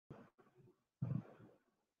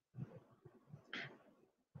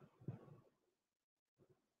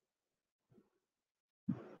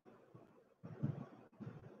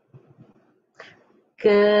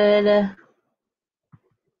Good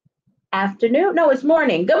afternoon. No, it's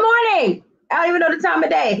morning. Good morning. I don't even know the time of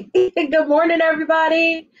day. Good morning,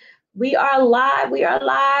 everybody. We are live. We are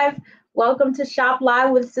live. Welcome to Shop Live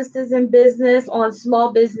with Sisters in Business on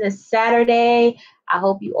Small Business Saturday. I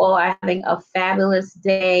hope you all are having a fabulous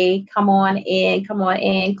day. Come on in. Come on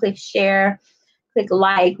in. Click share. Click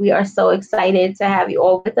like. We are so excited to have you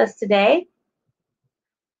all with us today.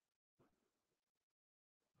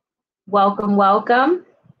 Welcome, welcome.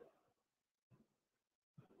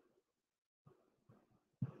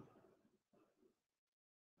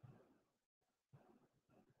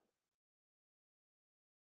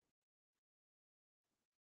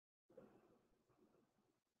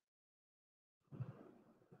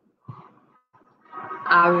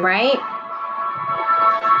 All right.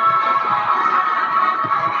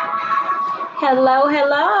 Hello,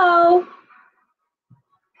 hello.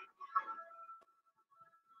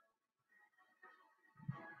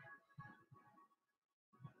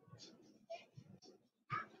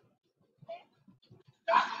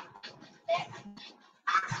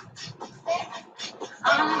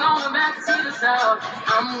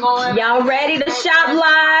 Y'all ready to shop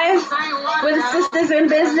live with Sisters in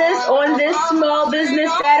Business on this Small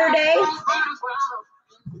Business Saturday?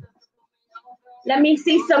 Let me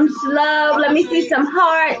see some love. Let me see some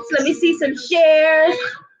hearts. Let me see some shares.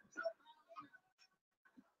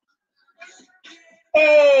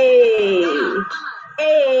 Hey,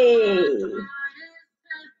 hey.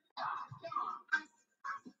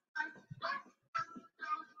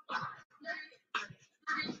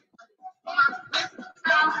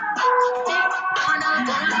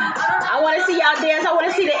 I want to see y'all dance. I want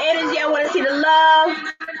to see the energy. I want to see the love.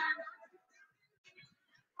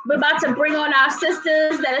 We're about to bring on our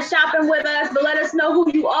sisters that are shopping with us, but let us know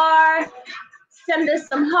who you are. Send us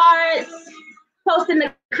some hearts. Post in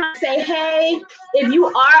the comments, say, hey, if you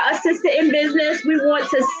are a sister in business, we want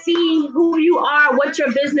to see who you are, what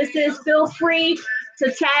your business is. Feel free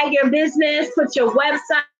to tag your business, put your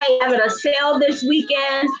website, have it a sale this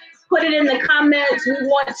weekend. Put it in the comments. We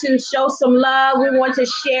want to show some love. We want to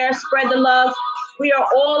share, spread the love. We are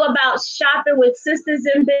all about shopping with sisters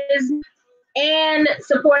in business and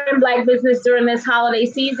supporting Black business during this holiday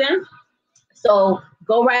season. So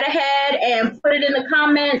go right ahead and put it in the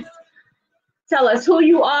comments. Tell us who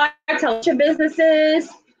you are. Tell us your business is.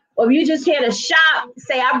 Or if you just here to shop,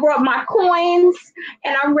 say, I brought my coins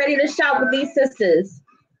and I'm ready to shop with these sisters.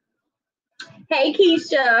 Hey,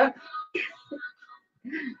 Keisha.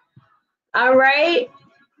 All right.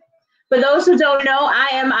 For those who don't know, I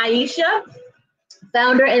am Aisha,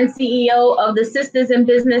 founder and CEO of the Sisters in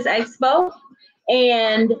Business Expo.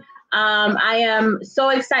 And I am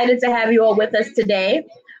so excited to have you all with us today.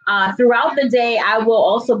 Throughout the day, I will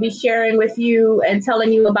also be sharing with you and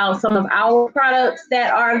telling you about some of our products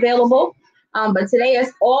that are available. But today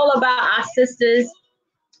is all about our sisters.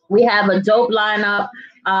 We have a dope lineup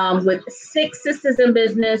with 6 sisters in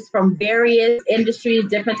business from various industries,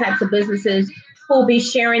 different types of businesses, who will be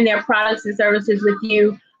sharing their products and services with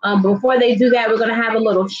you. Before they do that, we're going to have a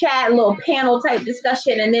little chat, a little panel type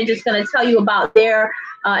discussion, and they're just going to tell you about their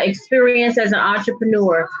experience as an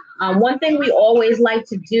entrepreneur. One thing we always like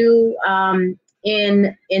to do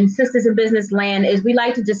in Sisters in Business land is we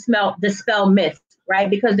like to dispel myths, right?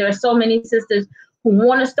 Because there are so many sisters who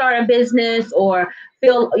want to start a business or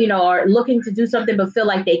feel, are looking to do something but feel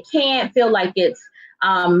like they can't, feel like it's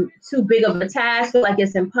too big of a task, feel like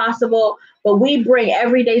it's impossible. But we bring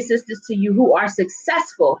everyday sisters to you who are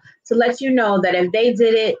successful to let you know that if they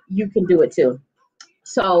did it, you can do it too.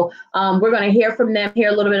 So we're going to hear from them, hear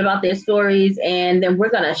a little bit about their stories, and then we're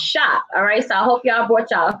going to shop. All right. So I hope y'all brought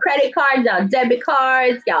y'all credit cards, y'all debit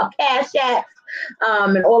cards, y'all cash apps,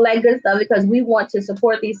 and all that good stuff, because we want to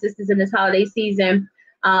support these sisters in this holiday season.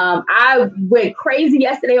 I went crazy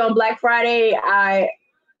yesterday on Black Friday.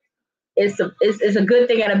 It's a good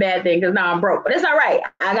thing and a bad thing because now I'm broke, but it's all right.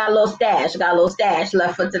 I got a little stash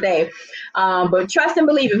left for today. But trust and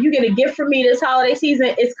believe, if you get a gift from me this holiday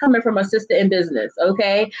season, it's coming from a sister in business.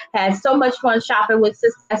 Okay, had so much fun shopping with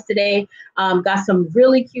sisters today. Got some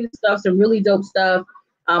really cute stuff, some really dope stuff.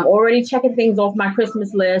 Already checking things off my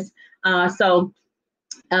Christmas list. So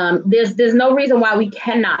there's no reason why we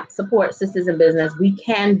cannot support sisters in business. We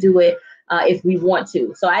can do it if we want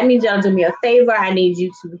to. So I need y'all to do me a favor. I need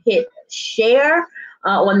you to hit share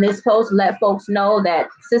on this post. Let folks know that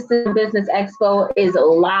Sisters in Business Expo is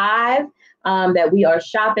live, that we are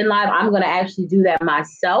shopping live. I'm going to actually do that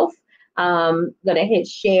myself. Going to hit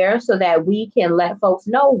share so that we can let folks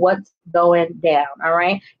know what's going down. All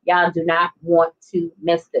right. Y'all do not want to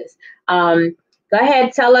miss this. Go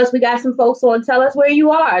ahead. Tell us. We got some folks on. Tell us where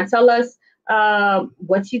you are. Tell us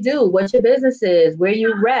what you do, what your business is, where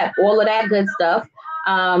you rep, all of that good stuff,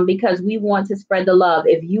 because we want to spread the love.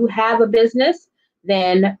 If you have a business,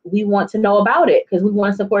 then we want to know about it because we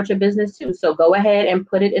want to support your business too. So go ahead and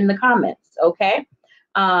put it in the comments, okay?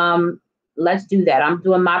 Let's do that. I'm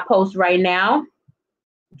doing my post right now.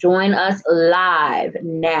 Join us live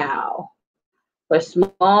now for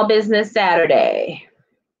Small Business Saturday.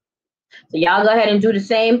 So y'all go ahead and do the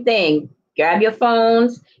same thing. Grab your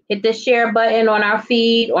phones, hit the share button on our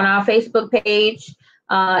feed, on our Facebook page,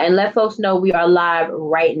 and let folks know we are live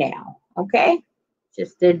right now, okay?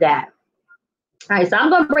 Just did that. All right, so I'm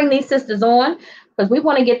going to bring these sisters on because we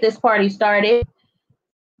want to get this party started.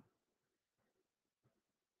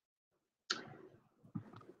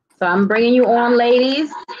 So I'm bringing you on,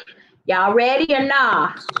 ladies. Y'all ready or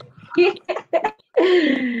nah?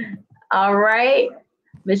 All right.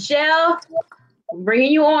 Michelle, I'm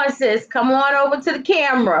bringing you on, sis. Come on over to the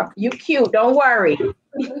camera. You cute. Don't worry.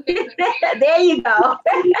 There you go. All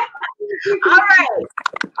right.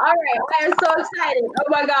 All right. I am so excited. Oh,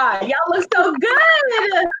 my God. Y'all look so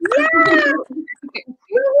good. Yeah.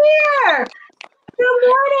 You're here. Good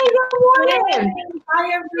morning. Good morning. Hi,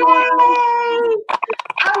 everyone. Yay.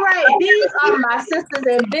 All right, these are my sisters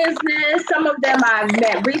in business. Some of them I've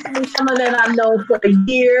met recently, some of them I've known for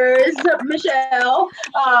years, Michelle.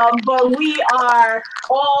 But we are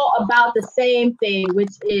all about the same thing,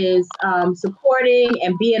 which is supporting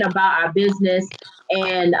and being about our business.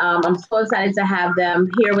 And I'm so excited to have them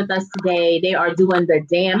here with us today. They are doing the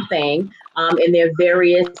damn thing in their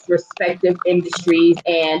various respective industries.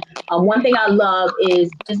 And one thing I love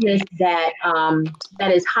is business that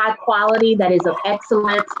that is high quality, that is of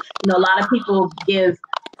excellence. You know, a lot of people give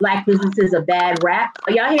Black businesses a bad rap.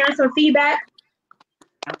 Are y'all hearing some feedback?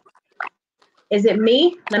 Is it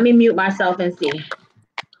me? Let me mute myself and see.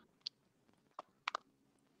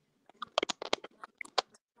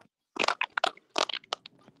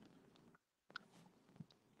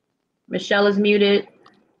 Michelle is muted.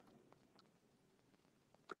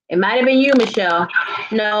 It might have been you, Michelle.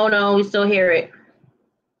 No, we still hear it.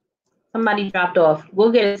 Somebody dropped off.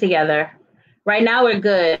 We'll get it together. Right now we're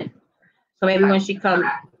good. So maybe when she comes,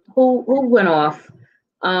 who went off?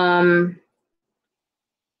 Michelle,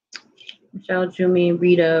 Jumi,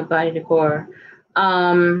 Rita, Body Decor.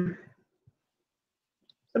 Somebody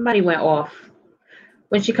went off.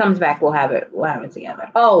 When she comes back, we'll have it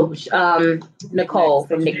together. Oh, Nicole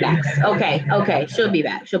from NikNax. Okay, she'll be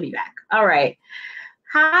back. All right.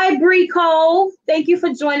 Hi, Bree Cole. Thank you for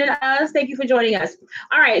joining us.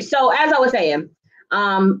 All right, so as I was saying,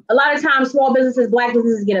 a lot of times small businesses, Black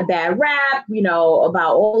businesses get a bad rap, you know,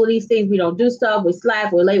 about all of these things. We don't do stuff, we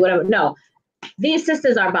slack, we're late, whatever. No, these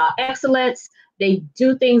sisters are about excellence. They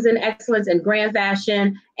do things in excellence and grand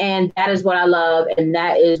fashion, and that is what I love, and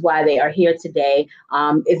that is why they are here today.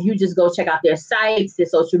 If you just go check out their sites, their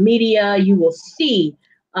social media, you will see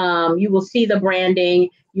the branding,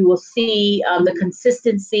 you will see the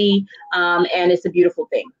consistency, and it's a beautiful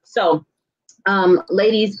thing. So,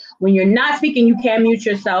 ladies, when you're not speaking, you can mute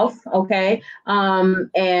yourself, okay?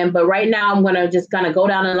 But right now, I'm gonna go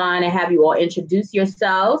down the line and have you all introduce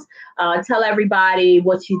yourselves. Tell everybody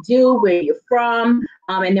what you do, where you're from,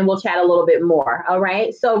 and then we'll chat a little bit more. All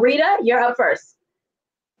right. So Rita, you're up first.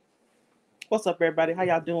 What's up, everybody? How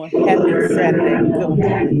y'all doing? Happy Saturday. Good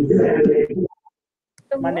morning.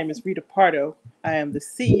 My name is Rita Pardo. I am the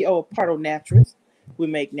CEO of Pardo Naturals. We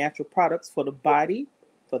make natural products for the body,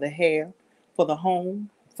 for the hair, for the home,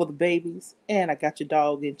 for the babies, and I got your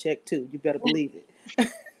dog in check too. You better believe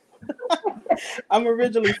it. I'm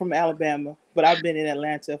originally from Alabama, but I've been in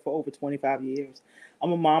Atlanta for over 25 years.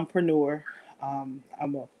 I'm a mompreneur. I'm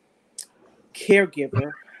a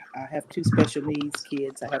caregiver. I have 2 special needs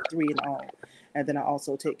kids. I have 3 in all. And then I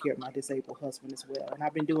also take care of my disabled husband as well. And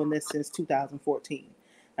I've been doing this since 2014.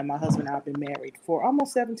 And my husband and I have been married for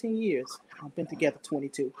almost 17 years. I've been together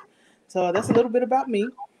 22. So that's a little bit about me.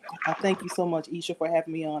 I thank you so much, Isha, for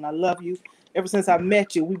having me on. I love you. Ever since I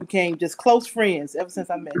met you, we became just close friends ever since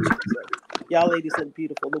I met you. So y'all ladies look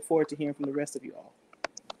beautiful. Look forward to hearing from the rest of you all.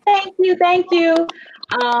 Thank you.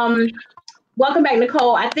 Welcome back,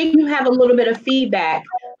 Nicole. I think you have a little bit of feedback.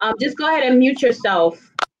 Just go ahead and mute yourself.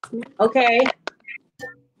 Okay.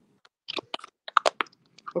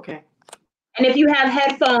 Okay. And if you have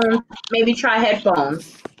headphones, maybe try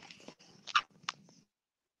headphones.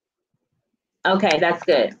 Okay, that's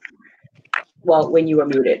good. Well, when you were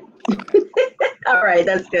muted. All right,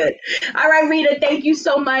 that's good. All right, Rita, thank you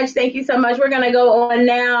so much. We're going to go on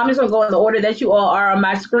now. I'm just going to go in the order that you all are on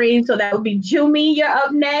my screen. So that would be Jumi. You're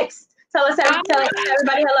up next. Tell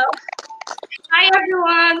everybody hello. Hi,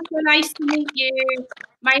 everyone. So nice to meet you.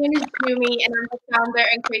 My name is Jumi, and I'm the founder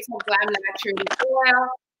and creator of Glammed Naturally Oil.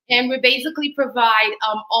 And we basically provide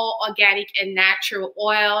all organic and natural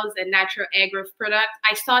oils and natural hair growth products.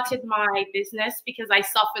 I started my business because I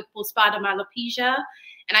suffered postpartum alopecia.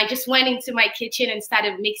 And I just went into my kitchen and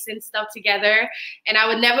started mixing stuff together. And I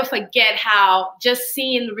would never forget how just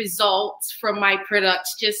seeing the results from my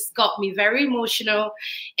products just got me very emotional.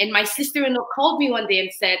 And my sister-in-law called me one day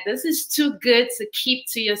and said, "This is too good to keep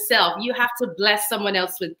to yourself. You have to bless someone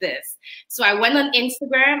else with this." So I went on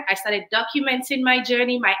Instagram. I started documenting my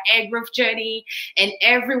journey, my hair growth journey. And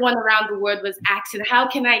everyone around the world was asking, "How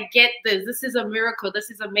can I get this? This is a miracle. This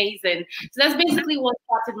is amazing." So that's basically what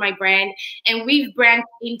started my brand. And we've branched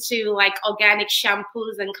into like organic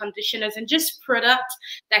shampoos and conditioners and just products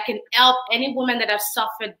that can help any woman that have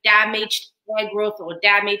suffered damaged hair growth or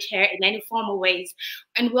damaged hair in any form of ways.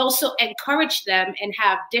 And we also encourage them and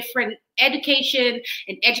have different education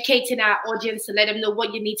and educating our audience to let them know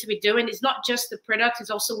what you need to be doing. It's not just the product, it's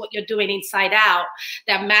also what you're doing inside out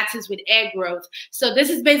that matters with hair growth. So this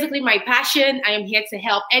is basically my passion. I am here to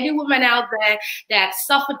help any woman out there that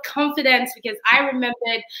suffered confidence, because I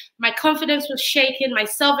remembered my confidence was shaken, my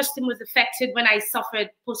self-esteem was affected when I suffered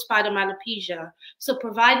postpartum alopecia. So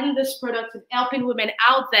providing this product and helping women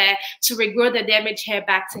out there to regrow the damaged hair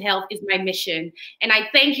back to health is my mission. And I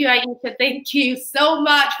thank you, Aisha. Thank you so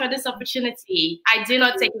much for this opportunity. I do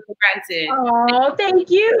not take it for granted. Oh, thank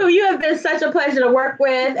you. You have been such a pleasure to work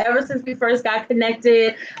with ever since we first got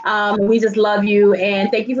connected. We just love you, and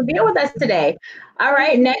thank you for being with us today. All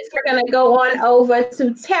right, next we're going to go on over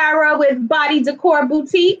to Tara with Body Decor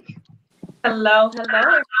Boutique. Hello. Thank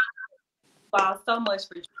you all so much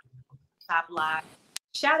for Top Live.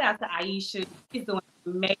 Shout out to Aisha. She's doing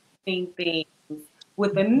amazing things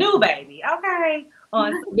with the new baby. Okay.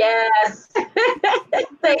 Yes.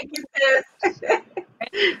 Thank you, sis. Thank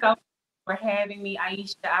you so much for having me,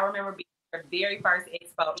 Aisha. I remember being your very first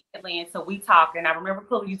expo in Atlanta. We talked, and I remember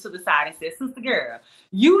pulling you to the side and said, "Sister girl,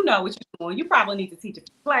 you know what you're doing. You probably need to teach a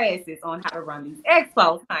few classes on how to run these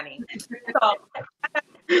expos, honey."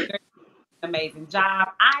 So, amazing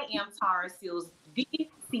job. I am Tara Seals, the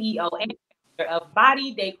CEO and founder of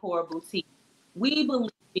Body Decor Boutique. We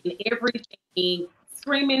believe in everything,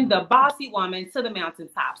 screaming the bossy woman to the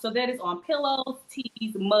mountaintop. So that is on pillows,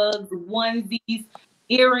 tees, mugs, onesies,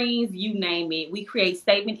 earrings, you name it. We create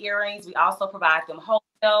statement earrings. We also provide them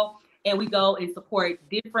wholesale, and we go and support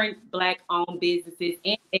different Black-owned businesses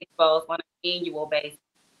and expos on an annual basis.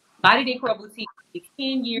 Body Decor Boutique is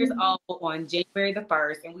 10 years old on January the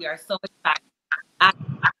 1st, and we are so excited. I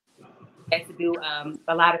had to do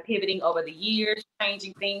a lot of pivoting over the years,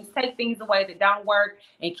 changing things, take things away that don't work,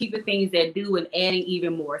 and keep the things that do and adding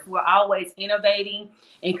even more. So we're always innovating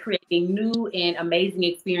and creating new and amazing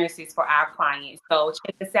experiences for our clients. So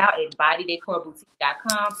check us out at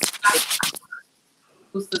bodydecorboutique.com.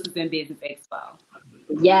 Sisters in Business Expo.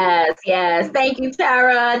 Yes. Thank you,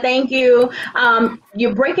 Tara. Thank you.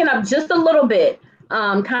 You're breaking up just a little bit.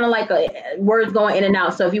 Kind of like words going in and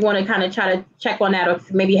out. So if you want to kind of try to check on that, or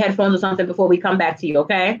maybe headphones or something before we come back to you,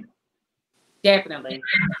 okay? Definitely.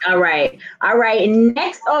 All right.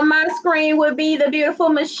 Next on my screen would be the beautiful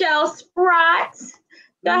Michelle Sprott.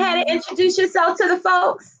 Go ahead and introduce yourself to the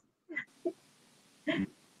folks.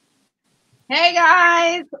 Hey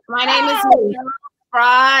guys, my name is Michelle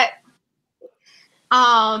Sprott.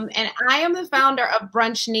 And I am the founder of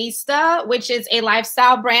Brunchnista, which is a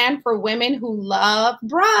lifestyle brand for women who love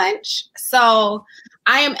brunch. So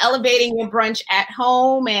I am elevating your brunch at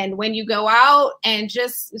home and when you go out, and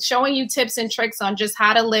just showing you tips and tricks on just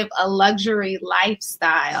how to live a luxury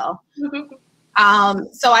lifestyle.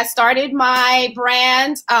 So I started my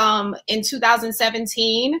brand in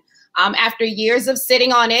 2017 after years of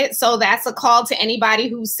sitting on it. So that's a call to anybody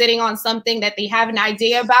who's sitting on something that they have an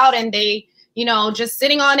idea about and they, just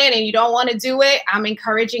sitting on it and you don't want to do it. I'm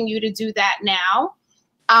encouraging you to do that now.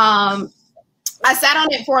 I sat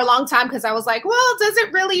on it for a long time because I was like, well, does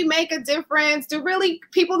it really make a difference? Do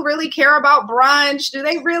people really care about brunch? Do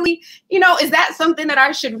they really, is that something that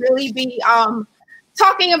I should really be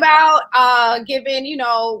talking about, given,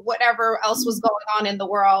 whatever else was going on in the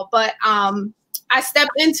world? But I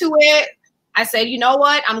stepped into it. I said, you know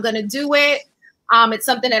what? I'm going to do it. It's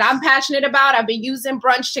something that I'm passionate about. I've been using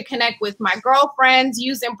brunch to connect with my girlfriends,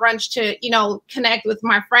 using brunch to, connect with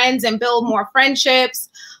my friends and build more friendships,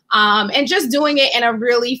 and just doing it in a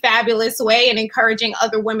really fabulous way and encouraging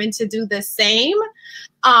other women to do the same.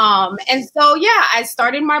 And so, yeah, I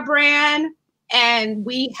started my brand and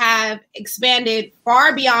we have expanded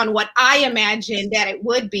far beyond what I imagined that it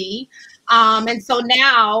would be. And so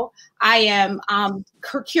now I am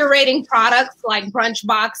curating products like brunch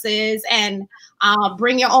boxes and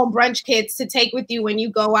bring your own brunch kits to take with you when you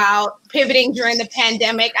go out. Pivoting during the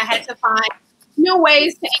pandemic, I had to find new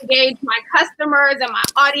ways to engage my customers and my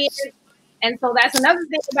audience. And so that's another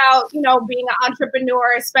thing about, being an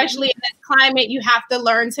entrepreneur, especially in this climate, you have to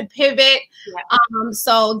learn to pivot.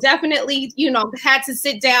 So definitely, had to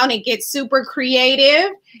sit down and get super creative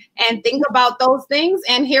and think about those things.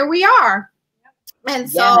 And here we are. And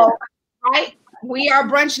so, right, we are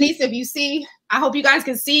Brunchnista. If you see, I hope you guys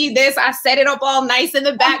can see this. I set it up all nice in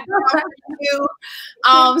the background for you.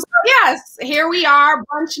 So yes, here we are,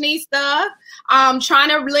 Brunchnista. Trying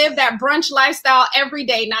to live that brunch lifestyle every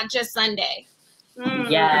day, not just Sunday.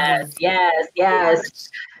 Yes, yes, yes.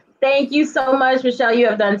 Thank you so much, Michelle. You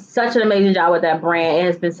have done such an amazing job with that brand. It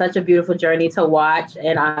has been such a beautiful journey to watch,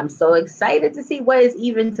 and I'm so excited to see what is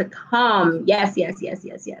even to come. Yes, yes, yes,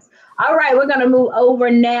 yes, yes. All right, we're going to move over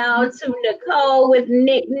now to Nicole with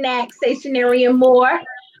NikNax Stationery and More.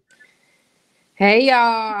 Hey, y'all.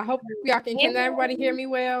 I hope y'all can everybody hear me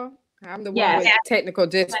well? I'm the one with technical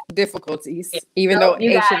difficulties, even though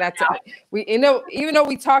Aisha, even though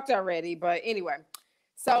we talked already, but anyway.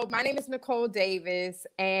 So my name is Nicole Davis,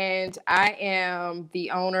 and I am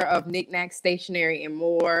the owner of NikNax Stationery and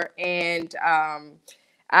More. And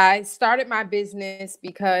I started my business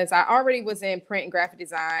because I already was in print and graphic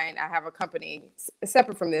design. I have a company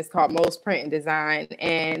separate from this called Most Print and Design.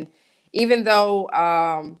 And even though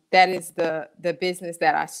that is the business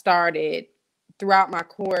that I started, throughout my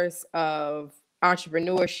course of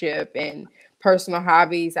entrepreneurship and personal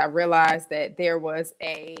hobbies, I realized that there was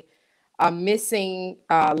a missing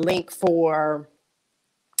link for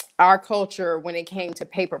our culture when it came to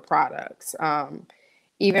paper products.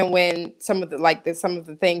 Even when some of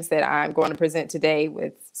the things that I'm going to present today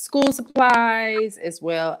with school supplies, as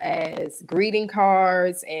well as greeting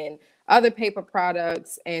cards and other paper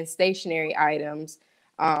products and stationery items,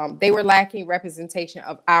 they were lacking representation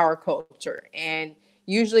of our culture. And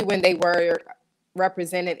usually when they were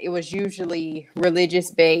represented, it was usually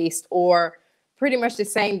religious based or pretty much the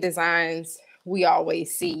same designs we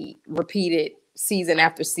always see repeated season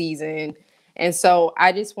after season. And so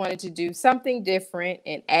I just wanted to do something different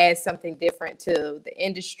and add something different to the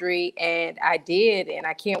industry. And I did. And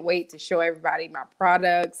I can't wait to show everybody my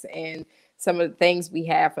products and some of the things we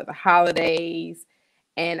have for the holidays.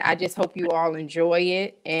 And I just hope you all enjoy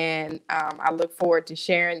it. And I look forward to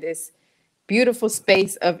sharing this beautiful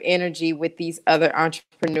space of energy with these other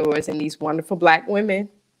entrepreneurs and these wonderful Black women,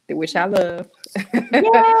 which I love.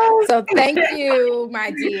 Yes. So thank you,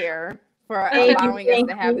 my dear, for allowing us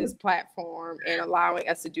to have this platform and allowing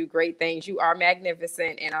us to do great things. You are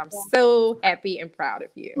magnificent, and I'm so happy and proud of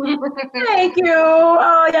you. Thank you.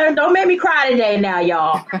 Oh, yeah, don't make me cry today now,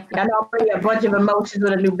 y'all. Y'all know I'm bringing a bunch of emotions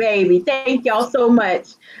with a new baby. Thank y'all so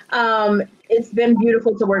much. It's been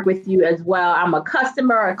beautiful to work with you as well. I'm a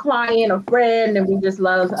customer, a client, a friend, and we just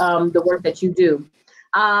love the work that you do.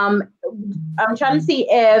 I'm trying to see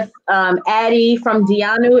if Addie from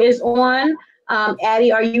Dianu is on.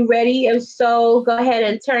 Addie, are you ready? If so, go ahead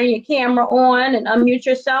and turn your camera on and unmute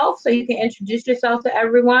yourself so you can introduce yourself to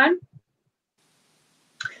everyone.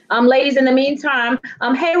 Ladies, in the meantime,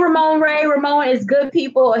 hey, Ramon Ray. Ramon is good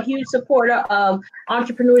people, a huge supporter of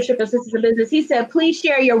entrepreneurship and sisters in business. He said, please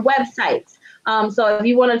share your websites. So if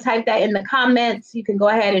you want to type that in the comments, you can go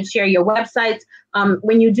ahead and share your websites.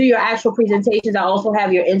 When you do your actual presentations, I also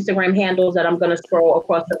have your Instagram handles that I'm going to scroll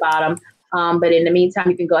across the bottom. But in the meantime,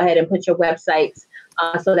 you can go ahead and put your websites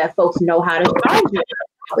so that folks know how to find you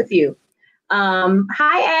with you.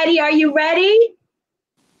 Hi, Addie. Are you ready?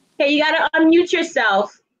 Okay, you got to unmute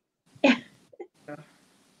yourself.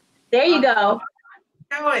 There you go.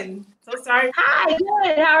 How you doing? So sorry. Hi,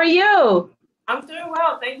 good. How are you? I'm doing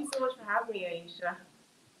well. Thank you so much for having me, Aisha.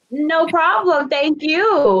 No problem. Thank you.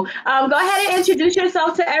 Go ahead and introduce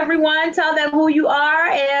yourself to everyone. Tell them who you are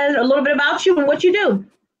and a little bit about you and what you do.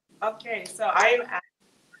 Okay, so I am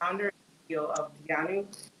founder and CEO of Dianu.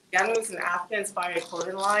 Dianu is an African-inspired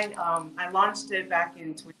clothing line. I launched it back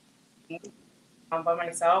in 2018 by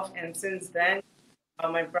myself, and since then,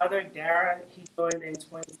 my brother Dara, he joined in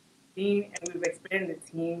 2016, and we've expanded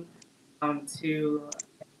the team to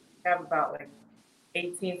have about like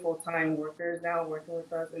 18 full-time workers now working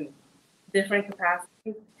with us in different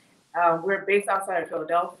capacities. We're based outside of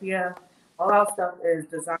Philadelphia. All our stuff is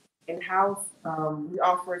designed in-house. We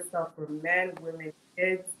offer stuff for men, women,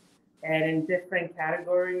 kids, and in different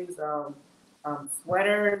categories,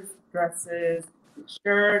 sweaters, dresses,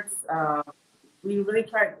 shirts. We really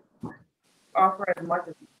try to offer as much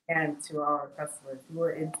as we can to our customers who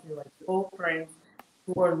are into like full prints,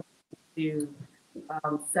 who are to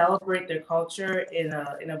celebrate their culture in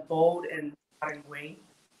a bold and modern way.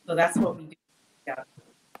 So that's what we do. Yeah.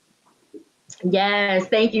 Yes,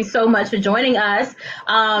 thank you so much for joining us.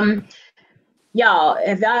 Y'all,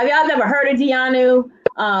 if y'all never heard of Dianu,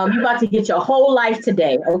 you're about to get your whole life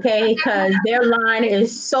today, okay? Because their line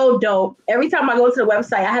is so dope. Every time I go to the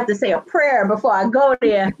website, I have to say a prayer before I go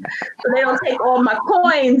there, so they don't take all my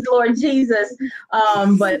coins, Lord Jesus.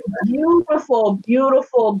 But beautiful,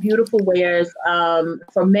 beautiful, beautiful wares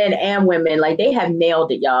for men and women. Like, they have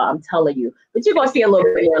nailed it, y'all. I'm telling you. But you're gonna see a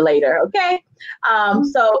little bit more later, okay?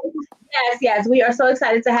 So. Yes, we are so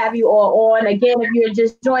excited to have you all on. Again, if you're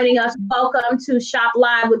just joining us, welcome to Shop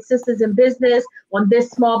Live with Sisters in Business. On this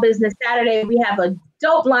Small Business Saturday, we have a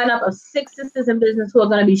dope lineup of 6 sisters in business who are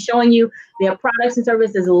going to be showing you their products and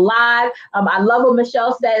services live. I love what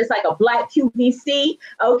Michelle said. It's like a black QVC,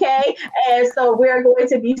 okay? And so we're going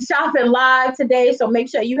to be shopping live today. So make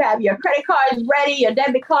sure you have your credit cards ready, your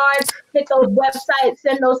debit cards, hit those websites,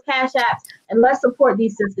 send those cash apps, and let's support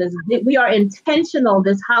these sisters. We are intentional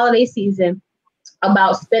this holiday season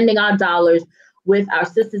about spending our dollars with our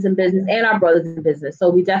sisters in business and our brothers in business. So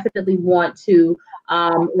we definitely want to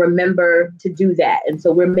remember to do that. And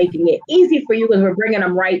so we're making it easy for you because we're bringing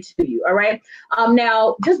them right to you. All right.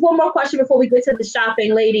 Now, just one more question before we get to the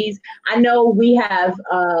shopping, ladies. I know we have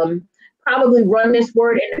probably run this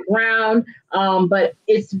word in the ground, but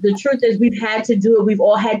it's the truth is we've had to do it. We've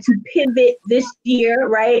all had to pivot this year,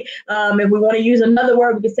 right? If we want to use another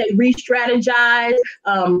word, we can say re-strategize,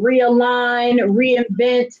 realign,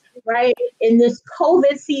 reinvent, right? In this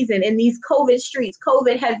COVID season, in these COVID streets,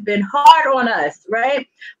 COVID has been hard on us, right?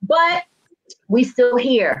 But we still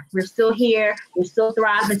here. We're still here. We're still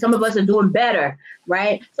thriving. Some of us are doing better,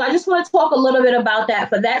 right? So I just want to talk a little bit about that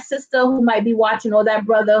for that sister who might be watching, or that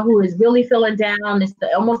brother who is really feeling down. It's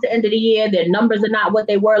almost the end of the year. Their numbers are not what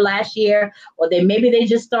they were last year, or maybe they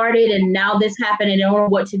just started and now this happened and they don't know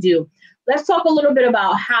what to do. Let's talk a little bit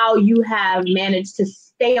about how you have managed to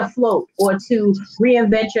stay afloat or to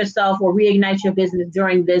reinvent yourself or reignite your business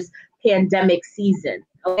during this pandemic season.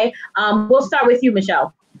 Okay, we'll start with you,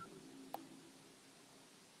 Michelle.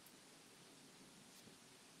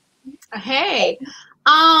 Hey,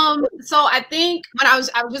 so I think when I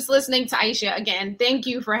was just listening to Aisha again, thank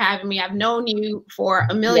you for having me. I've known you for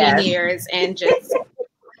a million years, and just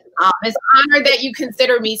it's an honor that you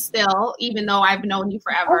consider me still, even though I've known you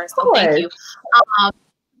forever. So thank you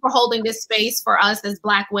for holding this space for us as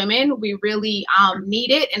Black women. We really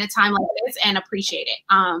need it in a time like this and appreciate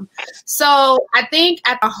it. So I think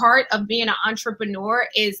at the heart of being an entrepreneur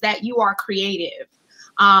is that you are creative.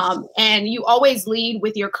 And you always lead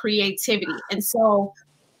with your creativity. And so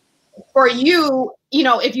for you, you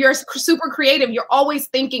know, if you're super creative, you're always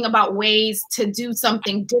thinking about ways to do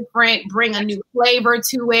something different, bring a new flavor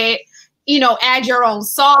to it, you know, add your own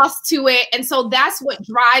sauce to it. And so that's what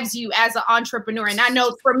drives you as an entrepreneur. And I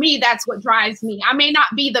know for me, that's what drives me. I may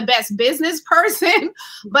not be the best business person,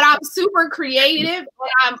 but I'm super creative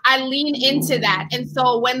and I lean into that. And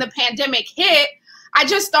so when the pandemic hit, I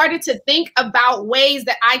just started to think about ways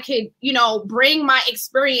that I could, you know, bring my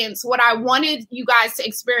experience, what I wanted you guys to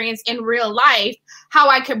experience in real life, how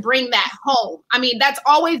I could bring that home. I mean, that's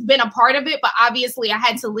always been a part of it, but obviously I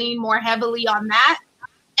had to lean more heavily on that.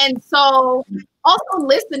 And so also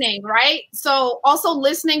listening, right? So also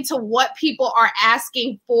listening to what people are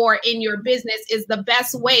asking for in your business is the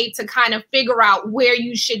best way to kind of figure out where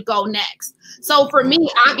you should go next. So for me,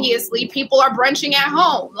 obviously, people are brunching at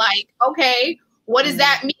home. Like, okay, what does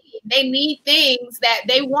that mean? They need things that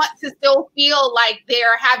they want to still feel like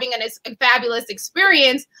they're having a fabulous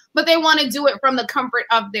experience, but they want to do it from the comfort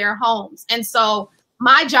of their homes. And so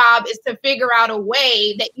my job is to figure out a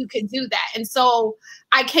way that you can do that. And so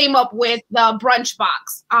I came up with the brunch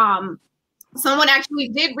box. Someone actually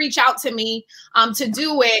did reach out to me to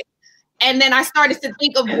do it. And then I started to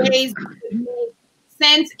think of ways that would make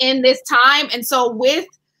sense in this time. And so with,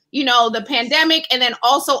 you know, the pandemic and then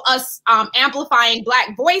also us amplifying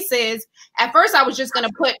Black voices, at first I was just going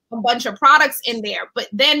to put a bunch of products in there, but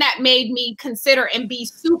then that made me consider and be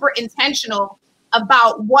super intentional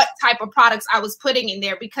about what type of products I was putting in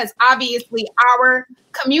there, because obviously our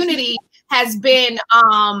community has been,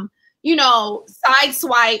 you know,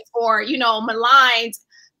 sideswiped or, you know, maligned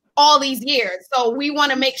all these years. So we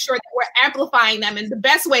want to make sure that we're amplifying them. And the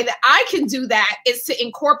best way that I can do that is to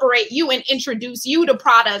incorporate you and introduce you to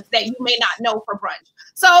products that you may not know for brunch.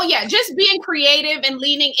 So yeah, just being creative and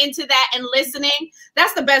leaning into that and listening.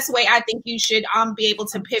 That's the best way I think you should be able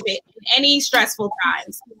to pivot in any stressful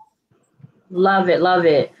times. Love it. Love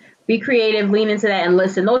it. be creative, lean into that, and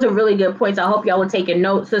listen. Those are really good points. I hope y'all were taking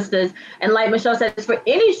notes, sisters. And like Michelle said, it's for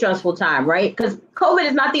any stressful time, right? Because COVID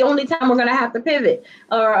is not the only time we're going to have to pivot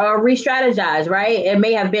or re-strategize, right? It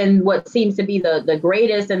may have been what seems to be the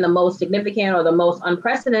greatest and the most significant or the most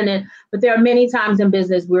unprecedented, but there are many times in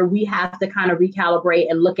business where we have to kind of recalibrate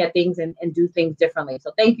and look at things and do things differently.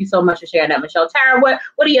 So thank you so much for sharing that, Michelle. Tara, what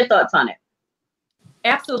are your thoughts on it?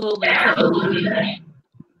 Absolutely. Can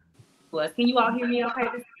you all hear me okay?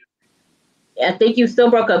 I think you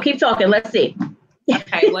still broke up. Keep talking. Let's see.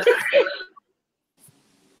 Okay. What?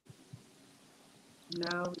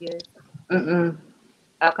 No, yes.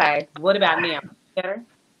 Okay. What about now? Better?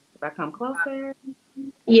 If I come closer?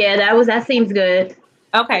 Yeah, that seems good.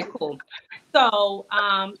 Okay, cool. So,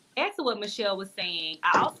 as to what Michelle was saying,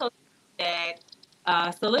 I also think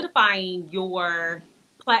that solidifying your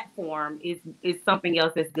platform is something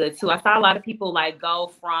else that's good too. I saw a lot of people like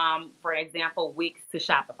go from, for example, Wix to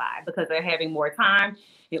Shopify because they're having more time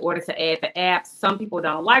in order to add the apps. Some people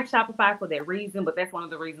don't like Shopify for that reason, but that's one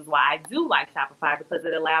of the reasons why I do like Shopify, because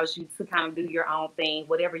it allows you to kind of do your own thing,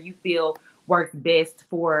 whatever you feel works best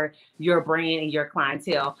for your brand and your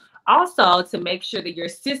clientele. Also, to make sure that your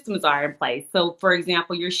systems are in place. So, for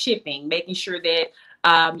example, your shipping, making sure that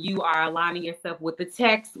you are aligning yourself with the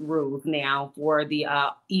tax rules now for the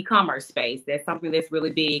e-commerce space. That's something that's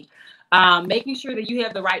really big. Making sure that you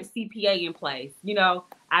have the right CPA in place. You know,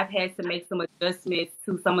 I've had to make some adjustments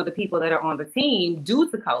to some of the people that are on the team due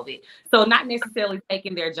to COVID. So not necessarily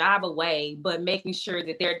taking their job away, but making sure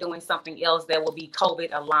that they're doing something else that will be COVID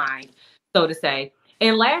aligned, so to say.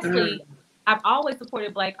 And lastly, I've always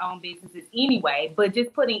supported Black-owned businesses anyway, but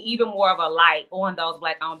just putting even more of a light on those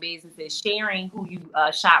Black-owned businesses, sharing who you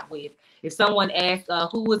shop with. If someone asks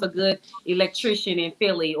who was a good electrician in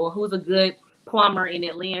Philly or who's a good plumber in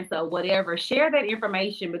Atlanta, whatever, share that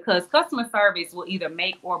information, because customer service will either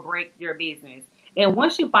make or break your business. And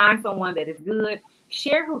once you find someone that is good,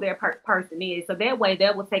 share who their person is. So that way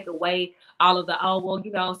that will take away all of the, oh, well,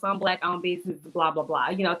 you know, some Black-owned businesses, blah, blah, blah.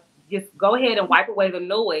 You know, just go ahead and wipe away the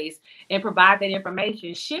noise and provide that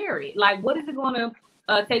information. Share it. Like, what is it going to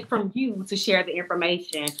take from you to share the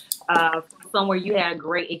information somewhere you had a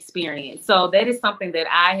great experience? So that is something that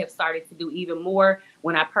I have started to do even more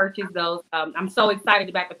when I purchase those. I'm so excited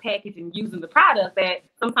about the package and using the product that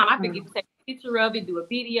sometimes I forget to take a picture of it, do a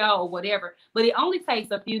video or whatever. But it only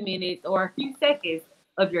takes a few minutes or a few seconds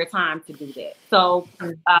of your time to do that. So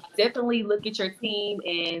definitely look at your team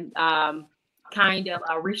and kind of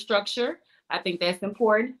a restructure. I think that's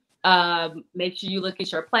important. Make sure you look at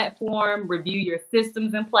your platform, review your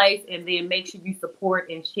systems in place, and then make sure you support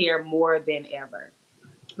and share more than ever.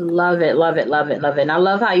 Love it, love it, love it, love it. And I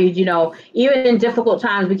love how you know, even in difficult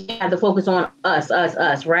times, we can't have to focus on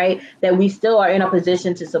us, right? That we still are in a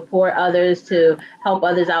position to support others, to help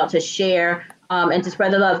others out, to share, and to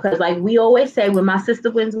spread the love. Because like we always say, when my sister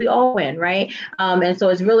wins, we all win, right? And so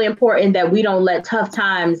it's really important that we don't let tough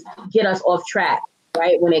times get us off track,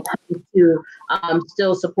 right? When it comes to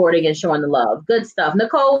still supporting and showing the love. Good stuff.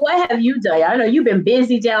 Nicole, what have you done? I know you've been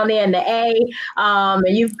busy down there in the A,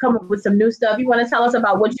 and you've come up with some new stuff. You want to tell us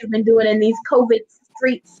about what you've been doing in these COVID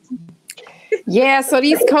streets? Yeah, so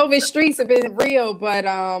these COVID streets have been real, but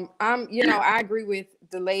I agree with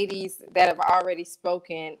the ladies that have already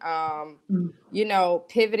spoken. You know,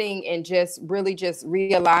 pivoting and just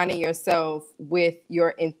realigning yourself with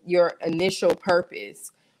your initial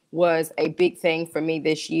purpose was a big thing for me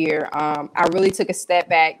this year. I really took a step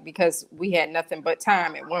back because we had nothing but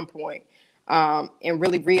time at one point, and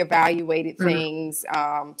really reevaluated things,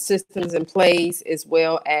 systems in place, as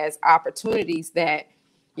well as opportunities that,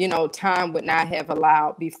 you know, time would not have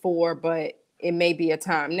allowed before, but it may be a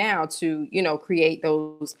time now to, you know, create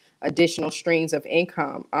those additional streams of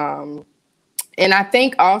income. And I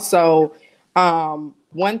think also,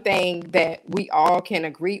 one thing that we all can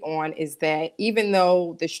agree on is that even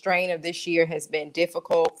though the strain of this year has been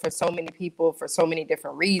difficult for so many people for so many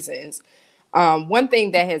different reasons, one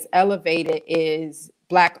thing that has elevated is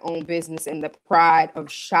Black-owned business and the pride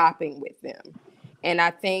of shopping with them. And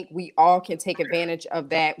I think we all can take advantage of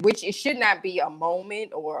that, which it should not be a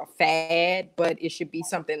moment or a fad, but it should be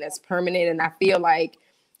something that's permanent. And I feel like,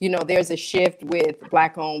 you know, there's a shift with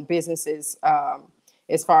Black-owned businesses,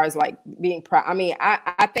 as far as like being proud. I mean,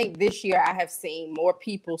 I think this year I have seen more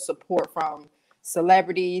people support, from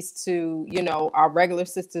celebrities to, you know, our regular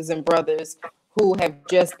sisters and brothers who have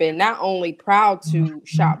just been not only proud to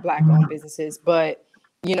shop Black-owned businesses, but,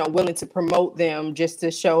 you know, willing to promote them just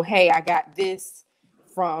to show, hey, I got this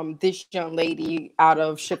from this young lady out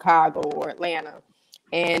of Chicago or Atlanta.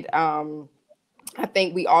 And I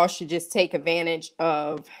think we all should just take advantage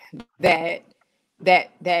of that,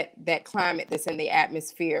 that climate that's in the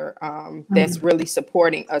atmosphere, that's really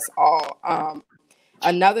supporting us all.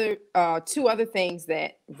 Two other things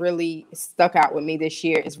that really stuck out with me this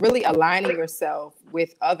year is really aligning yourself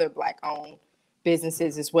with other Black-owned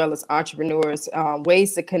businesses as well as entrepreneurs,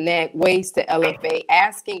 ways to connect, ways to elevate,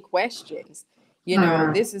 asking questions. You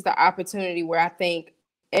know, this is the opportunity where I think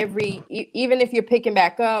even if you're picking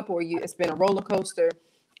back up or it's been a roller coaster,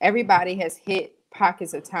 everybody has hit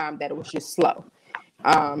pockets of time that it was just slow,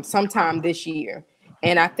 sometime this year.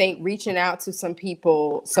 And I think reaching out to some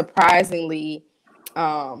people surprisingly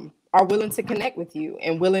are willing to connect with you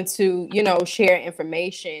and willing to, share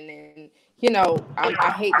information. And,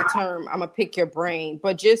 I hate the term, I'm gonna pick your brain,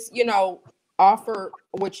 but just, offer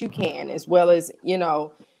what you can, as well as,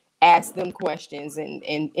 ask them questions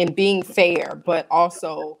and being fair, but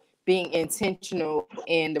also being intentional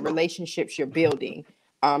in the relationships you're building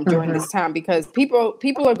during this time, because people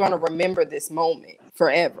are going to remember this moment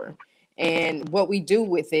forever. And what we do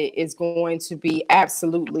with it is going to be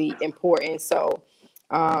absolutely important. So,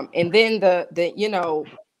 and then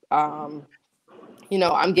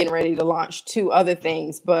I'm getting ready to launch 2 other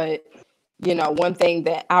things, but, one thing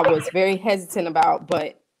that I was very hesitant about,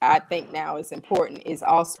 but I think now is important, is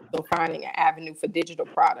also finding an avenue for digital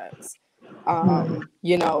products.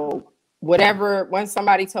 When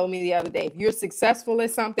somebody told me the other day, if you're successful at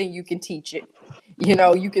something, you can teach it.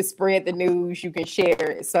 You can spread the news, you can share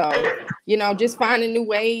it. So, just finding new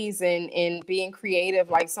ways and being creative,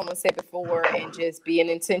 like someone said before, and just being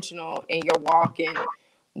intentional in your walk and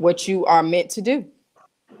what you are meant to do.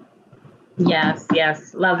 Yes,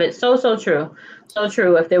 love it. So true. So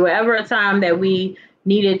true. If there were ever a time that we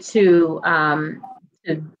needed to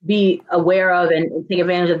be aware of and take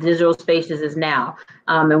advantage of digital spaces, is now.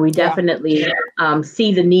 And we definitely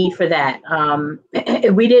see the need for that.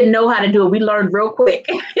 If we didn't know how to do it, we learned real quick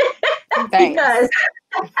because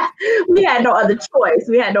we had no other choice.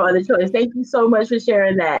 Thank you so much for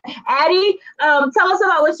sharing that. Addie, tell us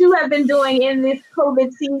about what you have been doing in this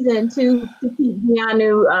COVID season to keep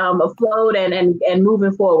Gianu afloat and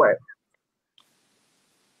moving forward.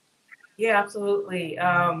 Yeah, absolutely.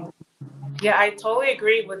 I totally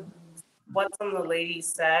agree with what some of the ladies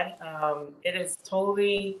said. It is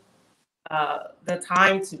totally the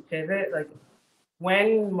time to pivot. Like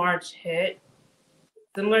when March hit,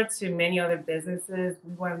 similar to many other businesses,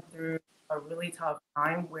 we went through a really tough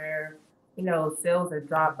time where, sales had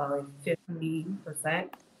dropped by like 50%.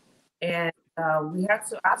 And we had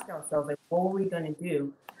to ask ourselves, like, what were we going to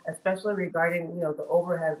do? Especially regarding, the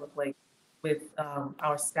overhead with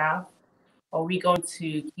our staff. Are we going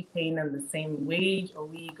to keep paying them the same wage? Are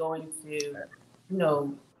we going to,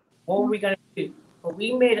 what were we going to do? But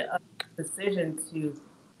we made a decision to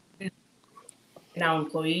in our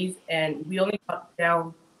employees, and we only cut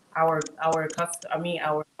down our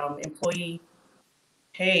employee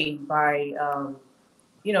pay by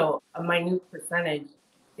a minute percentage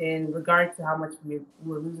in regard to how much we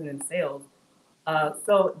were losing in sales.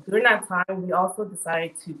 So during that time, we also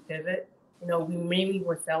decided to pivot. We mainly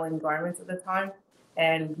were selling garments at the time,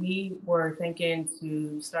 and we were thinking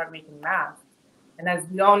to start making masks. And as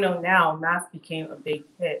we all know now, masks became a big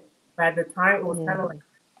hit. But at the time, it was kind of like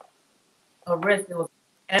a risk. It was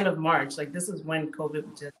end of March. Like this is when COVID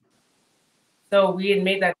was just. So we had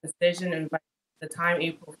made that decision, and by the time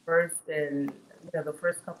April 1st and the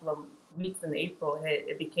first couple of weeks in April hit,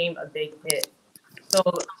 it became a big hit. So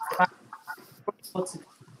we were able to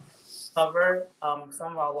cover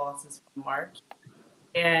some of our losses from March.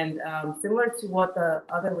 And similar to what the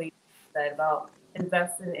other lady said about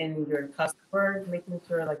investing in your customers, making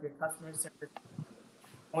sure like your customer service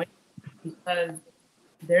point, because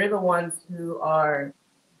they're the ones who are,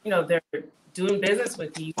 they're doing business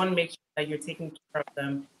with you. You want to make sure that you're taking care of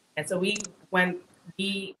them. And so we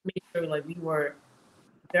made sure like we were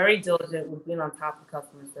very diligent with being on top of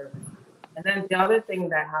customer service. And then the other thing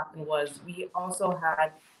that happened was we also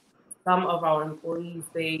had some of our employees,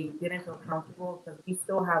 they didn't feel comfortable because we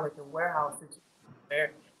still have like a warehouse situation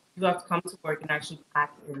where you have to come to work and actually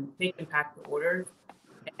pick and pack the orders.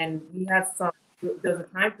 And we had there was a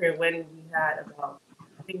time period when we had about,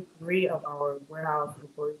 I think 3 of our warehouse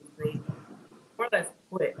employees, they more or less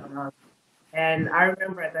quit on us. And I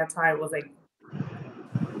remember at that time it was like,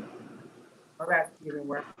 that's even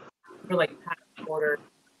worse. We were like packing orders,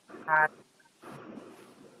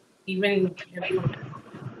 even.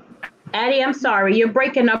 Addie, I'm sorry, you're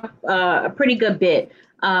breaking up a pretty good bit.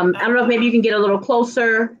 I don't know if maybe you can get a little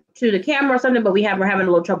closer to the camera or something, but we're having a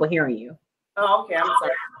little trouble hearing you. Oh, okay, I'm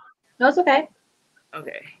sorry. No, it's okay.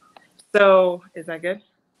 Okay, so is that good?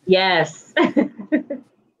 Yes.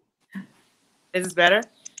 Is this better?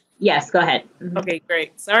 Yes, go ahead. Okay,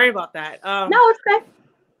 great. Sorry about that. No, it's good.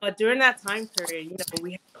 But during that time period, you know,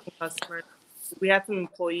 we had some customers, we had some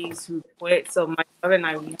employees who quit. So my brother and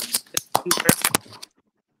I, we were,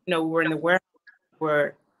 you know, we were in the warehouse, we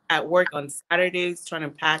were at work on Saturdays trying to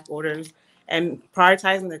pack orders and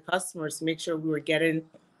prioritizing the customers to make sure we were getting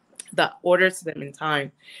the orders to them in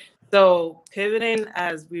time. So pivoting,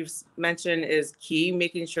 as we've mentioned, is key,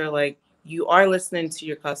 making sure like you are listening to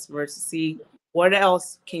your customers to see what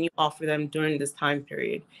else can you offer them during this time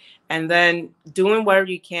period. And then doing whatever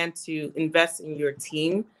you can to invest in your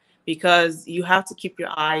team, because you have to keep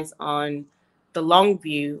your eyes on the long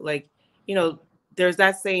view. Like, you know, there's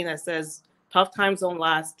that saying that says, tough times don't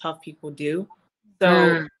last, tough people do.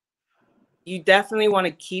 So you definitely want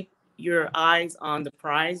to keep your eyes on the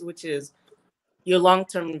prize, which is your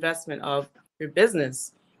long-term investment of your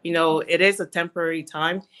business. You know, it is a temporary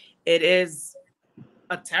time. It is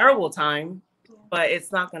a terrible time, but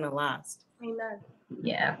it's not going to last. Amen.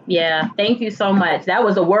 Yeah. Thank you so much. That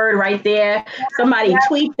was a word right there. Somebody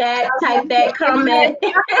tweet that, type that comment.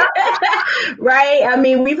 Right? I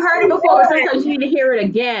mean, we've heard it before, but sometimes you need to hear it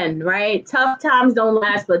again, right? Tough times don't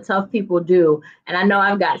last, but tough people do. And I know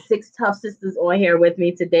I've got 6 tough sisters on here with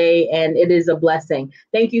me today, and it is a blessing.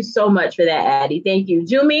 Thank you so much for that, Addie. Thank you.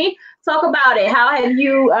 Jumi, talk about it. How have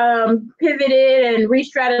you pivoted and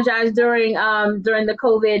re-strategized during the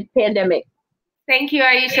COVID pandemic? Thank you,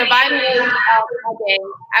 Aisha. By the way,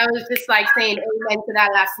 I was just like saying amen to that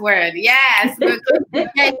last word. Yes, we're going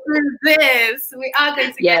to get through this. We are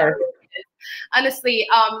going to get through this. Honestly,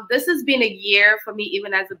 this has been a year for me,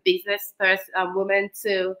 even as a business woman.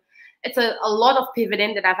 It's a lot of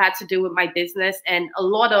pivoting that I've had to do with my business, and a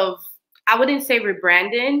lot of, I wouldn't say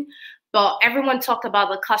rebranding, but everyone talked about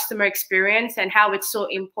the customer experience and how it's so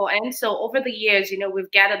important. So over the years, you know,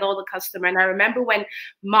 we've gathered all the customer. And I remember when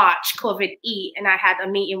March COVID hit, and I had a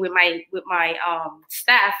meeting with my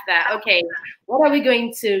staff that, okay, what are we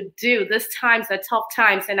going to do? This times are tough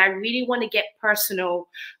times, and I really want to get personal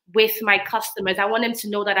with my customers. I want them to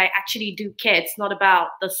know that I actually do care. It's not about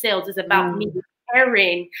the sales. It's about me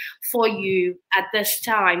caring for you at this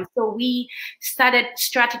time. So we started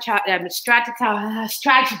strategy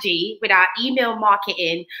with our email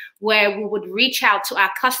marketing, where we would reach out to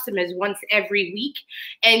our customers once every week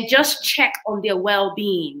and just check on their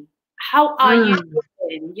well-being. How are you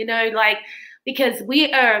doing? You know, like, because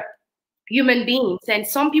we are human beings, and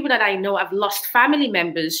some people that I know have lost family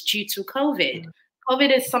members due to COVID.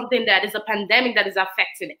 COVID is something that is a pandemic that is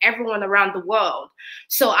affecting everyone around the world.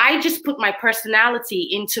 So I just put my personality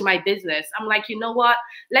into my business. I'm like, you know what?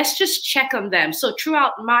 Let's just check on them. So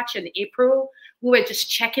throughout March and April, we were just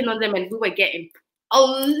checking on them, and we were getting a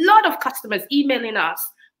lot of customers emailing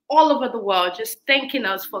us all over the world, just thanking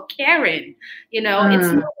us for caring. You know, it's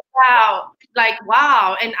not about like,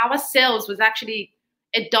 wow. And our sales was actually,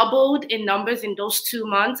 it doubled in numbers in those 2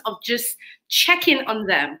 months of just checking on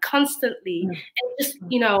them constantly. And just,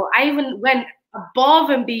 you know, I even went above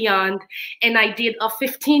and beyond, and I did a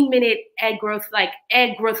 15-minute egg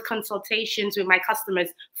growth consultations with my customers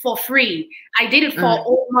for free. I did it for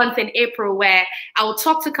all month in April, where I would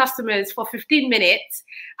talk to customers for 15 minutes.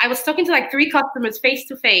 I was talking to like 3 customers face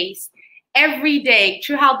to face every day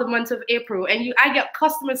throughout the month of April. And I get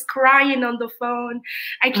customers crying on the phone.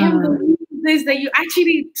 I can't believe this, that you're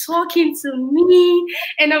actually talking to me.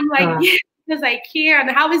 And I'm like, yeah, because I care. And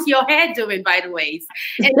how is your hair doing, by the way?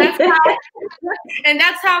 And that's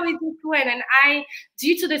how it just went. And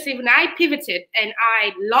due to this, even I pivoted and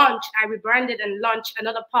I rebranded and launched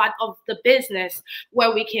another part of the business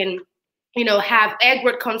where we can, you know, have egg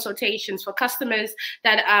growth consultations for customers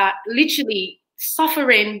that are literally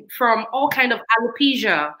suffering from all kind of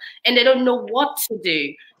alopecia and they don't know what to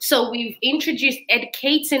do. So we've introduced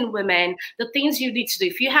educating women the things you need to do.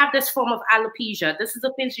 If you have this form of alopecia, this is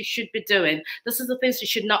the things you should be doing. This is the things you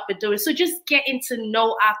should not be doing. So just getting to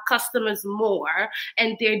know our customers more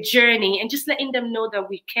and their journey, and just letting them know that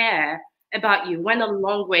we care about you went a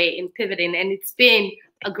long way in pivoting, and it's been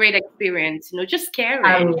a great experience, you know, just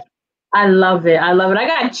caring. I love it. I love it. I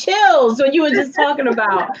got chills when you were just talking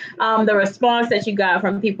about the response that you got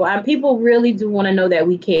from people. And people really do want to know that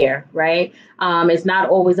we care, right? It's not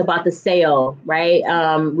always about the sale, right?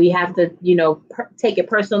 We have to, you know, take it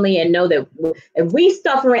personally and know that if we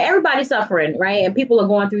suffering, everybody's suffering, right? And people are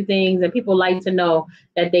going through things, and people like to know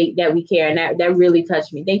that we care. And that really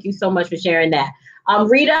touched me. Thank you so much for sharing that.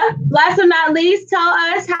 Rita, last but not least, tell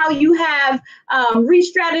us how you have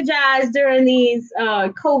re-strategized during these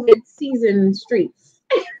COVID season streets.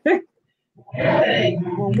 Well,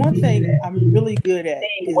 one thing I'm really good at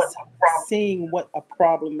is seeing what a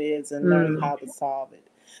problem is and learning how to solve it.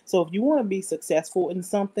 So if you want to be successful in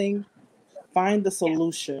something, find the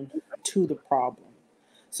solution to the problem.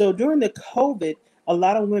 So during the COVID, a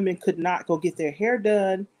lot of women could not go get their hair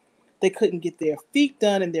done. They couldn't get their feet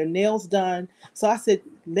done and their nails done. So I said,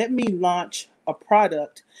 let me launch a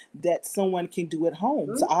product that someone can do at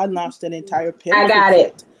home. So I launched an entire pedicure I got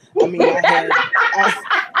kit. I mean, I had...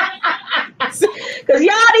 Because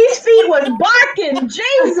y'all, these feet was barking.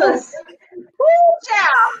 Jesus. Woo,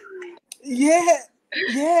 child. Yeah.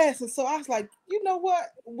 Yes. And so I was like, you know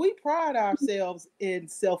what? We pride ourselves in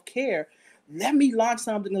self-care. Let me launch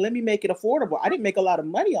something and let me make it affordable. I didn't make a lot of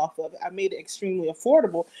money off of it. I made it extremely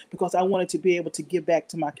affordable because I wanted to be able to give back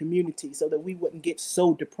to my community so that we wouldn't get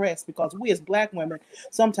so depressed, because we as Black women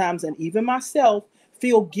sometimes, and even myself,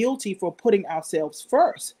 feel guilty for putting ourselves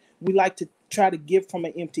first. We like to try to give from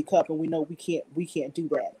an empty cup, and we know we can't do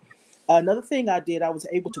that. Another thing I did, I was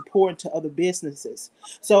able to pour into other businesses.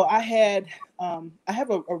 So I have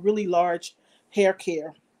a really large hair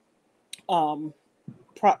care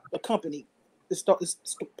a company.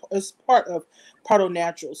 It's part of Pardo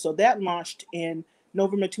Naturals. So that launched in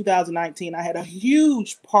November 2019. I had a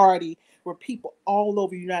huge party where people all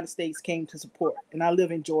over the United States came to support, and I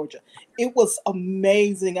live in Georgia. It was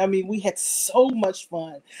amazing. I mean, we had so much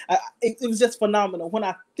fun. It was just phenomenal. When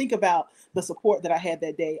I think about the support that I had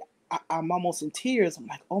that day, I'm almost in tears. I'm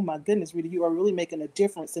like, oh my goodness, Rita, you are really making a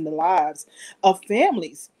difference in the lives of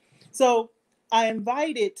families. So I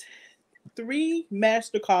invited 3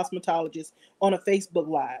 master cosmetologists on a Facebook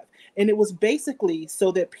Live. And it was basically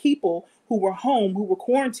so that people who were home, who were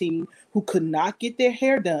quarantined, who could not get their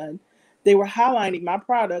hair done, they were highlighting my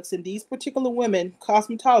products. And these particular women,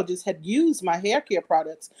 cosmetologists, had used my hair care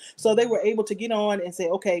products. So they were able to get on and say,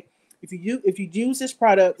 okay, if you use this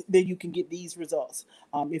product, then you can get these results.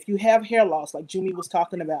 If you have hair loss, like Jumi was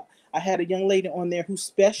talking about, I had a young lady on there who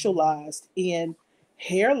specialized in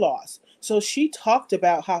hair loss. So she talked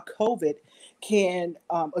about how COVID can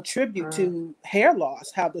attribute to hair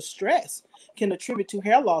loss, how the stress can attribute to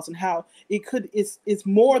hair loss, and how it's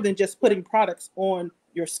more than just putting products on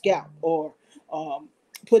your scalp or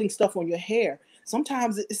putting stuff on your hair.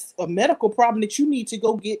 Sometimes it's a medical problem that you need to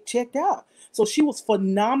go get checked out. So she was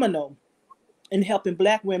phenomenal in helping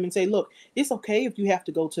Black women say, look, it's okay if you have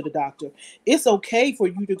to go to the doctor. It's okay for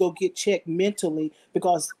you to go get checked mentally,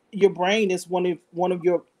 because your brain is one of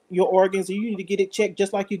your organs, and you need to get it checked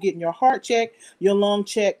just like you're getting your heart checked, your lung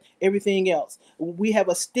checked, everything else. We have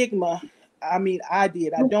a stigma. I mean, I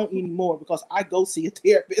don't anymore, because I go see a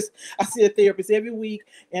therapist. I see a therapist every week,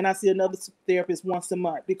 and I see another therapist once a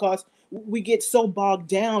month, because we get so bogged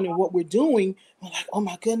down in what we're doing. We're like, oh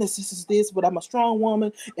my goodness, this is this, but I'm a strong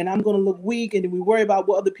woman and I'm going to look weak. And then we worry about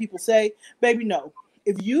what other people say. Baby, no.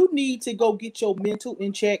 If you need to go get your mental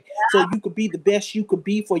in check so you could be the best you could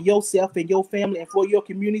be for yourself and your family and for your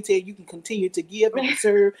community, and you can continue to give and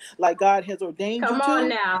serve like God has ordained you to. Come on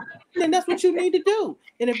now. Then that's what you need to do.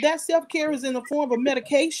 And if that self-care is in the form of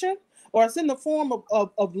medication, or it's in the form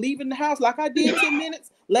of leaving the house, like I did 10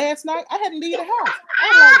 minutes last night, I had to leave the house.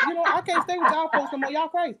 I'm like, I can't stay with y'all folks no more. Y'all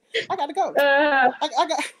crazy. I got to go. I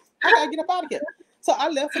got to get up out of here. So I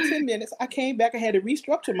left for 10 minutes. I came back. I had to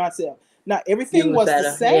restructure myself. Now, everything was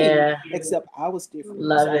the same, except I was different.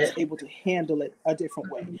 So I was able to handle it a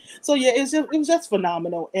different way. So, yeah, it was just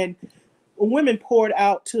phenomenal. And women poured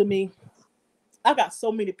out to me. I got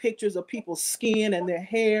so many pictures of people's skin and their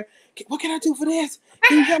hair. What can I do for this?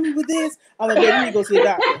 Can you help me with this? I'm like, baby, you need to go see a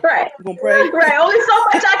doctor. Right. You're going to pray? Right. Only so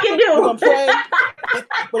much I can do. You're going to pray?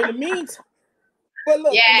 But in the meantime,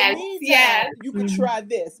 you can try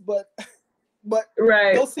this. But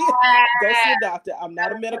right. go see a doctor. I'm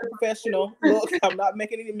not a medical professional. Look, I'm not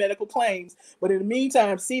making any medical claims. But in the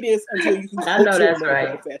meantime, see this until you can go to a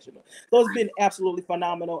medical professional. So it's been absolutely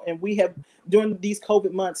phenomenal. And we have, during these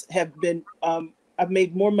COVID months, have been I've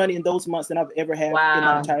made more money in those months than I've ever had in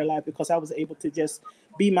my entire life, because I was able to just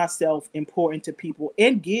be myself and pour into people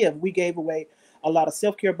and give. We gave away a lot of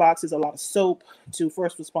self-care boxes, a lot of soap to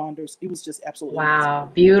first responders. It was just absolutely amazing.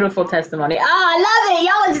 Beautiful testimony. Oh, I love it.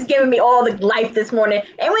 Y'all are just giving me all the life this morning,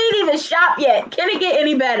 and we didn't even shop yet. Can it get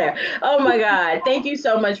any better? Oh my God. Thank you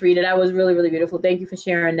so much, Rita. That was really, really beautiful. Thank you for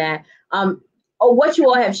sharing that. What you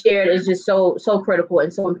all have shared is just so critical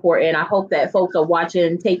and so important. I hope that folks are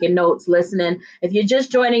watching, taking notes, listening. If you're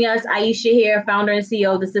just joining us, Aisha here, founder and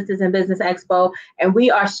CEO of the Sisters in Business Expo, and we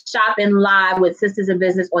are shopping live with Sisters in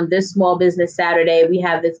Business on this Small Business Saturday. We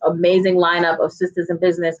have this amazing lineup of Sisters in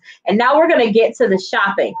Business, and now we're going to get to the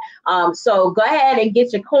shopping. So go ahead and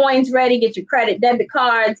get your coins ready, get your credit, debit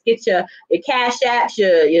cards, get your Cash Apps,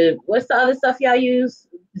 your what's the other stuff y'all use?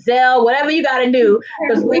 Zelle, whatever you got to do,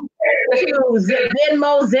 because we use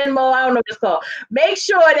Venmo, I don't know what it's called. Make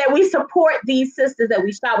sure that we support these sisters, that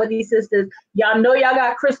we shop with these sisters. Y'all know y'all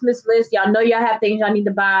got Christmas lists. Y'all know y'all have things y'all need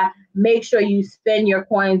to buy. Make sure you spend your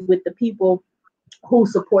coins with the people who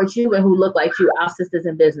support you and who look like you, our sisters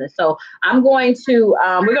in business. So I'm going to,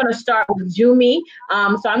 we're going to start with Jumi.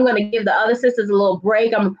 So I'm going to give the other sisters a little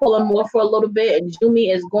break. I'm going to pull them more for a little bit. And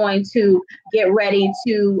Jumi is going to get ready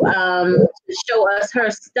to show us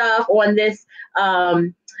her stuff on this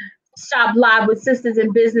Shop Live with Sisters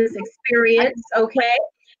in Business experience. Okay.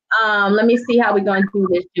 Let me see how we're going to do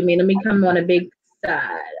this, Jumi. Let me come on a big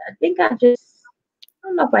side. I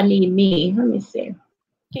don't know if I need me. Let me see.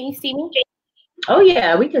 Can you see me? Oh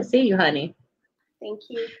yeah, we can see you, honey. Thank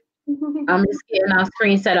you. I'm just getting our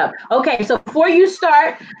screen set up. Okay, so before you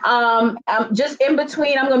start, just in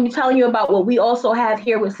between, I'm going to be telling you about what we also have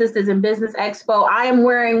here with Sisters in Business Expo. I am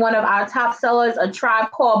wearing one of our top sellers, a tribe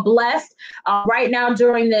called Blessed. Right now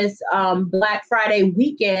during this Black Friday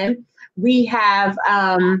weekend, we have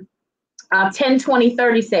 10, 20,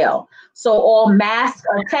 30 sale. So all masks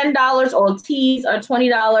are $10, all tees are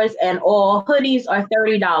 $20, and all hoodies are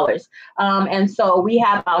 $30. And so we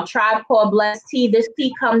have our Tribe Called Blessed tee. This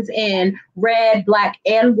tee comes in red, black,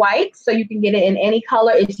 and white. So you can get it in any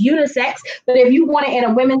color. It's unisex, but if you want it in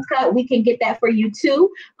a women's cut, we can get that for you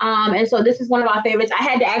too. And so this is one of our favorites. I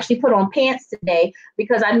had to actually put on pants today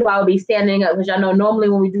because I knew I would be standing up, because y'all know normally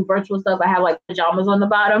when we do virtual stuff, I have like pajamas on the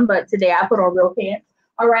bottom, but today I put on real pants.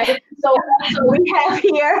 All right, so we have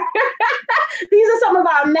here, these are some of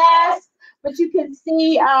our masks, but you can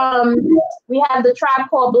see we have the Tribe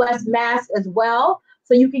Called Blessed mask as well.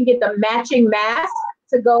 So you can get the matching mask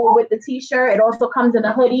to go with the t-shirt. It also comes in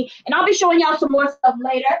a hoodie, and I'll be showing y'all some more stuff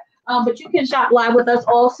later. But you can shop live with us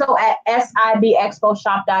also at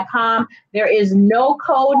sibexposhop.com. There is no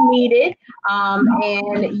code needed,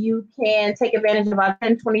 and you can take advantage of our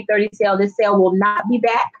 10, 20, 30 sale. This sale will not be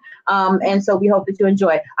back. And so we hope that you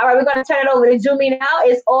enjoy. All right, we're going to turn it over to Jumi now.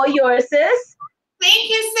 It's all yours, sis. Thank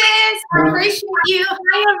you, sis. I appreciate you.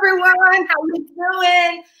 Hi, everyone. How you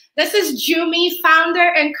doing? This is Jumi,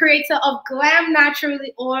 founder and creator of Glammed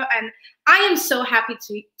Naturally Oil, and I am so happy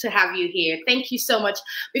to have you here. Thank you so much.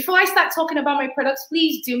 Before I start talking about my products,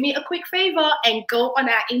 please do me a quick favor and go on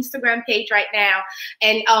our Instagram page right now,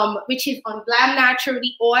 and which is on Glammed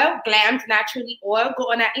Naturally Oil. Glammed Naturally Oil.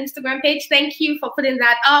 Go on our Instagram page. Thank you for putting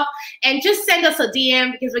that up, and just send us a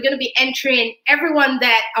DM, because we're going to be entering everyone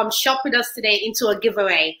that shop with us today into a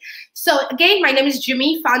giveaway. So again, my name is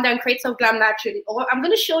Jumi, founder and creator of Glammed Naturally Oil. I'm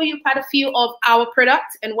going to show you quite a few of our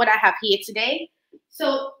products and what I have here today.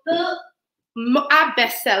 So our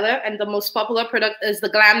bestseller and the most popular product is the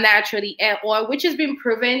Glammed Naturally Oil, which has been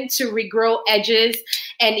proven to regrow edges.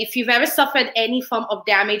 And if you've ever suffered any form of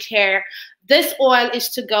damaged hair, this oil is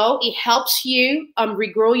to go. It helps you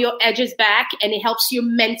regrow your edges back, and it helps you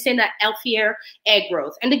maintain a healthier hair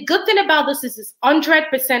growth. And the good thing about this is it's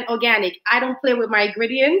 100% organic. I don't play with my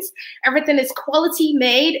ingredients. Everything is quality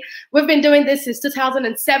made. We've been doing this since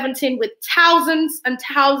 2017 with thousands and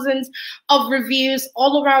thousands of reviews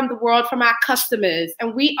all around the world from our customers.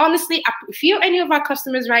 And we honestly, if you're any of our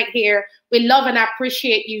customers right here, we love and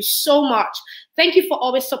appreciate you so much. Thank you for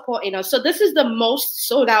always supporting us. So this is the most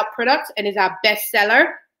sold out product and is our best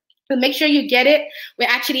seller. So make sure you get it. We're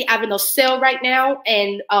actually having a sale right now,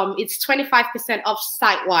 and it's 25% off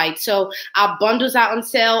site-wide. So our bundles are on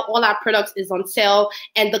sale. All our products is on sale.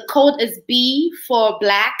 And the code is B for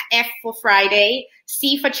Black, F for Friday,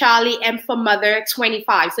 C for Charlie, M for Mother,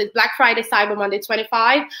 25. So it's Black Friday, Cyber Monday,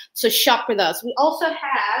 25. So shop with us. We also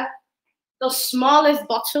have the smallest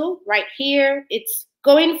bottle right here. It's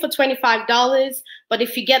going for $25, but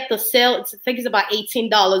if you get the sale, I think it's about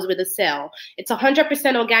 $18 with the sale. It's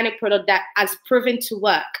 100% organic product that has proven to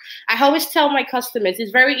work. I always tell my customers, it's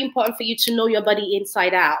very important for you to know your body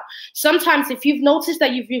inside out. Sometimes if you've noticed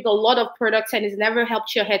that you've used a lot of products and it's never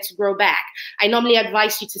helped your hair to grow back, I normally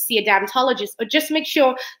advise you to see a dermatologist, or just make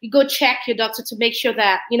sure you go check your doctor to make sure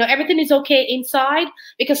that, you know, everything is okay inside,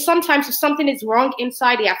 because sometimes if something is wrong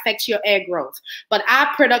inside, it affects your hair growth. But our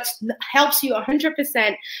products helps you 100%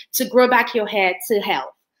 to grow back your hair to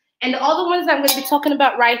health. And the other ones that I'm going to be talking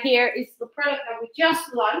about right here is the product that we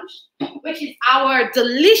just launched, which is our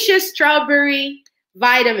delicious strawberry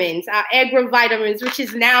vitamins, our hair growth vitamins, which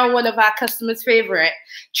is now one of our customers' favorite.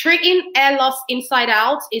 Treating hair loss inside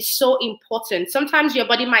out is so important. Sometimes your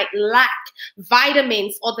body might lack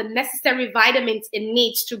vitamins or the necessary vitamins it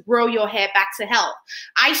needs to grow your hair back to health.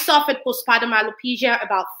 I suffered postpartum alopecia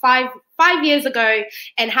about five years ago,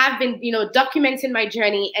 and have been, documenting my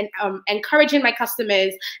journey and encouraging my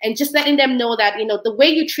customers and just letting them know that, the way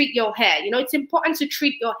you treat your hair, it's important to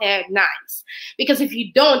treat your hair nice, because if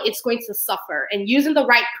you don't, it's going to suffer, and using the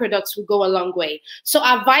right products will go a long way. So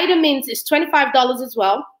our vitamins is $25 as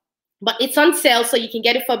well, but it's on sale, so you can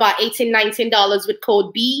get it for about $18, $19 with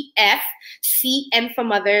code BFCM for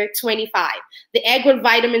mother 25. The egg growth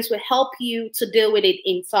vitamins will help you to deal with it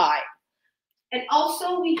inside. And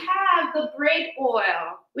also we have the braid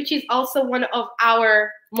oil, which is also one of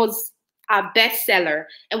our most best seller.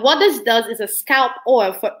 And what this does is a scalp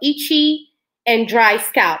oil for itchy and dry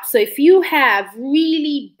scalp. So if you have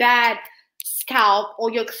really bad scalp, or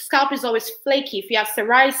your scalp is always flaky, if you have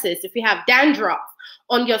psoriasis, if you have dandruff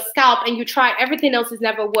on your scalp and you try everything else has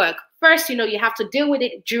never worked, first, you have to deal with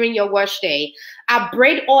it during your wash day. Our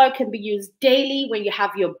braid oil can be used daily when you have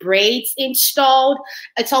your braids installed.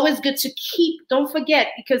 It's always good to keep, don't forget,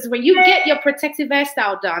 because when you get your protective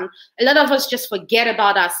hairstyle done, a lot of us just forget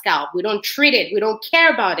about our scalp. We don't treat it. We don't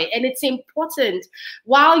care about it. And it's important,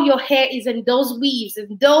 while your hair is in those weaves,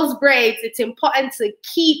 in those braids, it's important to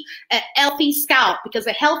keep a healthy scalp, because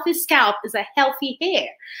a healthy scalp is a healthy hair.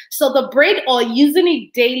 So the braid oil, using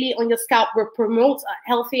it daily on your scalp, will promote a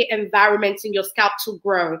healthy environment in your scalp to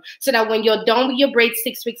grow, so that when you're done with your braids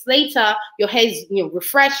 6 weeks later, your hair is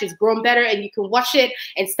refreshed, it's grown better, and you can wash it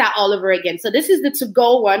and start all over again. So this is the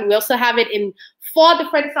to-go one. We also have it in 4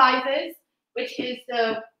 different sizes, which is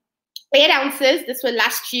the 8 ounces. This will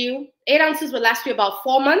last you, 8 ounces will last you about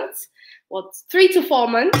 4 months, well, 3 to 4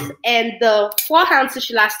 months, and the 4 ounces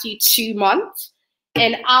should last you 2 months.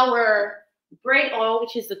 And our braid oil,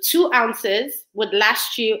 which is the 2 ounces, would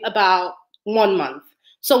last you about 1 month.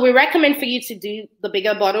 So we recommend for you to do the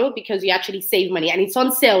bigger bottle, because you actually save money, and it's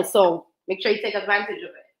on sale. So make sure you take advantage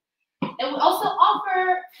of it. And we also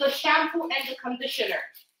offer the shampoo and the conditioner.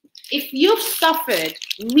 If you've suffered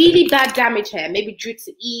really bad damage hair, maybe due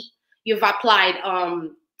to heat, you've applied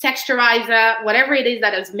texturizer, whatever it is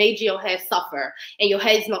that has made your hair suffer, and your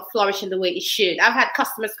hair is not flourishing the way it should. I've had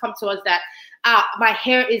customers come to us that, my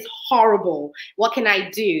hair is horrible. What can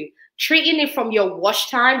I do? Treating it from your wash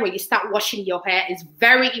time, when you start washing your hair, is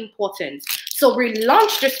very important. So we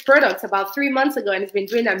launched this product about 3 months ago, and it's been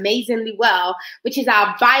doing amazingly well, which is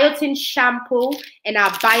our biotin shampoo and our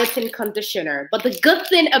biotin conditioner. But the good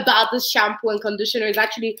thing about this shampoo and conditioner is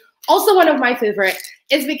actually also one of my favorite,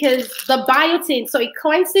 is because the biotin, so it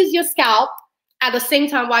cleanses your scalp at the same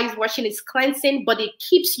time while you're washing, it's cleansing, but it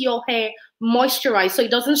keeps your hair moisturized, so it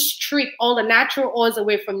doesn't strip all the natural oils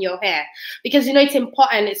away from your hair. Because it's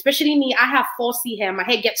important, especially me, I have 4C hair, my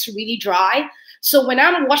hair gets really dry. So when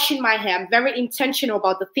I'm washing my hair, I'm very intentional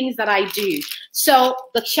about the things that I do. So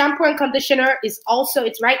the shampoo and conditioner is also,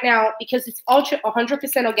 it's right now, because it's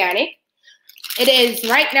 100% organic, it is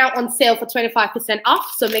right now on sale for 25%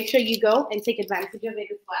 off. So make sure you go and take advantage of it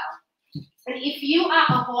as well. And if you are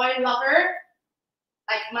a oil lover,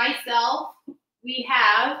 like myself, we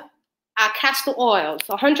have our castor oil,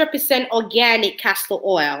 so 100% organic castor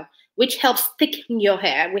oil, which helps thicken your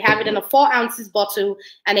hair. We have it in a 4 ounces bottle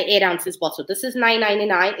and an 8 ounces bottle. This is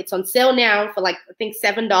 $9.99. It's on sale now for, like, I think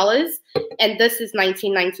 $7, and this is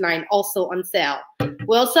 $19.99, also on sale.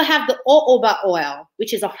 We also have the jojoba oil,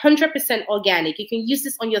 which is 100% organic. You can use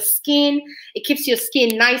this on your skin. It keeps your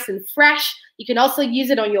skin nice and fresh. You can also use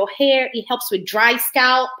it on your hair. It helps with dry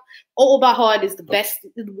scalp. Jojoba oil is the best,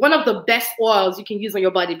 one of the best oils you can use on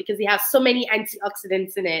your body, because it has so many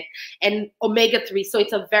antioxidants in it and omega-3. So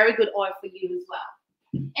it's a very good oil for you as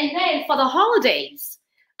well. And then for the holidays,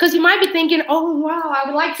 because you might be thinking, oh, wow, I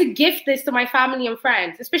would like to gift this to my family and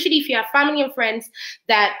friends, especially if you have family and friends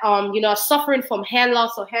that, are suffering from hair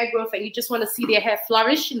loss or hair growth, and you just want to see their hair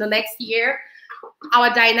flourish in the next year.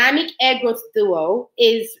 Our dynamic hair growth duo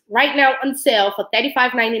is right now on sale for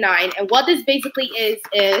 $35.99. And what this basically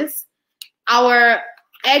is our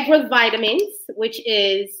hair growth vitamins, which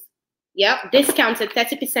is, discounted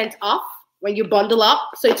 30% off when you bundle up.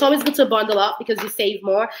 So it's always good to bundle up because you save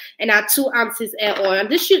more. And our 2 ounces hair oil. And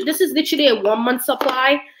this is literally a 1 month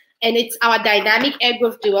supply. And it's our dynamic hair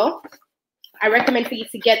growth duo. I recommend for you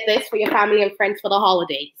to get this for your family and friends for the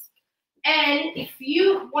holidays. And if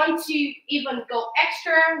you want to even go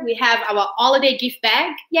extra, we have our holiday gift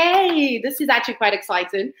bag. Yay! This is actually quite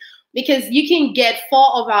exciting, because you can get 4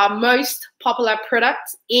 of our most popular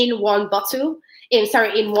products in one bottle,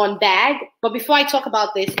 in one bag. But before I talk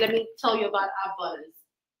about this, let me tell you about our butters.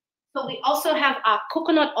 So we also have our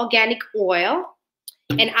coconut organic oil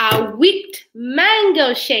and our whipped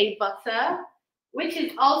mango shea butter which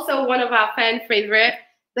is also one of our fan favorite.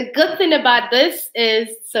 The good thing about this is,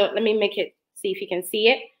 so let me make it, see if you can see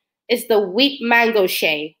it, is the wheat mango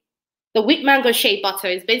shea. The wheat mango shea butter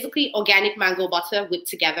is basically organic mango butter whipped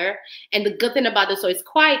together. And the good thing about this, so it's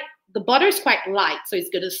quite, the butter is quite light, so it's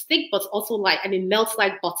going to stick, but it's also light, and it melts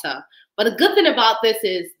like butter. But the good thing about this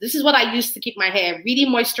is what I use to keep my hair really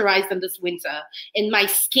moisturized in this winter, in my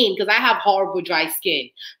skin, because I have horrible dry skin.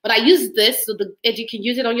 But I use this so that you can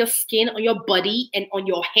use it on your skin, on your body, and on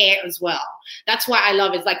your hair as well. That's why I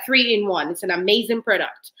love it. It's like 3-in-1. It's an amazing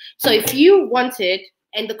product. So if you wanted,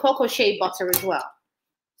 and the cocoa shea butter as well.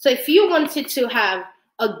 So if you wanted to have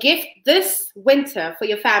a gift this winter for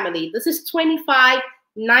your family, this is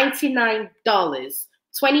 $25.99.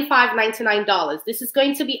 $25.99. This is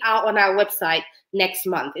going to be out on our website next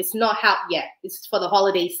month. It's not out yet. It's for the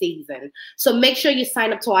holiday season. So make sure you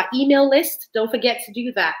sign up to our email list. Don't forget to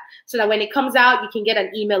do that so that when it comes out, you can get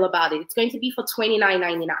an email about it. It's going to be for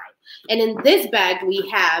 $29.99. And in this bag, we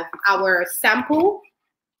have our sample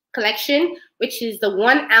collection, which is the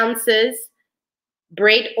 1 ounces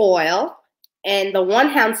braid oil and the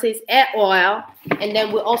 1 ounces hair oil. And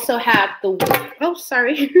then we also have the,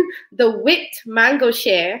 the whipped mango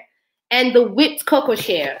shea and the whipped cocoa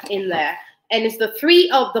shea in there. And it's the 3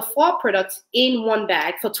 of the 4 products in one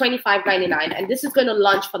bag for $25.99. And this is going to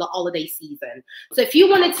launch for the holiday season. So if you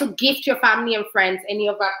wanted to gift your family and friends any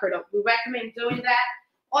of our products, we recommend doing that.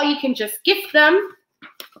 Or you can just gift them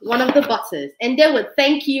one of the butters, and they would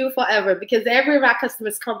thank you forever, because every of our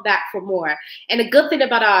customers come back for more. And the good thing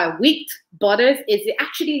about our whipped butters is it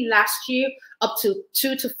actually lasts you up to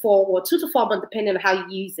 2 to 4 months, depending on how you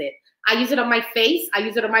use it. I use it on my face, I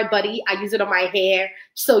use it on my body, I use it on my hair,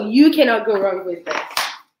 so you cannot go wrong with this.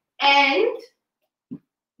 And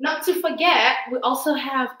not to forget, we also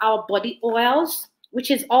have our body oils, which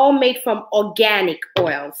is all made from organic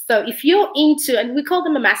oils. So if you're into, and we call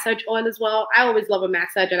them a massage oil as well. I always love a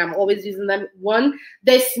massage, and I'm always using them. One,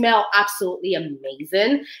 they smell absolutely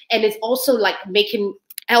amazing. And it's also like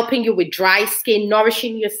helping you with dry skin,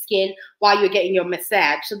 nourishing your skin while you're getting your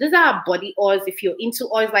massage. So these are our body oils. If you're into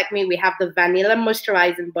oils like me, we have the vanilla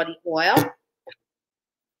moisturizing body oil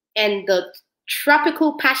and the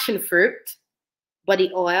tropical passion fruit body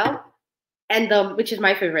oil, and which is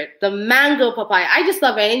my favorite, the mango papaya. I just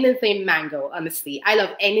love anything mango, honestly. I love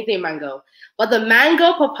anything mango. But the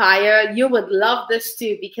mango papaya, you would love this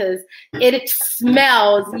too, because it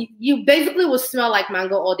smells, you basically will smell like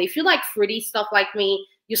mango all day. If you like fruity stuff like me,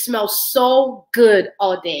 you smell so good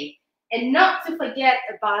all day. And not to forget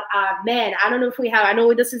about our men. I don't know if we have, I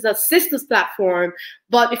know this is a sisters platform,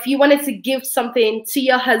 but if you wanted to give something to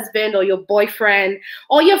your husband or your boyfriend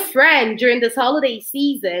or your friend during this holiday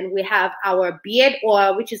season, we have our beard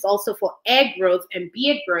oil, which is also for hair growth and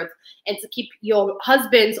beard growth, and to keep your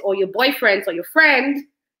husband's or your boyfriend's or your friend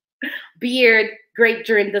beard great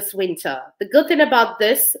during this winter. The good thing about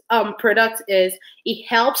this product is it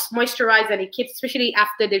helps moisturize, and it keeps, especially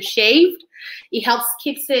after they've shaved, it helps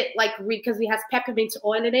keeps it like, because it has peppermint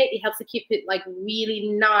oil in it, it helps to keep it like really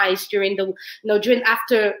nice during the, during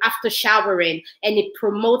after showering, and it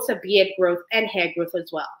promotes a beard growth and hair growth as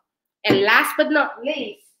well. And last but not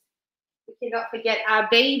least, we cannot forget our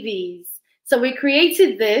babies. So we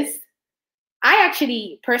created this. I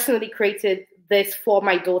actually personally created this for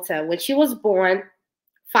my daughter when she was born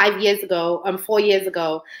 4 years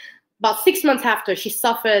ago. About 6 months after, she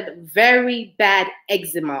suffered very bad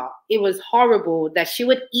eczema. It was horrible that she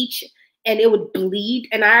would itch and it would bleed.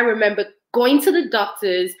 And I remember going to the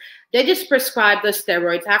doctors. They just prescribed the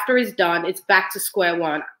steroids. After it's done, it's back to square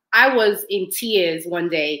one. I was in tears one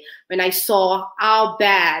day when I saw how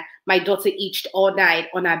bad my daughter itched all night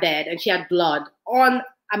on her bed, and she had blood on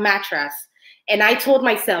a mattress. And I told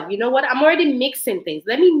myself, you know what? I'm already mixing things.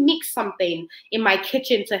 Let me mix something in my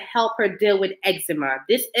kitchen to help her deal with eczema.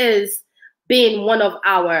 This is being one of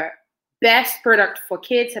our best products for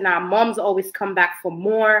kids, and our moms always come back for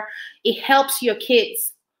more. It helps your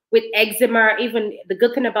kids with eczema. Even the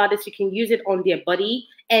good thing about this, you can use it on their body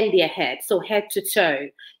and their head, so head to toe.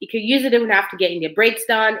 You can use it even after getting their braids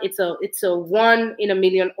done. It's a 1 in a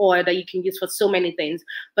million oil that you can use for so many things,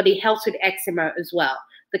 but it helps with eczema as well.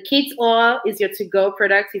 The kids oil is your to-go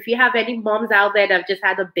product. If you have any moms out there that have just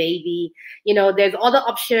had a baby, there's other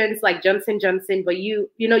options like Johnson & Johnson, but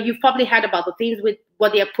you've probably heard about the things with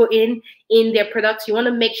what they're putting in their products. You want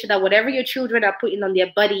to make sure that whatever your children are putting on their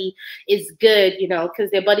body is good, because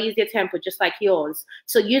their body is their temple, just like yours.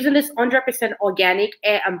 So using this 100% organic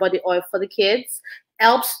hair and body oil for the kids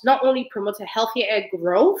helps not only promote a healthier hair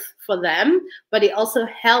growth for them, but it also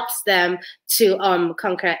helps them to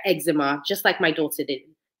conquer eczema, just like my daughter did.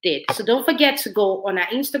 did. So don't forget to go on our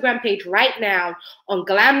Instagram page right now on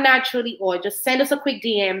Glammed Naturally Oil. Just send us a quick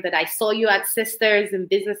DM that I saw you at Sisters in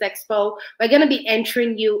Business Expo. We're going to be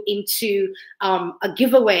entering you into a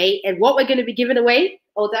giveaway. And what we're going to be giving away,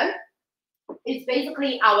 hold on, it's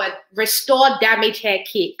basically our Restore Damaged Hair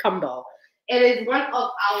Kit combo. It is one of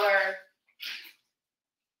our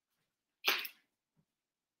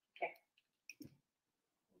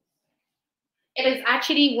It is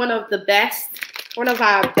actually one of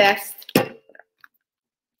our best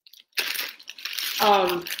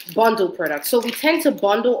bundle products. So we tend to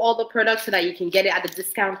bundle all the products so that you can get it at a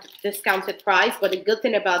discounted price. But the good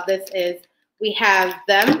thing about this is we have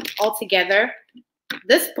them all together.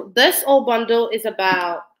 This whole bundle is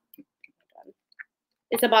about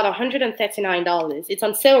 $139. It's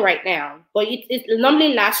on sale right now, but it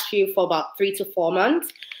normally lasts you for about 3 to 4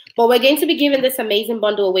 months. But we're going to be giving this amazing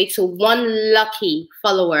bundle away to one lucky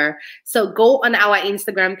follower. So go on our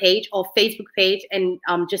Instagram page or Facebook page and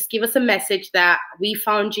just give us a message that we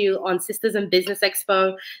found you on Sisters in Business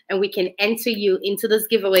Expo, and we can enter you into this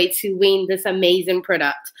giveaway to win this amazing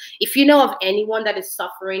product. If you know of anyone that is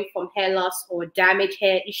suffering from hair loss or damaged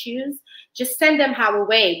hair issues, just send them our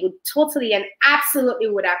way. We totally and absolutely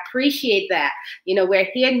would appreciate that. You know, we're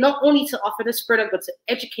here not only to offer this product, but to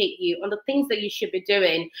educate you on the things that you should be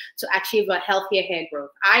doing to achieve a healthier hair growth.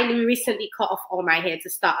 I recently cut off all my hair to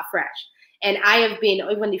start afresh. And I have been,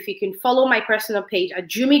 even if you can follow my personal page at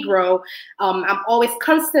Jumi Grow, I'm always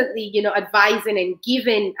constantly, you know, advising and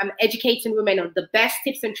giving, I'm educating women on the best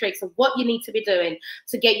tips and tricks of what you need to be doing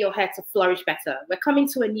to get your hair to flourish better. We're coming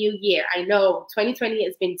to a new year. I know 2020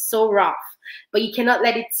 has been so rough, but you cannot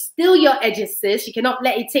let it steal your edges, sis. You cannot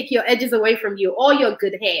let it take your edges away from you or your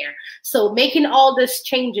good hair. So making all these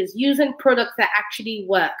changes, using products that actually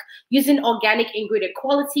work, using organic ingredient,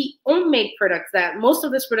 quality homemade products, that most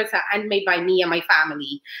of these products are handmade by me and my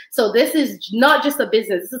family. So this is not just a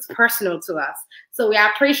business, this is personal to us. So we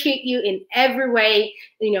appreciate you in every way.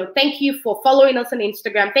 You know, thank you for following us on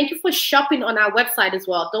Instagram. Thank you for shopping on our website as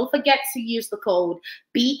well. Don't forget to use the code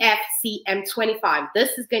BFCM25.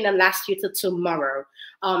 This is going to last you till tomorrow.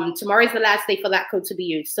 Tomorrow is the last day for that code to be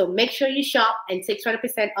used. So make sure you shop and take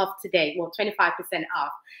 20% off today. Well, 25%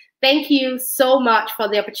 off. Thank you so much for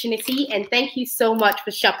the opportunity, and thank you so much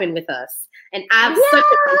for shopping with us. And I'm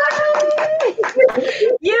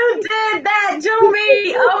You did that,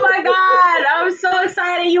 Jumi. Oh my God. I'm so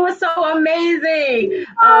excited. You were so amazing.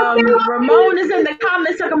 Ramon is in the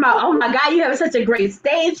comments talking about, oh my God, you have such a great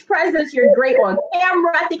stage presence. You're great on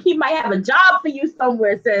camera. I think he might have a job for you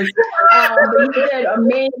somewhere, sis. But you did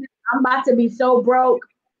amazing. I'm about to be so broke.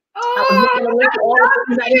 I love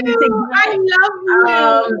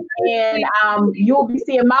you. And you'll be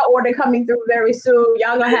seeing my order coming through very soon.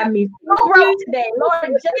 Y'all gonna have me so broke today,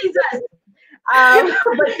 Lord Jesus.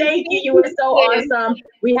 But thank you. You were so awesome.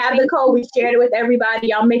 We have the code. We shared it with everybody.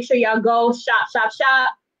 Y'all make sure y'all go shop.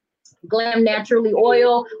 Glammed Naturally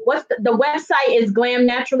Oil. What's the website is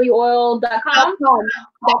glamnaturallyoil.com?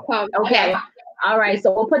 Okay. All right.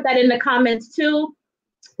 So we'll put that in the comments too.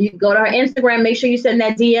 You can go to our Instagram. Make sure you send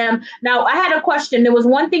that DM. Now, I had a question. There was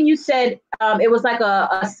one thing you said. It was like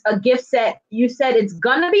a gift set. You said it's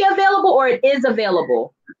gonna be available, or it is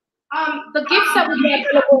available. The gift set will be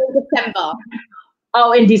available in December.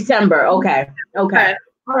 Oh, in December. Okay. All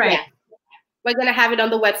right. Yeah. We're gonna have it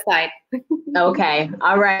on the website. Okay.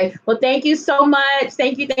 All right. Well, thank you so much.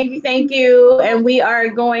 Thank you. And we are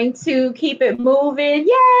going to keep it moving.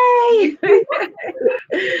 Yay!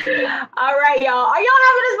 All right, y'all. Are y'all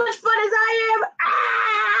having as much fun as I am?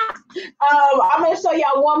 I'm going to show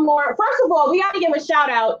y'all one more. First of all, we got to give a shout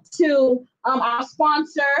out to our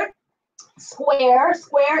sponsor, Square.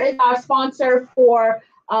 Square is our sponsor for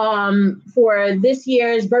this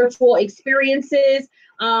year's virtual experiences.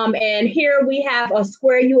 And here we have a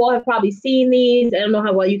Square. You all have probably seen these. I don't know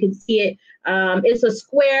how well you can see it. It's a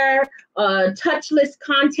Square touchless,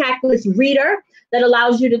 contactless reader that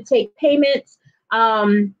allows you to take payments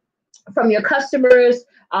from your customers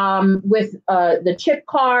with the chip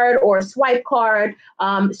card or swipe card.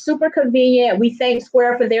 Super convenient. We thank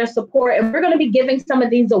Square for their support, and we're going to be giving some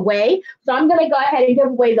of these away. So I'm going to go ahead and give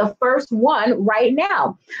away the first one right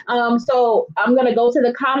now. So I'm going to go to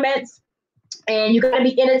the comments. And you got to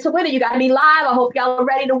be in it to win it. You got to be live. I hope y'all are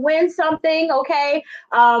ready to win something, okay?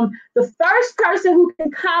 The first person who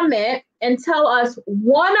can comment and tell us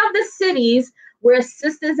one of the cities where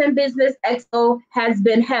Sisters in Business Expo has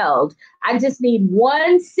been held. I just need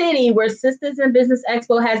one city where Sisters in Business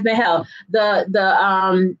Expo has been held.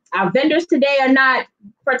 Our vendors today are not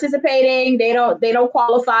participating. They don't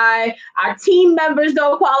qualify. Our team members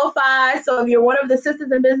don't qualify. So if you're one of the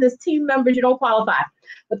Sisters in Business team members, you don't qualify.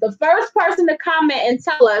 But the first person to comment and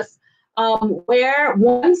tell us where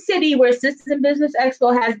one city where Sisters in Business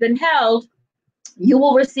Expo has been held, you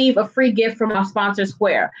will receive a free gift from our sponsor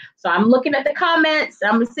Square. So I'm looking at the comments.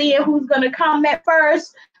 I'm seeing who's going to comment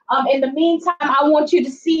first. In the meantime, I want you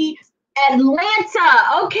to see Atlanta.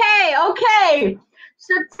 Okay.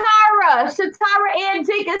 Shatara Ann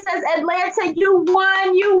Jenkins says, Atlanta, you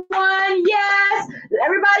won. Yes.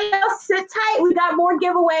 Everybody else, sit tight. We got more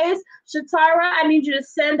giveaways. Shatara, I need you to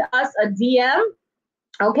send us a DM.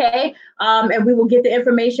 Okay, and we will get the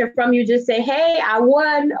information from you. Just say, hey, I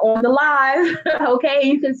won on the live. Okay,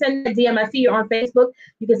 you can send a DM. I see you on Facebook.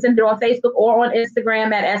 You can send it on Facebook or on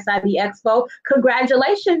Instagram at SIB Expo.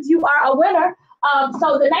 Congratulations, you are a winner.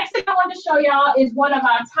 So the next thing I want to show y'all is one of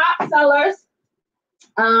our top sellers,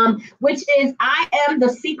 which is I Am the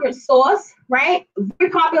Secret Sauce, right?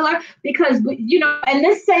 Very popular because, you know, and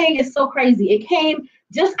this saying is so crazy. It came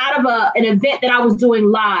just out of an event that I was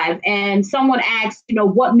doing live, and someone asked, you know,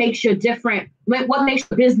 what makes you different? What makes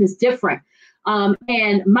your business different?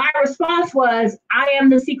 And my response was, I am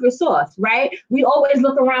the secret sauce, right? We always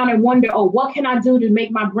look around and wonder, oh, what can I do to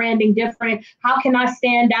make my branding different? How can I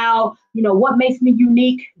stand out? You know, what makes me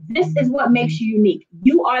unique? This is what makes you unique.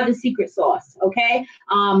 You are the secret sauce, okay?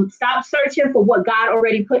 Stop searching for what God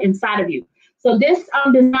already put inside of you. So this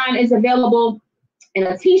design is available in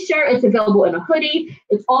a t-shirt. It's available in a hoodie.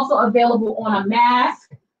 It's also available on a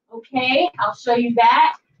mask. Okay, I'll show you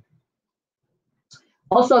that.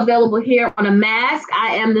 Also available here on a mask.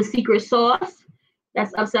 I am the secret sauce.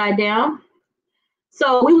 That's upside down.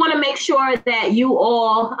 So we want to make sure that you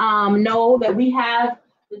all know that we have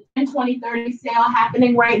the 10, 20, 30 sale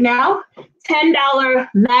happening right now. $10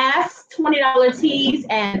 masks, $20 tees,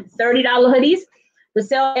 and $30 hoodies. The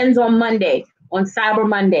sale ends on Monday, on Cyber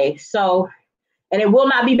Monday. So, and it will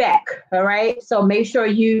not be back, all right? So make sure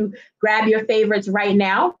you grab your favorites right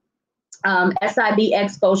now.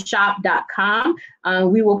 SIBExposhop.com.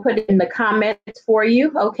 We will put it in the comments for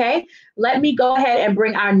you, okay? Let me go ahead and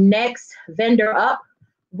bring our next vendor up,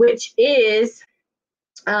 which is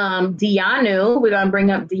Dianu. We're going to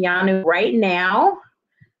bring up Dianu right now.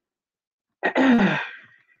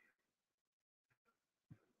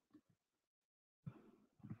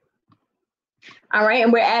 All right,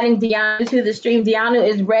 and we're adding Dianu to the stream. Dianu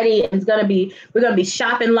is ready. We're gonna be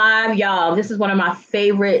shopping live, y'all. This is one of my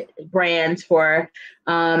favorite brands for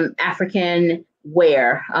African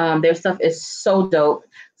wear. Their stuff is so dope,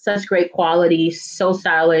 such great quality, so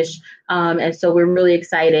stylish, and so we're really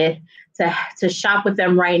excited to shop with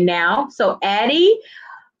them right now. So, Addie,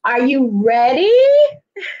 are you ready?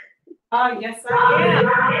 Yes, I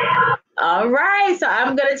am. All right, so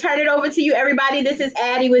I'm going to turn it over to you, everybody. This is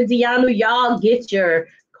Addie with Dianu. Y'all get your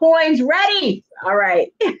coins ready. All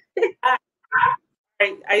right.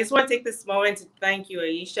 I just want to take this moment to thank you,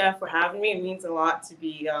 Aisha, for having me. It means a lot to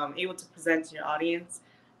be able to present to your audience.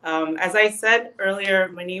 As I said earlier,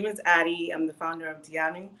 my name is Addie. I'm the founder of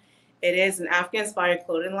Dianu. It is an African-inspired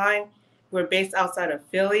clothing line. We're based outside of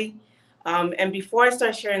Philly. And before I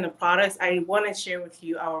start sharing the products, I want to share with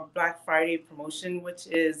you our Black Friday promotion, which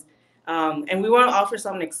is and we want to offer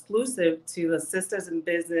something exclusive to the Sisters in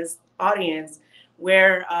Business audience,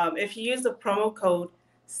 where if you use the promo code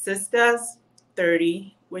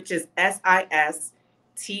SISTAS30, which is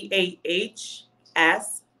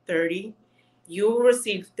SISTAHS30, you will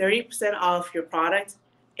receive 30% off your product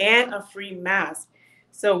and a free mask.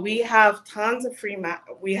 So we have tons of free masks.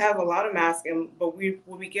 We have a lot of masks, but we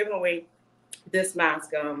will be giving away this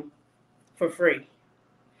mask for free.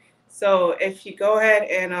 So if you go ahead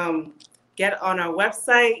and get on our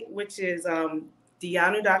website, which is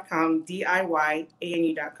dianu.com,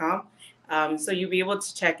 DIYANU.com, so you'll be able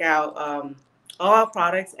to check out all our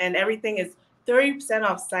products, and everything is 30%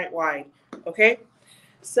 off site-wide, okay?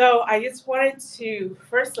 So I just wanted to,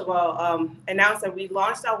 first of all, announce that we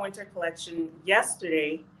launched our winter collection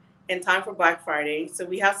yesterday in time for Black Friday. So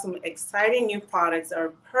we have some exciting new products that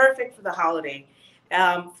are perfect for the holiday.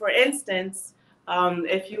 For instance,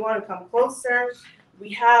 if you want to come closer, we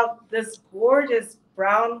have this gorgeous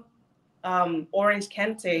brown orange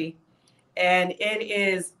kente, and it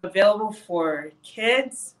is available for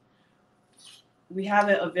kids. We have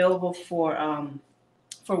it available for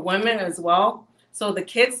women as well. So the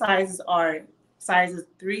kid sizes are sizes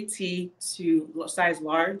 3T to size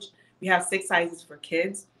large. We have 6 sizes for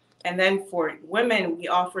kids. And then for women, we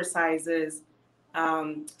offer sizes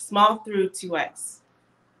small through 2X.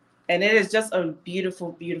 And it is just a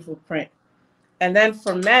beautiful, beautiful print. And then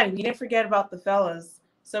for men, we didn't forget about the fellas.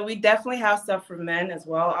 So we definitely have stuff for men as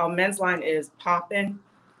well. Our men's line is poppin'.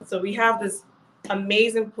 So we have this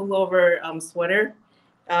amazing pullover sweater.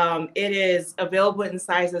 It is available in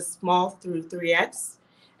sizes small through 3X.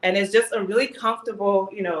 And it's just a really comfortable,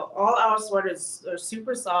 you know, all our sweaters are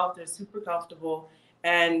super soft, they're super comfortable.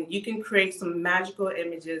 And you can create some magical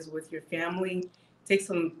images with your family, take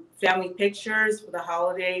some family pictures for the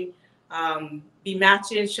holiday, be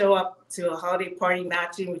matching, show up to a holiday party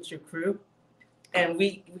matching with your crew, and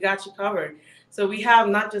we got you covered. So we have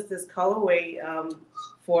not just this colorway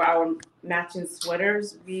for our matching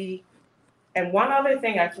sweaters. And one other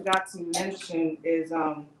thing I forgot to mention is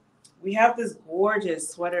we have this gorgeous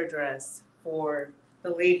sweater dress for the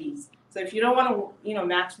ladies. So if you don't want to, you know,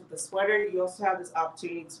 match with the sweater, you also have this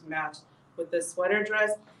opportunity to match with the sweater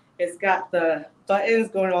dress. It's got the buttons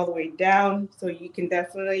going all the way down, so you can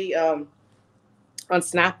definitely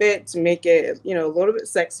unsnap it to make it, you know, a little bit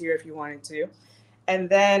sexier if you wanted to. And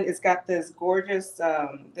then it's got this gorgeous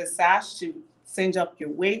this sash to cinch up your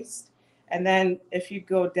waist. And then if you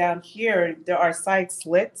go down here, there are side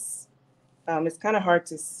slits. It's kind of hard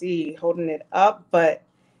to see holding it up, but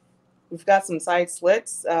we've got some side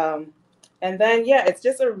slits. And then, yeah, it's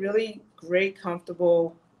just a really great,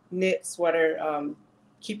 comfortable knit sweater.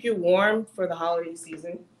 Keep you warm for the holiday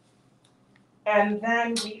season. And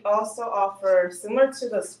then we also offer, similar to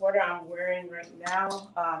the sweater I'm wearing right now,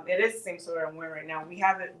 it is the same sweater I'm wearing right now. We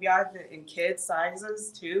have it in kids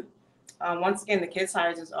sizes too. Once again, the kids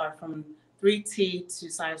sizes are from 3T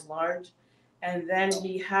to size large. And then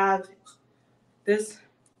we have this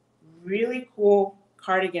really cool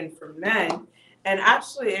cardigan for men. And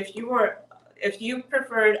actually, if you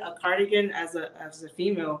preferred a cardigan as a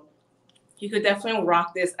female, you could definitely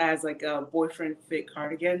rock this as like a boyfriend fit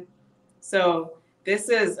cardigan. So this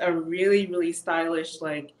is a really, really stylish,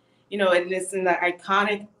 like, you know, and it's in the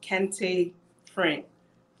iconic kente print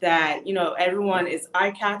that, you know, everyone is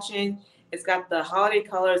eye-catching. It's got the holiday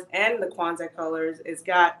colors and the Kwanzaa colors. It's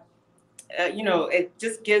got, you know, it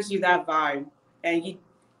just gives you that vibe. And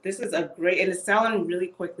this is a great, and it's selling really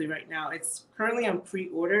quickly right now. It's currently on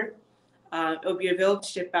pre-order. It'll be available to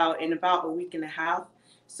ship out in about a week and a half.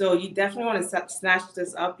 So you definitely want to snatch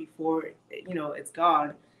this up before, you know, it's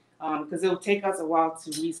gone. Because it will take us a while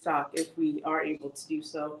to restock if we are able to do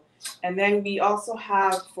so. And then we also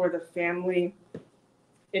have for the family,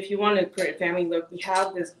 if you want to create a family look, we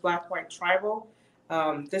have this black, white tribal.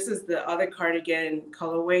 This is the other cardigan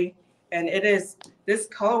colorway. And this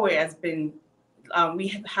colorway has been, we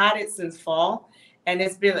have had it since fall, and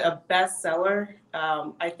it's been a bestseller.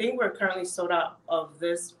 I think we're currently sold out of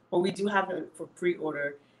this, but we do have it for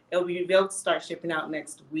pre-order. It'll be available to start shipping out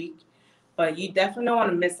next week. But you definitely don't want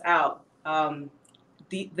to miss out.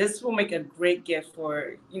 This will make a great gift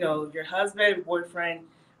for, you know, your husband, boyfriend,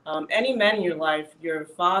 any man in your life, your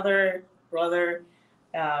father, brother.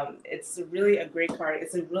 It's really a great card.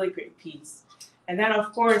 It's a really great piece. And then,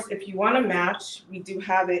 of course, if you want to match, we do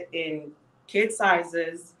have it in kid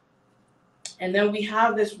sizes. And then we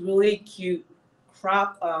have this really cute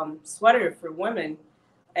crop sweater for women.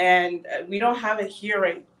 And we don't have it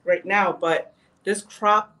here right now, but this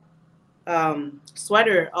crop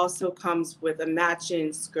sweater also comes with a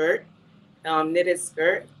matching skirt, knitted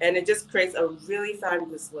skirt, and it just creates a really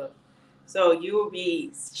fabulous look. So you will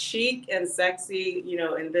be chic and sexy, you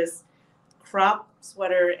know, in this crop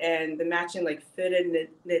sweater and the matching like fitted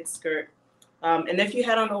knit skirt. And if you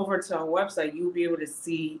head on over to our website, you'll be able to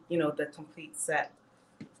see, you know, the complete set.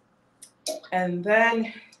 And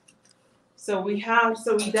then, so we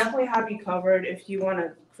definitely have you covered if you want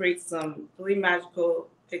to create some really magical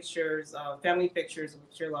pictures, family pictures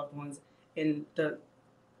with your loved ones in the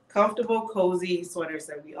comfortable, cozy sweaters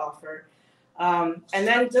that we offer. And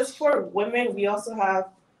then just for women, we also have,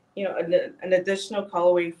 you know, an additional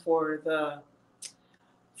colorway for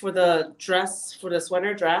the dress, for the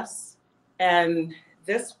sweater dress. And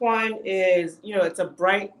this one is, you know, it's a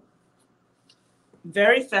bright,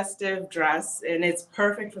 very festive dress, and it's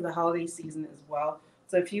perfect for the holiday season as well.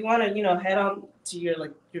 So if you want to, you know, head on to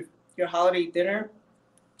your holiday dinner,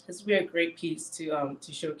 this would be a great piece to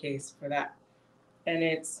showcase for that. And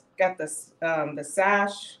it's got the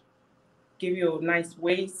sash, give you a nice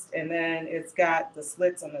waist, and then it's got the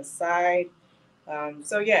slits on the side.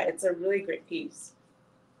 So yeah, it's a really great piece.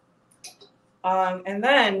 And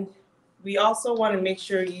then we also want to make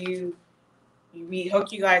sure we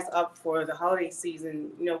hook you guys up for the holiday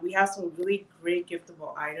season. You know, we have some really great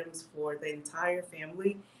giftable items for the entire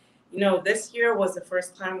family. You know, this year was the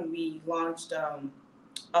first time we launched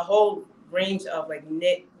a whole range of like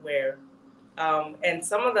knit wear. And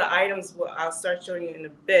some of the items I'll start showing you in a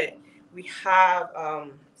bit. We have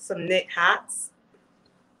some knit hats.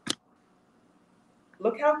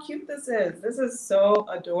 Look how cute this is. This is so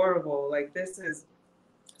adorable. Like, this is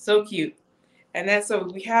so cute. And then so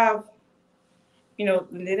we have, you know,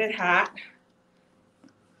 knitted hat.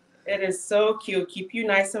 It is so cute. Keep you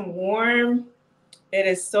nice and warm. It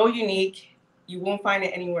is so unique. You won't find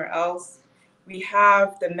it anywhere else. We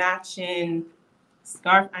have the matching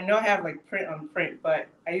scarf. I know I have like print on print, but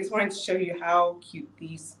I just wanted to show you how cute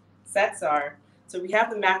these sets are. So we have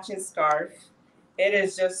the matching scarf. It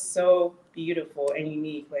is just so beautiful and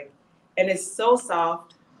unique. Like, and it's so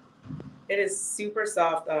soft. It is super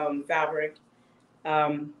soft fabric.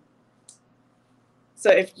 So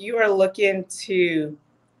if you are looking to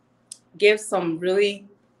give some really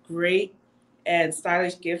great and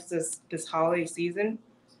stylish gifts this holiday season,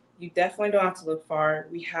 you definitely don't have to look far.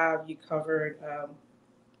 We have you covered.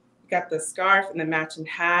 You got the scarf and the matching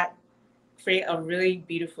hat. Create a really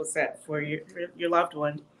beautiful set for your loved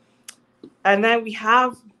one. And then we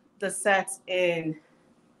have the sets in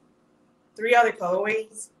 3 other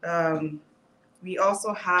colorways. We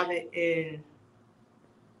also have it in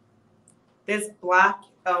this black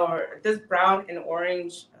or this brown and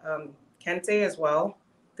orange kente as well.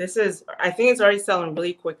 This is, I think it's already selling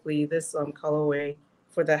really quickly, this colorway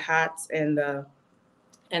for the hats and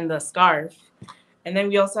the scarf. And then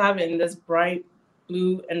we also have it in this bright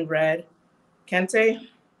blue and red kente.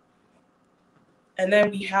 And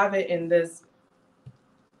then we have it in this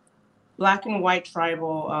black and white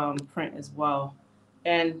tribal print as well.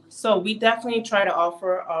 And so we definitely try to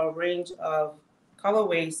offer a range of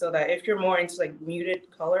colorways so that if you're more into like muted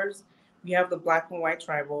colors, we have the black and white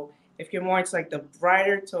tribal. If you're more into like the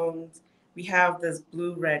brighter tones, we have this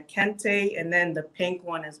blue red kente, and then the pink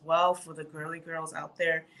one as well for the girly girls out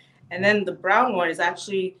there. And then the brown one is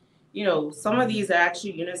actually, you know, some of these are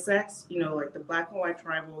actually unisex, you know, like the black and white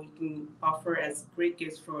tribal you can offer as great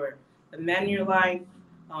gifts for the men in your life,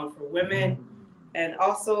 for women. And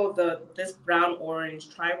also this brown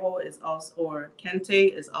orange tribal is also, or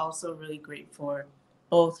kente, is also really great for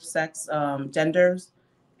both sex genders.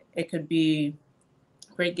 It could be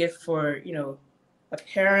a great gift for, you know, a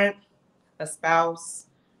parent, a spouse,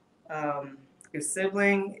 your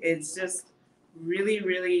sibling. It's just really,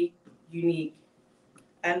 really unique.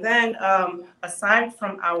 And then aside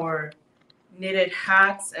from our knitted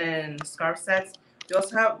hats and scarf sets, we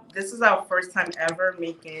also have, this is our first time ever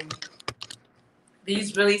making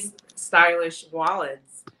these really stylish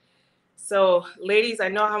wallets. So ladies, I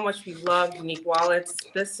know how much we love unique wallets.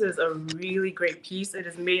 This is a really great piece. It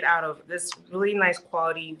is made out of this really nice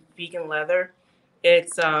quality vegan leather.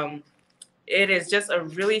 It is just a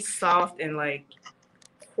really soft and like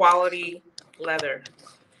quality leather.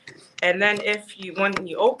 And then when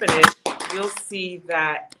you open it, you'll see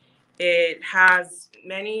that it has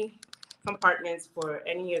many compartments for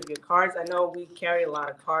any of your cards. I know we carry a lot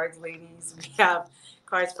of cards, ladies. We have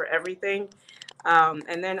cards for everything.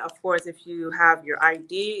 And then, of course, if you have your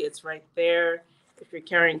ID, it's right there. If you're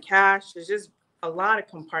carrying cash, there's just a lot of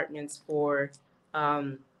compartments for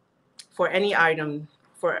any item,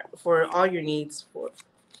 for all your needs, for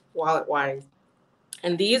wallet-wise.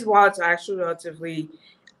 And these wallets are actually relatively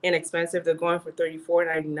inexpensive. They're going for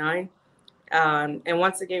 $34.99. And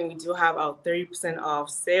once again, we do have our 30% off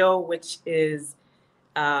sale, which is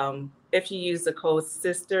if you use the code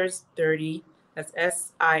SISTERS30, that's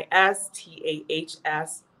SISTAHS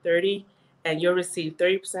 30, and you'll receive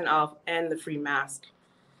 30% off and the free mask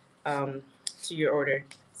to your order.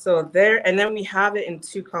 So there, and then we have it in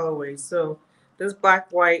 2 colorways. So this black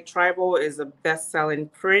white tribal is a best-selling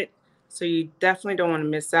print, so you definitely don't want to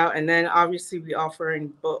miss out. And then obviously we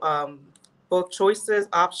offering both choices,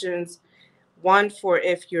 options. One for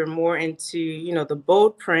if you're more into, you know, the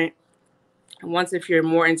bold print, and once if you're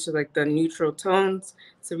more into like the neutral tones.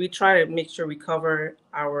 So we try to make sure we cover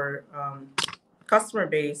our customer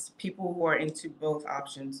base, people who are into both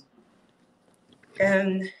options.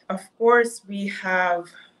 And of course, we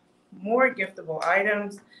have more giftable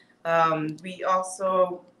items. We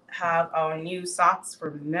also have our new socks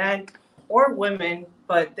for men or women,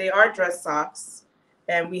 but they are dress socks,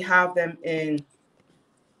 and we have them in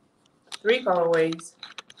 3 colorways.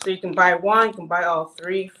 So you can buy one, you can buy all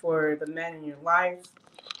 3 for the men in your life.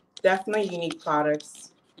 Definitely unique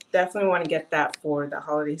products. Definitely want to get that for the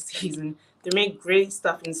holiday season. They make great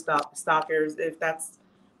stuffing stockers if that's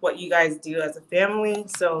what you guys do as a family.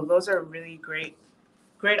 So those are really great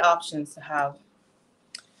options to have.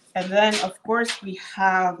 And then of course we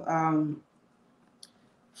have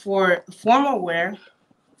for formal wear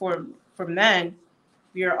for men,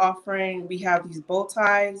 we are offering, we have these bow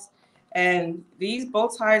ties, and these bow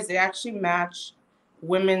ties, they actually match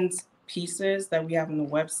women's pieces that we have on the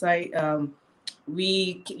website.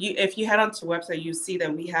 If you head onto the website, you see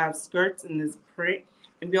that we have skirts in this print,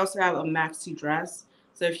 and we also have a maxi dress.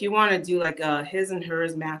 So if you want to do like a his and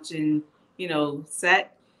hers matching,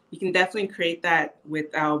 set, you can definitely create that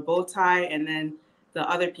with our bow tie and then the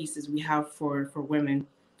other pieces we have for women.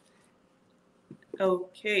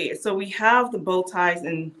 Okay, so we have the bow ties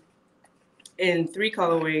in 3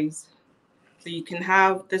 colorways. So you can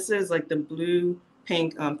have, this is like the blue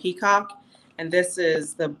pink peacock, and this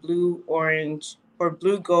is the blue orange or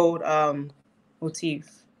blue gold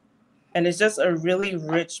motif. And it's just a really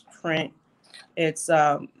rich print. It's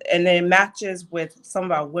and it matches with some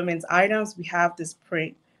of our women's items. We have this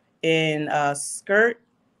print in a skirt,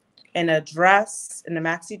 in a dress, in a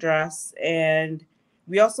maxi dress, and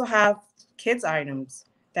we also have kids items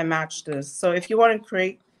that match this. So if you want to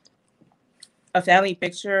create a family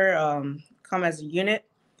picture, come as a unit,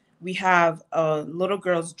 we have a little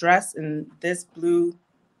girl's dress in this blue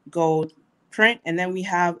gold print, and then we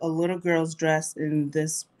have a little girl's dress in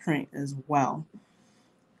this print as well.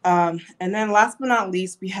 And then last but not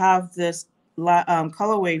least, we have this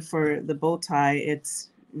colorway for the bow tie. It's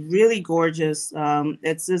really gorgeous.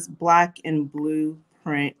 It's this black and blue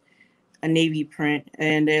print, a navy print,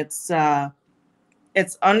 and it's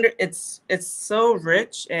so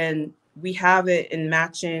rich, and we have it in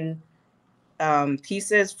matching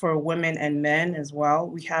pieces for women and men as well.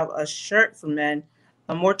 We have a shirt for men,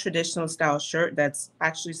 a more traditional style shirt that's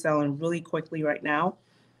actually selling really quickly right now.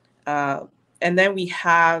 And then we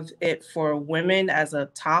have it for women as a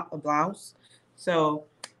top, a blouse. So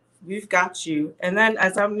we've got you. And then,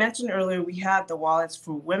 as I mentioned earlier, we had the wallets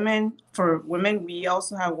for women. For women, we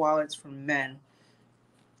also have wallets for men.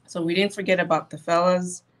 So we didn't forget about the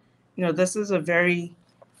fellas. This is a very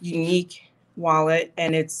unique wallet,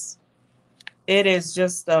 and it is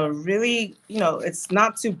just a really, it's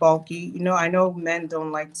not too bulky. I know men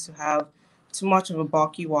don't like to have too much of a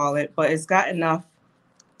bulky wallet, but it's got enough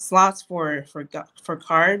slots for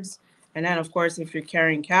cards. And then, of course, if you're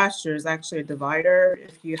carrying cash, there's actually a divider.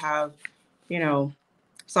 If you have,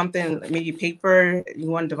 something, maybe paper, you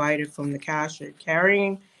want to divide it from the cash you're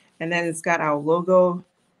carrying. And then it's got our logo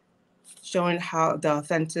showing how the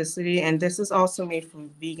authenticity. And this is also made from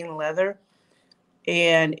vegan leather.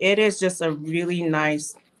 And it is just a really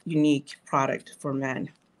nice, unique product for men.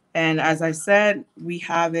 And as I said, we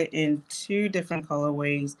have it in 2 different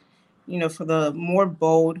colorways. For the more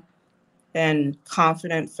bold and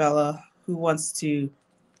confident fella who wants to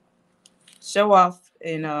show off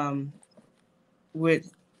in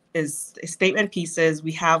with his statement pieces,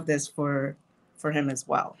 we have this for him as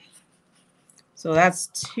well. So that's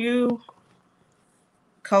 2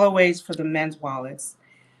 colorways for the men's wallets.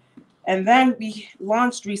 And then we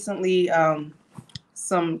launched recently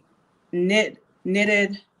some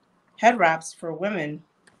knitted head wraps for women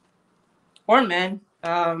or men.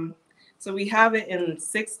 So we have it in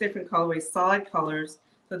 6 different colorways, solid colors.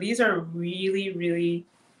 So these are really, really,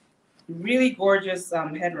 really gorgeous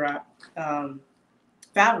head wrap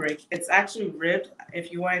fabric. It's actually ribbed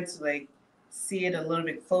if you wanted to see it a little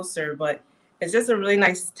bit closer, but it's just a really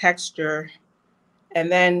nice texture.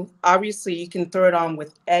 And then obviously you can throw it on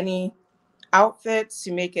with any outfit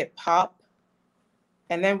to make it pop.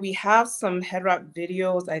 And then we have some head wrap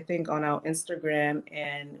videos, I think, on our Instagram,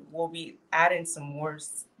 and we'll be adding some more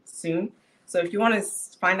soon. So if you want to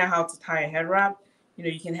find out how to tie a head wrap,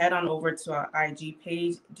 you can head on over to our IG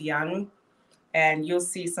page, Dianu, and you'll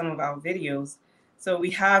see some of our videos. So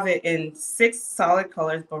we have it in 6 solid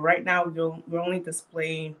colors, but right now we're only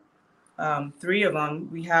displaying 3 of them.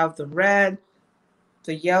 We have the red,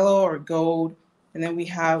 the yellow or gold, and then we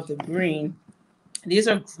have the green. These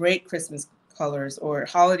are great Christmas colors or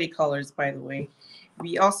holiday colors, by the way.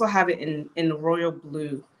 We also have it in royal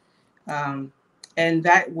blue. And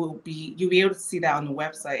that you'll be able to see that on the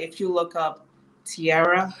website. If you look up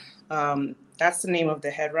Tiara, that's the name of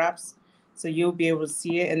the head wraps. So you'll be able to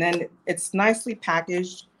see it. And then it's nicely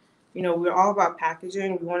packaged. We're all about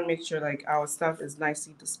packaging. We want to make sure our stuff is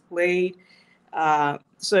nicely displayed.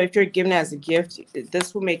 So if you're giving it as a gift,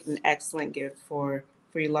 this will make an excellent gift for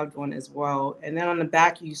your loved one as well. And then on the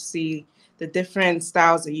back, you see the different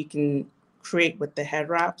styles that you can create with the head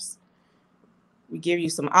wraps. We give you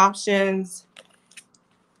some options.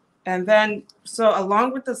 And then, so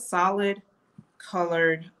along with the solid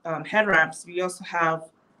colored head wraps, we also have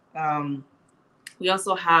the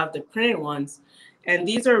printed ones. And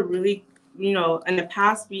these are really, in the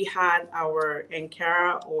past we had our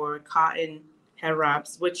Ankara or cotton head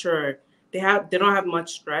wraps, which they don't have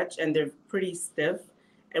much stretch and they're pretty stiff.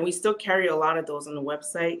 and we still carry a lot of those on the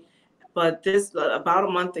website. But this about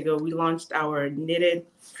a month ago, we launched our knitted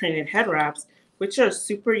printed head wraps, which are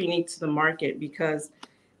super unique to the market because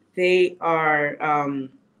they are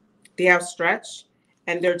they have stretch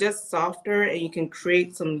and they're just softer, and you can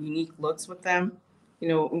create some unique looks with them. You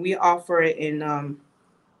know, we offer it in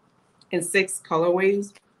 6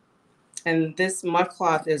 colorways, and this mud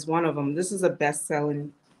cloth is one of them. This is a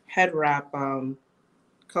best-selling head wrap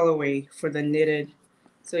colorway for the knitted.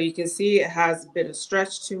 So you can see it has a bit of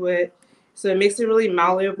stretch to it. So it makes it really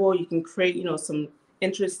malleable. You can create, you know, some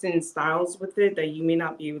interesting styles with it that you may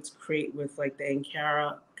not be able to create with like the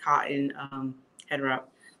Ankara cotton head wrap.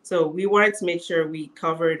 So we wanted to make sure we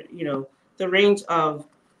covered, you know, the range of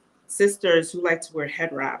sisters who like to wear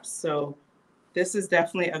head wraps. So this is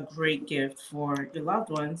definitely a great gift for your loved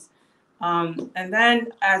ones. And then,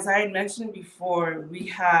 as I had mentioned before, we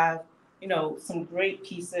have, you know, some great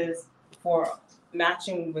pieces for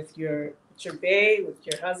matching with your bae, with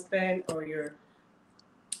your husband, or your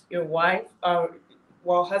wife,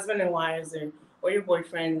 well, husband and wives, or your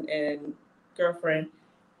boyfriend and girlfriend.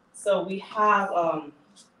 So we have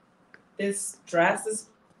this dress, this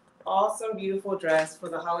awesome, beautiful dress for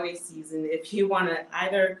the holiday season. If you want to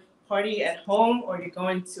either party at home or you're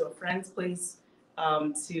going to a friend's place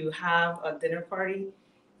to have a dinner party,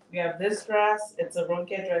 we have this dress. It's a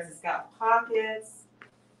ronquet dress. It's got pockets.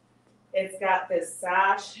 It's got this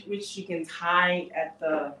sash, which you can tie at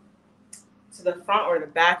to the front, or the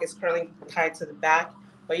back is currently tied to the back,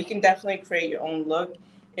 but you can definitely create your own look.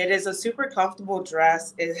 It is a super comfortable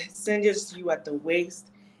dress. It cinches you at the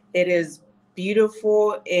waist. It is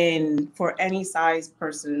beautiful for any size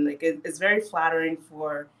person. Like it's very flattering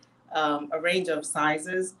for a range of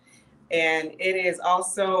sizes, and it is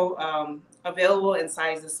also available in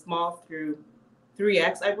sizes small through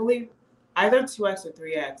 3X, I believe, either 2X or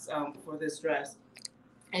 3X for this dress.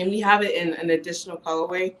 And we have it in an additional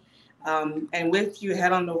colorway. And if you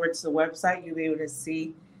head on over to the website, you'll be able to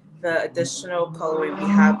see the additional colorway we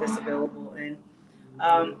have this available in.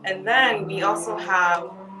 And then we also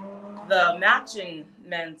have the matching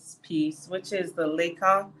men's piece, which is the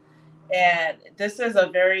Leica. And this is a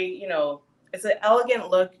very, you know, it's an elegant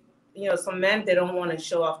look. You know, some men, they don't want to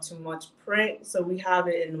show off too much print. So we have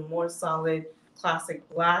it in a more solid classic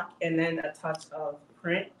black and then a touch of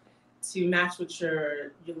print to match with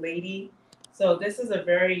your lady. So this is a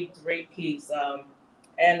very great piece.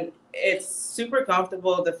 And it's super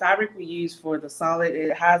comfortable. The fabric we use for the solid,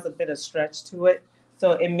 it has a bit of stretch to it.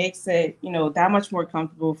 So it makes it, you know, that much more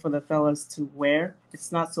comfortable for the fellas to wear.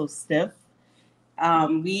 It's not so stiff.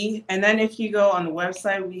 And then if you go on the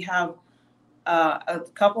website, we have a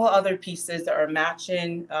couple of other pieces that are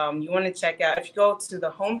matching. You want to check out, if you go to the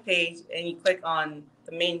homepage and you click on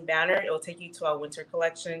the main banner, it will take you to our winter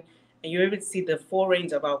collection, and you're able to see the full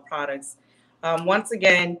range of our products. Once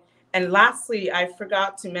again, and lastly, I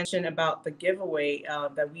forgot to mention about the giveaway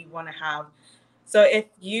that we want to have. So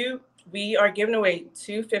we are giving away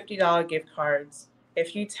 2 $50 gift cards.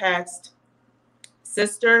 If you text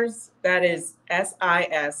sisters, that is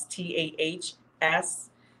SISTAHS,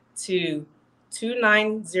 to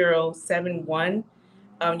 29071,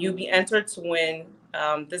 you'll be entered to win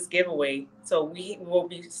this giveaway. So we will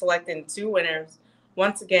be selecting 2 winners.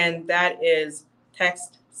 Once again, that is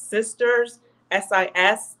text sisters,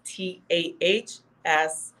 SISTAHS,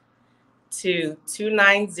 to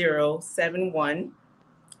 29071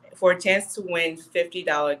 for a chance to win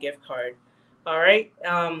 $50 gift card. All right.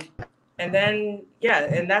 And then, yeah,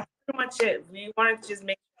 and that's pretty much it. We wanted to just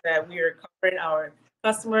make sure that we are covering our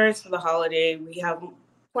customers for the holiday. We have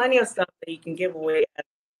plenty of stuff that you can give away as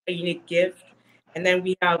a unique gift. And then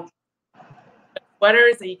we have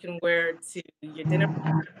sweaters that you can wear to your dinner.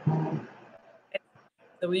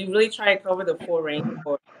 So we really try to cover the full range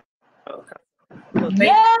for customers. So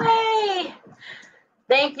Yay!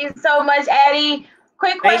 Thank you so much, Addie.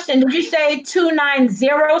 Quick question. Did you say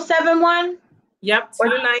 29071? Yep,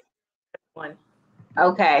 29071.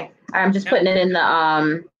 Okay. I'm just putting it in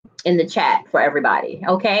the chat for everybody.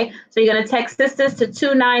 Okay. So you're gonna text sisters to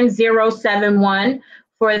 29071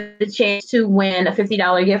 for the chance to win a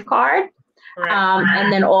 $50 gift card.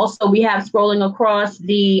 And then also we have scrolling across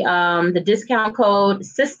the discount code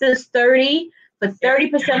sisters30 for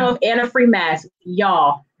 30% off and a free mask.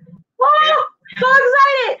 Y'all. Woo! So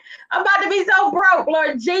excited. I'm about to be so broke,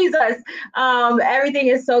 Lord Jesus. Everything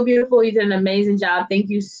is so beautiful. You did an amazing job. Thank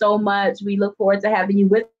you so much. We look forward to having you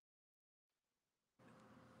with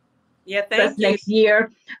us next year.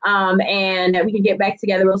 And we can get back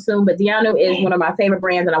together real soon. But Dianu is one of my favorite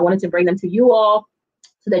brands, and I wanted to bring them to you all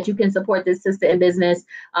so that you can support this sister in business.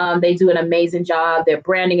 They do an amazing job. Their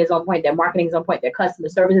branding is on point. Their marketing is on point. Their customer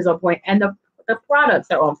service is on point. And the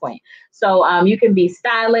products are on point. So you can be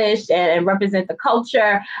stylish and represent the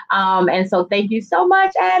culture. And so thank you so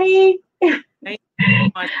much, Addie.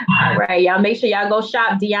 All right, y'all make sure y'all go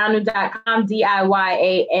shop Diyanu.com,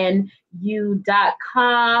 DIYANU.com.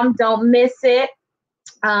 Don't miss it.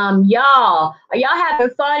 Y'all, are y'all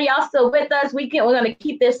having fun? Y'all still with us? We're gonna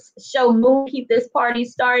keep this show moving, keep this party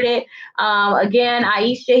started. Again,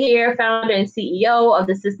 Aisha here, founder and CEO of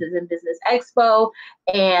the Sisters in Business Expo,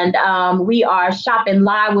 and we are shopping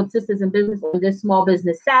live with Sisters in Business on this Small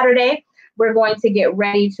Business Saturday. We're going to get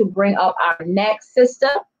ready to bring up our next sister,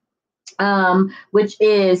 which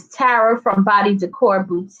is Tara from Body Decor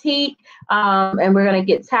Boutique. And we're going to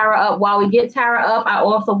get Tara up. While we get Tara up, I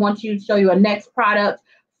also want to show you a next product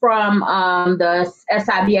from the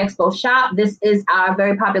SIB Expo shop. This is our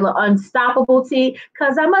very popular Unstoppable tee,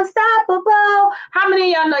 because I'm unstoppable. How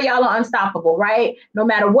many of y'all know y'all are unstoppable, right? No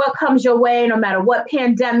matter what comes your way, no matter what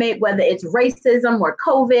pandemic, whether it's racism or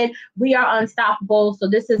COVID, we are unstoppable. So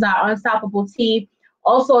this is our Unstoppable tee,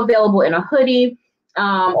 also available in a hoodie.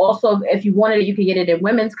 Also, if you wanted it, you could get it in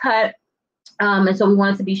women's cut. And so we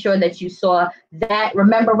wanted to be sure that you saw that.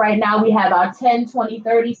 Remember, right now we have our 10, 20,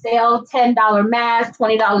 30 sale, $10 masks,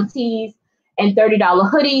 $20 tees, and $30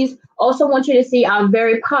 hoodies. Also want you to see our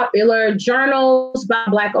very popular journals by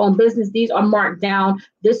Black-owned business. These are marked down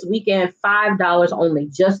this weekend, $5 only,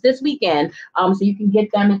 just this weekend. So you can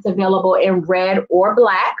get them. It's available in red or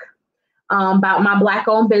black, about my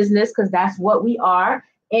Black-owned business, because that's what we are.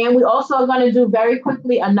 And we also are going to do very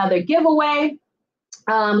quickly another giveaway.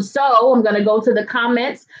 So I'm going to go to the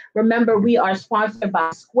comments. Remember, we are sponsored by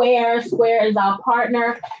Square. Square is our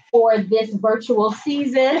partner for this virtual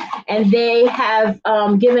season, and they have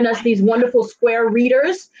given us these wonderful Square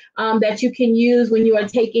readers that you can use when you are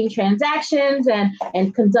taking transactions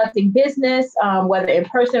and conducting business, whether in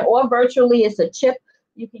person or virtually. It's a chip.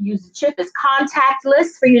 You can use the chip. It's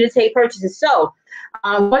contactless for you to take purchases. So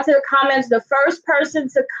what's in the comments? The first person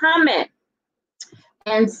to comment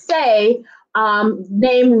and say,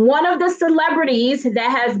 name one of the celebrities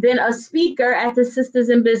that has been a speaker at the Sisters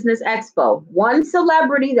in Business Expo. One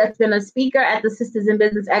celebrity that's been a speaker at the Sisters in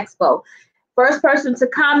Business Expo. First person to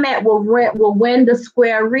comment will win the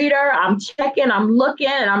Square reader. I'm checking, I'm looking,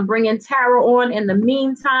 and I'm bringing Tara on in the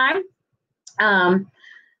meantime.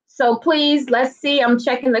 So please, let's see. I'm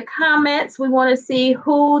checking the comments. We want to see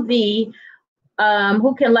who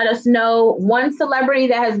can let us know one celebrity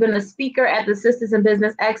that has been a speaker at the Sisters in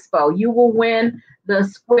Business Expo. You will win the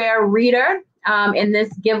Square reader in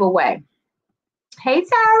this giveaway. Hey,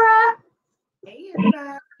 Tara. Hey,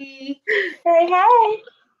 everybody. Hey.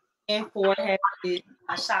 And for having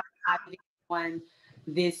a shop on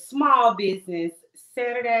this Small Business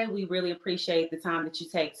Saturday, we really appreciate the time that you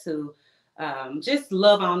take to just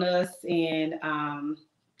love on us and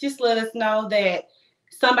just let us know that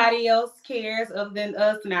somebody else cares other than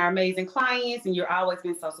us and our amazing clients, and you're always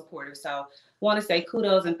been so supportive. So want to say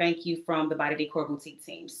kudos and thank you from the Body Decor Boutique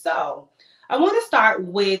team. So I want to start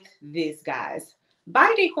with this, guys.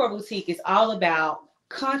 Body Decor Boutique is all about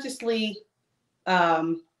consciously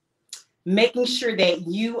making sure that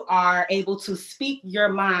you are able to speak your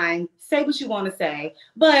mind, say what you want to say,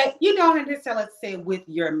 but you don't have to say it with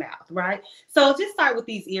your mouth, right? So just start with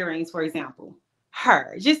these earrings, for example.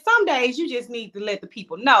 Her. Just some days you just need to let the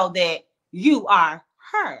people know that you are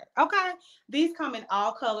her. Okay. These come in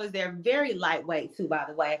all colors. They're very lightweight too, by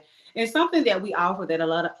the way. And something that we offer that a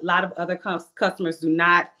lot of other customers do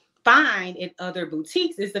not find in other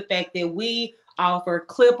boutiques is the fact that we offer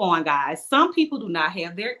clip-on, guys. Some people do not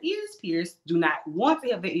have their ears pierced, do not want to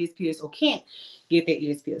have their ears pierced, or can't get their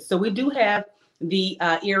ears pierced. So we do have the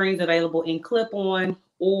earrings available in clip-on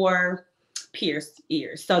or pierced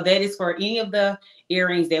ears. So that is for any of the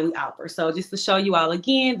earrings that we offer. So just to show you all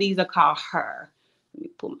again, these are called her. Let me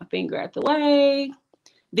pull my finger out the way.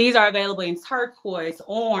 These are available in turquoise,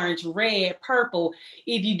 orange, red, purple.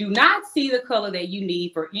 If you do not see the color that you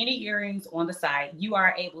need for any earrings on the site, you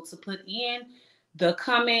are able to put in the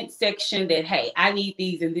comment section that, hey, I need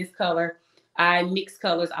these in this color. I mix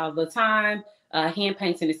colors all the time. Hand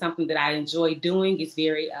painting is something that I enjoy doing. It's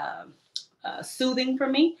very soothing for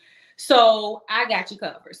me. So I got you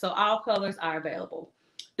covered. So all colors are available.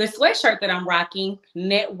 The sweatshirt that I'm rocking,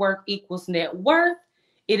 network equals net worth.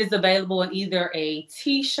 It is available in either a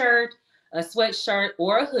t-shirt, a sweatshirt,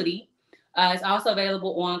 or a hoodie. It's also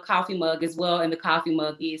available on coffee mug as well, and the coffee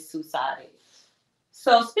mug is two-sided.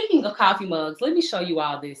 So speaking of coffee mugs, let me show you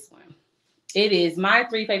all this one. It is my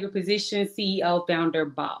 3 favorite positions: CEO, founder,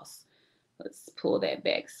 boss. Let's pull that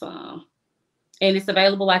back some. And it's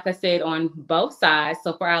available, like I said, on both sides.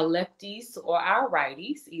 So for our lefties or our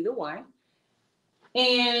righties, either one.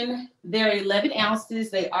 And they're 11 ounces.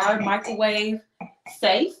 They are microwave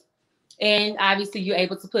safe. And obviously you're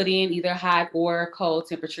able to put in either hot or cold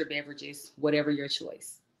temperature beverages, whatever your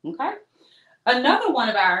choice. Okay. Another one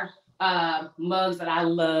of our mugs that I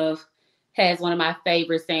love has one of my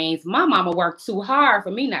favorite sayings. My mama worked too hard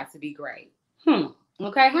for me not to be great.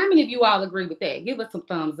 Okay. How many of you all agree with that? Give us some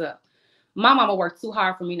thumbs up. My mama worked too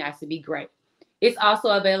hard for me not to be great. It's also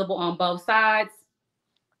available on both sides.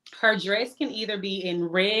 Her dress can either be in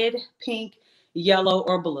red, pink, yellow,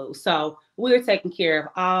 or blue. So we're taking care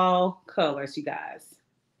of all colors, you guys.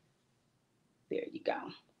 There you go.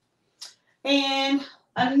 And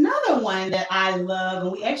another one that I love,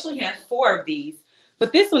 and we actually have 4 of these,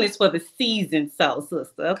 but this one is for the seasoned soul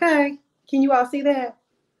sister, okay? Can you all see that?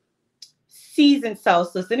 Seasoned soul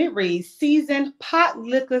sister, and it reads, seasoned pot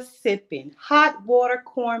liquor sipping, hot water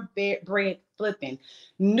corn bread flipping,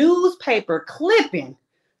 newspaper clipping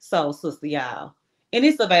soul sister, y'all. And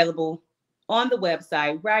it's available on the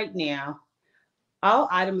website right now. All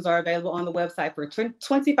items are available on the website for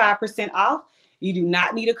 25% off. You do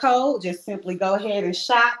not need a code. Just simply go ahead and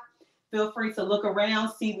shop. Feel free to look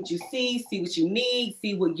around, see what you see what you need,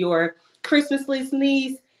 see what your Christmas list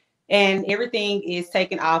needs, and everything is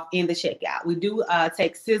taken off in the checkout. We do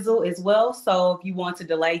take sizzle as well. So if you want to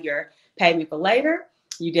delay your payment for later,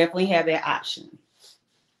 you definitely have that option.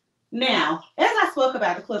 Now, as I spoke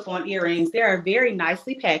about the clip-on earrings, they are very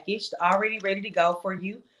nicely packaged, already ready to go for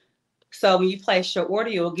you. So when you place your order,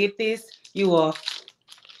 you'll get this. You will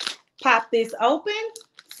pop this open,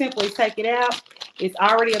 simply take it out. It's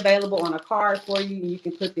already available on a card for you. You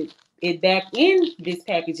can put it back in this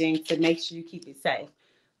packaging to make sure you keep it safe.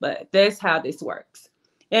 But that's how this works.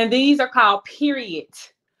 And these are called period.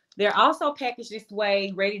 They're also packaged this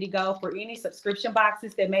way, ready to go for any subscription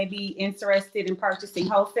boxes that may be interested in purchasing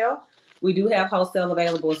wholesale. We do have wholesale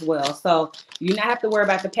available as well. So you do not have to worry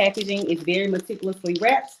about the packaging. It's very meticulously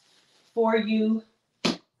wrapped for you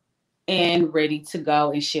and ready to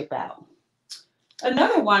go and ship out.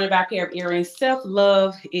 Another one of our pair of earrings,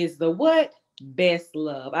 self-love, is the what? Best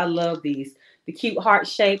love. I love these. The cute heart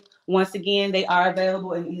shape. Once again, they are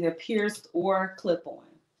available in either pierced or clip-on.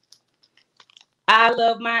 I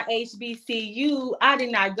love my HBCU. I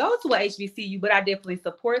did not go to a HBCU, but I definitely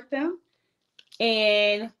support them.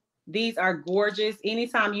 And these are gorgeous.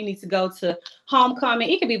 Anytime you need to go to homecoming,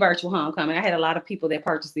 it can be virtual homecoming. I had a lot of people that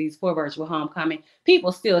purchased these for virtual homecoming.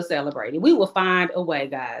 People still celebrate it. We will find a way,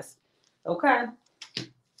 guys. Okay.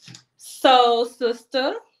 Soul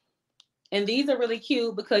Sister. And these are really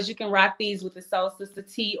cute because you can rock these with the Soul Sister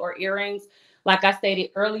tee or earrings. Like I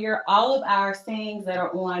stated earlier, all of our sayings that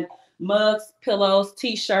are on mugs, pillows,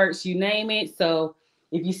 t-shirts, you name it. So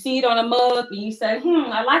if you see it on a mug and you say,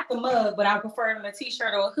 I like the mug, but I prefer it on a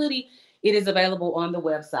t-shirt or a hoodie, it is available on the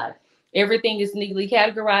website. Everything is neatly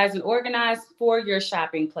categorized and organized for your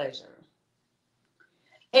shopping pleasure.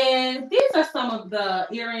 And these are some of the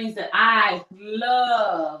earrings that I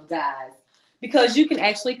love, guys, because you can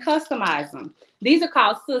actually customize them. These are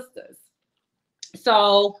called sisters.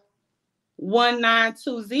 So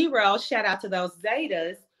 1920, shout out to those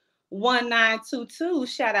Zetas. 1922,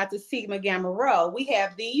 shout out to Sigma Gamma Rho. We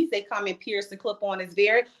have these. They come in pierced and clip-on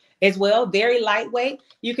as well, very lightweight.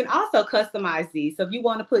 You can also customize these. So if you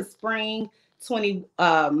want to put spring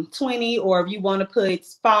 2020, or if you want to put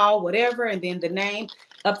fall, whatever, and then the name,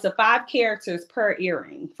 up to 5 characters per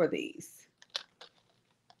earring for these.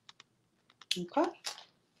 Okay.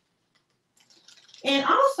 And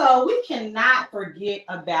also, we cannot forget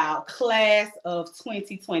about class of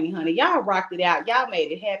 2020, honey. Y'all rocked it out. Y'all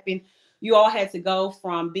made it happen. You all had to go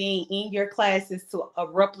from being in your classes to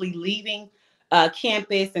abruptly leaving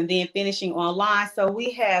campus and then finishing online. So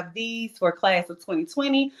we have these for class of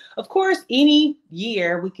 2020. Of course, any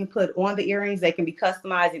year we can put on the earrings. They can be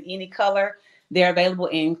customized in any color. They're available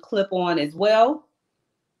in clip-on as well.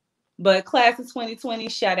 But class of 2020,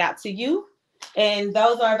 shout out to you. And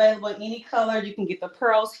those are available in any color. You can get the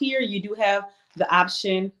pearls here. You do have the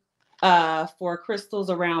option for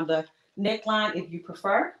crystals around the neckline if you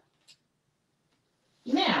prefer.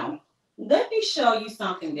 Now, let me show you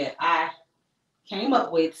something that I came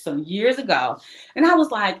up with some years ago. And I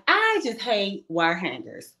was like, I just hate wire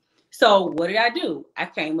hangers. So what did I do? I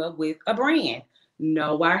came up with a brand,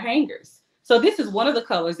 no wire hangers. So this is one of the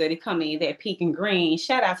colors that it come in, that pink and green.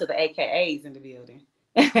 Shout out to the AKAs in the building.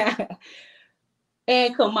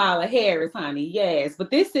 And Kamala Harris, honey, yes.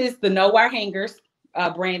 But this is the no wire hangers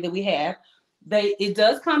brand that we have. It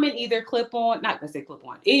does come in either clip-on, not gonna say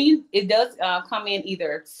clip-on. It does come in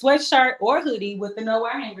either sweatshirt or hoodie with the No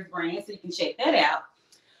Wear Hangers brand, so you can check that out.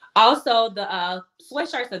 Also, the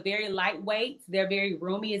sweatshirts are very lightweight. They're very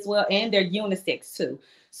roomy as well, and they're unisex too.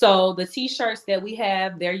 So the t-shirts that we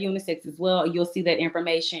have, they're unisex as well. You'll see that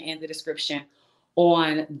information in the description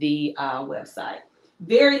on the website.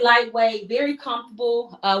 Very lightweight, very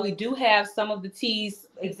comfortable. We do have some of the tees.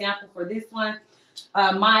 Example for this one,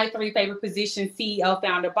 my 3 favorite positions, CEO,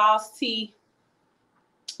 founder, boss tee.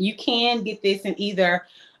 You can get this in either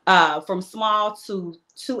from small to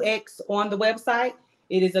 2X on the website.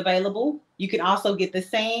 It is available. You can also get the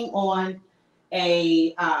same on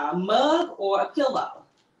a mug or a pillow.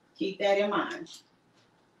 Keep that in mind.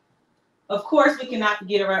 Of course, we cannot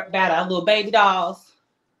forget about our little baby dolls.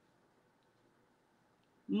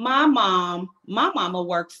 My mama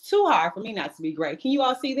works too hard for me not to be great. Can you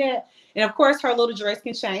all see that? And of course, her little dress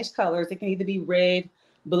can change colors. It can either be red,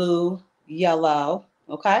 blue, yellow.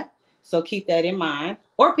 Okay, so keep that in mind.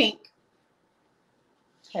 Or pink.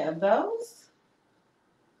 Have those.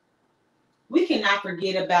 We cannot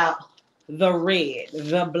forget about the red,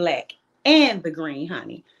 the black, and the green,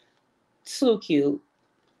 honey. So cute.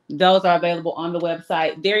 Those are available on the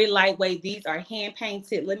website. Very lightweight. These are hand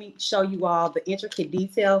painted. Let me show you all the intricate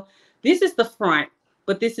detail. This is the front,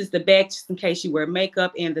 but this is the back just in case you wear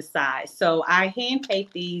makeup, and the side. So I hand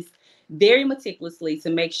paint these very meticulously to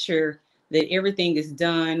make sure that everything is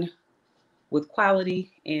done with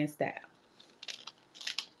quality and style.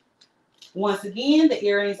 Once again, the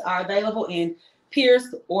earrings are available in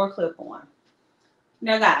pierced or clip-on.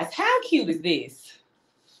 Now, guys, how cute is this?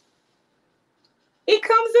 It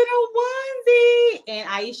comes in a onesie. And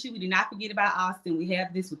Aisha, we did not forget about Austin. We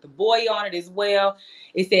have this with the boy on it as well.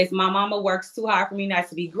 It says, my mama works too hard for me not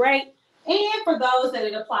to be great. And for those that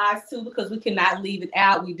it applies to, because we cannot leave it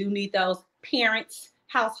out, we do need those parents,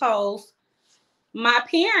 households. My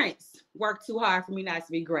parents work too hard for me not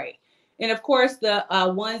to be great. And of course, the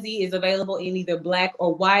onesie is available in either black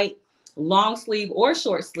or white, long sleeve or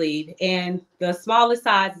short sleeve. And the smallest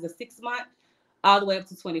size is a 6-month, all the way up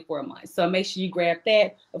to 24 months. So make sure you grab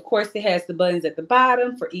that. Of course, it has the buttons at the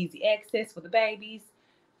bottom for easy access for the babies.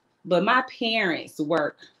 But my parents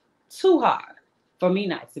work too hard for me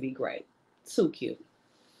not to be great. Too cute.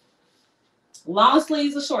 Long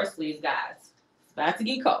sleeves or short sleeves, guys. It's about to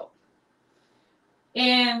get cold.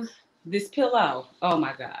 And this pillow, oh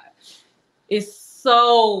my God. It's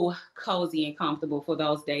so cozy and comfortable for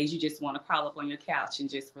those days you just want to crawl up on your couch and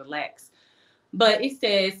just relax. But it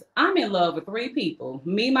says, I'm in love with 3 people,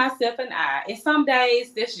 me, myself, and I. And some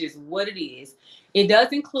days, that's just what it is. It does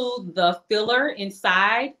include the filler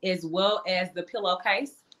inside as well as the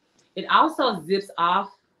pillowcase. It also zips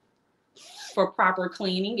off for proper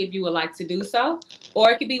cleaning if you would like to do so.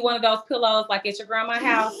 Or it could be one of those pillows like at your grandma's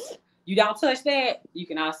house. You don't touch that. You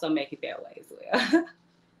can also make it that way as well.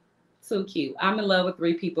 So cute. I'm in love with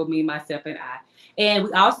 3 people, me, myself, and I. And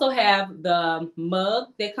we also have the mug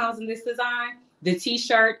that comes in this design, the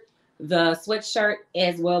t-shirt, the sweatshirt,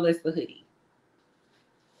 as well as the hoodie.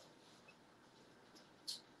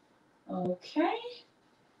 Okay.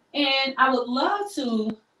 And I would love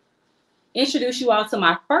to introduce you all to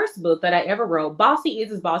my first book that I ever wrote. Bossy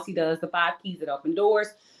is as Bossy Does, The 5 Keys That Open Doors.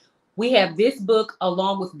 We have this book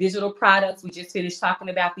along with digital products. We just finished talking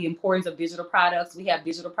about the importance of digital products. We have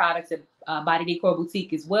digital products at Body Decor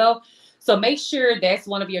Boutique as well. So make sure that's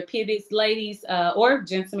one of your pivots, ladies or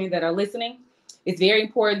gentlemen that are listening. It's very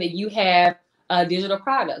important that you have digital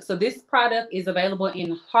products. So this product is available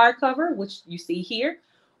in hardcover, which you see here,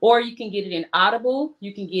 or you can get it in Audible.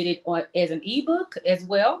 You can get it as an ebook as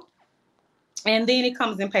well. And then it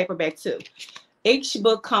comes in paperback too. Each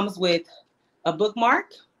book comes with a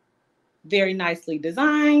bookmark, very nicely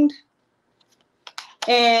designed.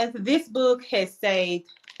 And this book has saved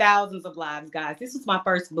thousands of lives, guys. This was my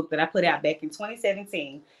first book that I put out back in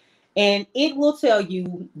 2017. And it will tell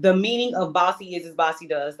you the meaning of Bossy is as Bossy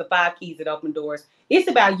Does, the 5 keys that open doors. It's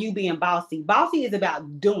about you being bossy. Bossy is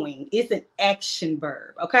about doing. It's an action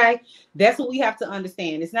verb, okay? That's what we have to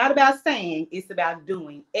understand. It's not about saying, it's about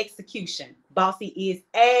doing. Execution. Bossy is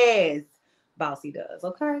as Bossy Does,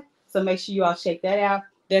 okay? So make sure you all check that out.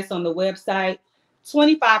 That's on the website.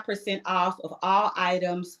 25% off of all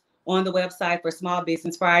items on the website for Small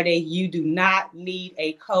Business Friday. You do not need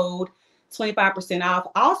a code. 25% off.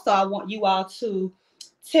 Also, I want you all to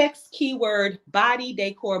text keyword Body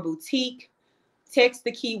Decor Boutique. Text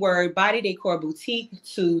the keyword Body Decor Boutique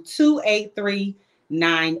to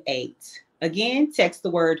 28398. Again, text the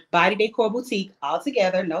word Body Decor Boutique all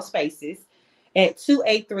together, no spaces, at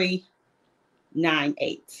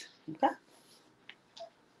 28398. Okay.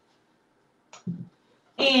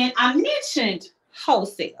 And I mentioned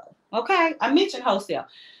wholesale. Okay, I mentioned wholesale.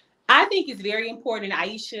 I think it's very important,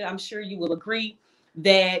 Aisha, I'm sure you will agree,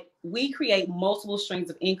 that we create multiple streams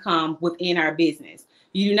of income within our business.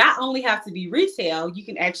 You do not only have to be retail, you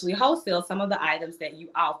can actually wholesale some of the items that you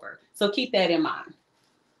offer. So keep that in mind.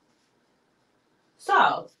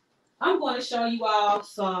 So I'm going to show you all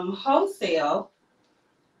some wholesale.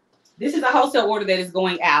 This is a wholesale order that is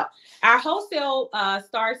going out. Our wholesale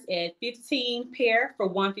starts at 15 pair for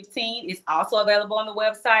 $115. It's also available on the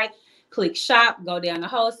website. Click shop, go down to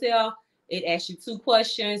wholesale. It asks you 2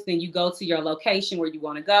 questions. Then you go to your location where you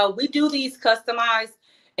want to go. We do these customized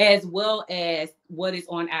as well as what is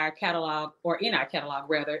on our catalog, or in our catalog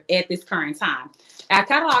rather, at this current time. Our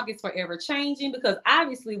catalog is forever changing because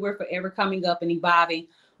obviously we're forever coming up and evolving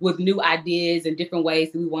with new ideas and different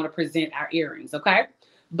ways that we want to present our earrings, okay?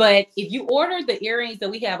 But if you order the earrings that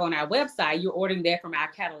we have on our website, you're ordering that from our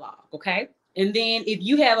catalog, okay? And then if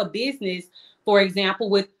you have a business, for example,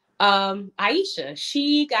 with Aisha,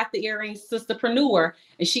 she got the earrings Sisterpreneur,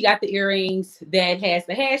 and she got the earrings that has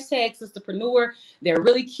the hashtag Sisterpreneur. They're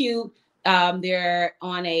really cute. They're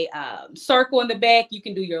on a circle in the back. You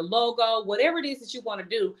can do your logo, whatever it is that you want to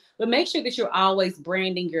do, but make sure that you're always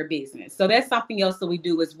branding your business. So that's something else that we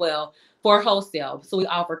do as well for wholesale. So we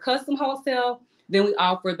offer custom wholesale. Then we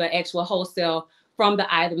offer the actual wholesale from the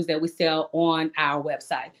items that we sell on our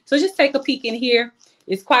website. So just take a peek in here.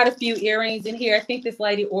 It's quite a few earrings in here. I think this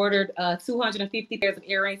lady ordered 250 pairs of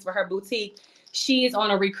earrings for her boutique. She is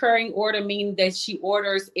on a recurring order, meaning that she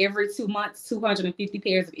orders every 2 months, 250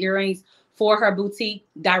 pairs of earrings for her boutique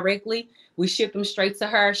directly. We ship them straight to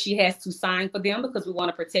her. She has to sign for them because we want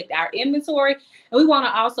to protect our inventory, and we want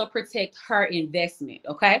to also protect her investment,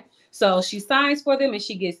 okay? So she signs for them and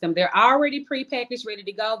she gets them. They're already prepackaged, ready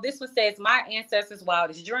to go. This one says, "My ancestors'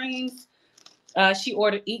 wildest dreams." She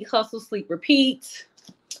ordered Eat, Hustle, Sleep, Repeat.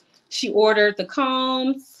 She ordered the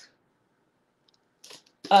combs.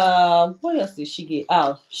 What else did she get?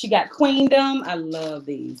 Oh, she got Queendom. I love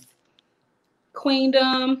these.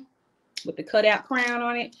 Queendom with the cutout crown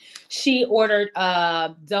on it. She ordered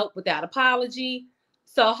Dope Without Apology.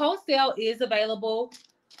 So wholesale is available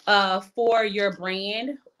for your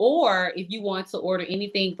brand, or if you want to order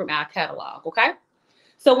anything from our catalog, okay?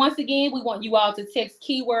 So once again, we want you all to text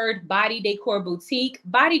keyword Body Decor Boutique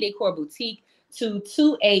to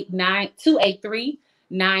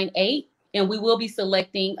 28398, and we will be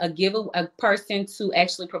selecting a person to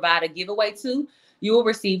actually provide a giveaway to. You will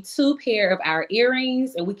receive 2 pair of our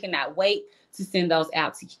earrings, and we cannot wait to send those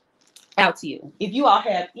out to you. If you all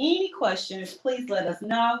have any questions, please let us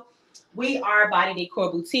know. We are Body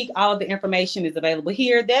Decor Boutique. All of the information is available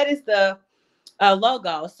here. That is the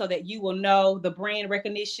logo, so that you will know the brand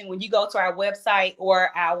recognition when you go to our website or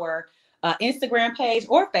our Instagram page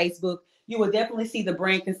or Facebook. You will definitely see the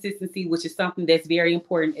brand consistency, which is something that's very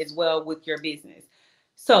important as well with your business.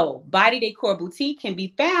 So Body Decor Boutique can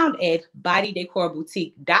be found at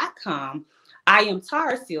bodydecorboutique.com. I am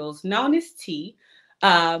Tara Seals, known as T,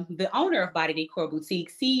 the owner of Body Decor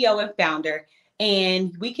Boutique, CEO and founder,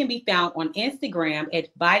 and we can be found on Instagram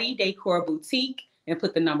at Body Decor Boutique and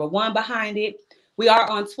put the number 1 behind it. We are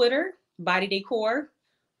on Twitter, Body Decor.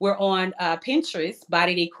 We're on Pinterest,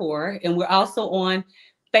 Body Decor, and we're also on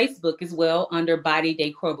Facebook as well under Body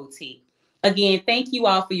Decor Boutique. Again, thank you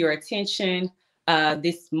all for your attention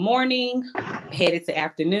this morning, headed to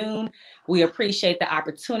afternoon. We appreciate the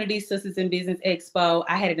opportunity, Sisters in Business Expo.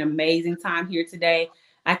 I had an amazing time here today.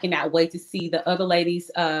 I cannot wait to see the other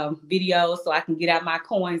ladies' videos so I can get out my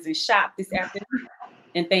coins and shop this afternoon.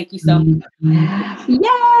 And thank you so much.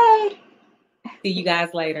 Yay! See you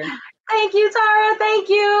guys later. Thank you, Tara. Thank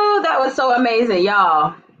you. That was so amazing,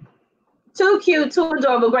 y'all. Too cute, too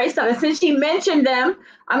adorable, great stuff. And since she mentioned them,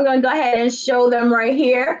 I'm going to go ahead and show them right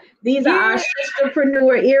here. These are our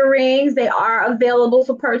Sisterpreneur earrings. They are available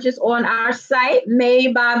for purchase on our site,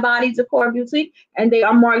 made by Body Decor Boutique, and they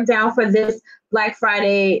are marked down for this Black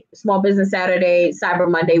Friday, Small Business Saturday, Cyber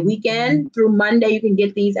Monday weekend. Through Monday, you can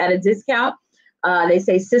get these at a discount. They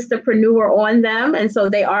say Sisterpreneur on them, and so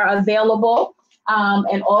they are available.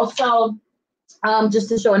 And also, just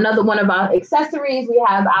to show another one of our accessories, we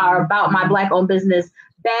have our About My Black Owned Business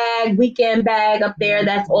bag, weekend bag up there.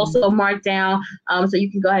 That's also marked down. So you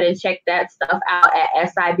can go ahead and check that stuff out at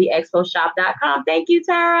sibexposhop.com. Thank you,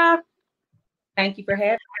 Tara. Thank you for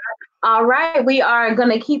having me. All right, we are going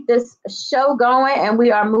to keep this show going, and we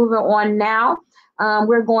are moving on now.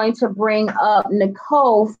 We're going to bring up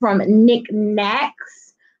Nicole from NikNax.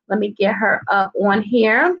 Let me get her up on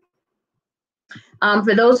here.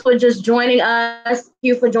 For those who are just joining us, thank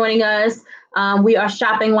you for joining us. We are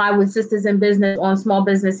shopping live with Sisters in Business on Small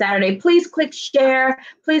Business Saturday. Please click share.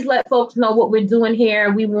 Please let folks know what we're doing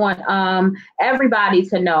here. We want everybody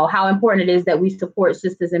to know how important it is that we support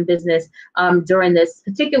Sisters in Business during this,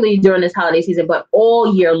 particularly during this holiday season, but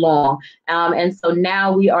all year long. And so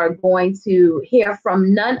now we are going to hear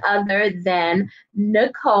from none other than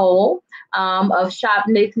Nicole of Shop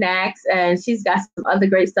NikNax, and she's got some other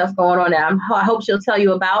great stuff going on that I hope she'll tell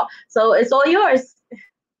you about. So it's all yours.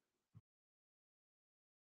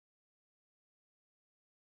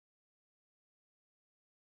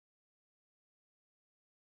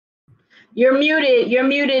 You're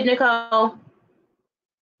muted, Nicole.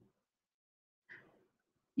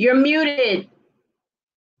 You're muted.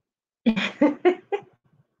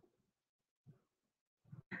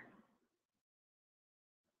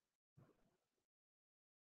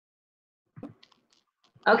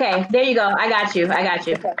 Okay, there you go. I got you.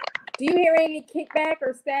 Do you hear any kickback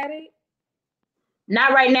or static?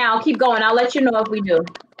 Not right now. Keep going. I'll let you know if we do.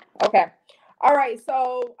 Okay. All right.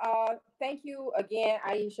 So thank you again,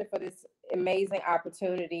 Aisha, for this amazing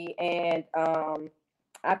opportunity. And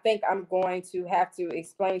I think I'm going to have to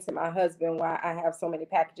explain to my husband why I have so many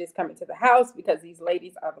packages coming to the house, because these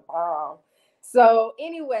ladies are the bomb. So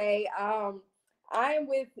anyway, I am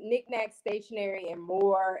with NikNax Stationery and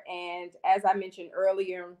More. And as I mentioned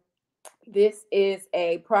earlier, this is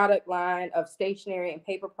a product line of stationery and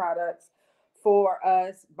paper products for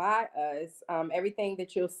us, by us. Everything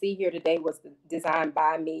that you'll see here today was designed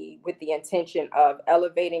by me with the intention of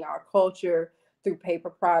elevating our culture through paper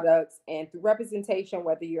products and through representation,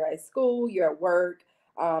 whether you're at school, you're at work,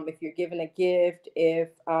 if you're giving a gift, if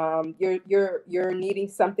you're needing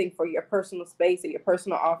something for your personal space or your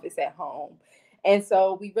personal office at home. And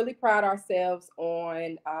so we really pride ourselves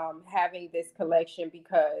on having this collection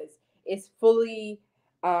because it's fully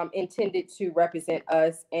intended to represent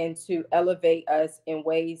us and to elevate us in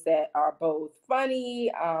ways that are both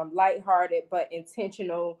funny, lighthearted, but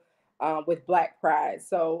intentional with Black pride.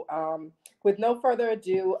 So with no further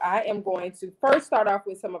ado, I am going to first start off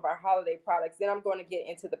with some of our holiday products. Then I'm going to get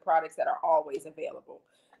into the products that are always available.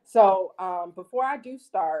 So before I do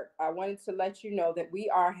start, I wanted to let you know that we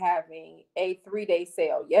are having a 3-day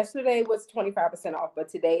sale. Yesterday was 25% off, but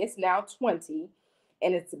today it's now 20%,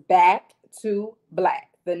 and it's back to black.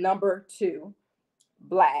 The number 2,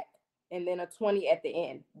 black, and then a 20 at the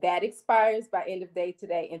end. That expires by end of day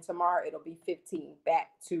today, and tomorrow it'll be 15, back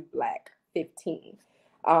to black, 15.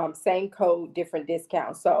 Same code, different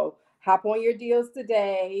discount. So hop on your deals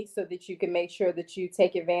today so that you can make sure that you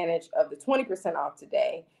take advantage of the 20% off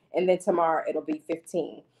today, and then tomorrow it'll be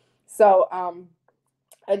 15. So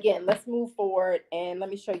again, let's move forward and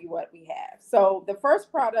let me show you what we have. So the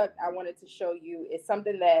first product I wanted to show you is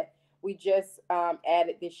something that we just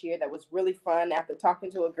added this year that was really fun. After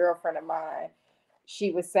talking to a girlfriend of mine, she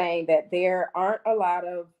was saying that there aren't a lot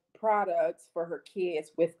of products for her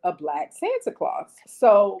kids with a Black Santa Claus.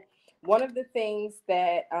 So one of the things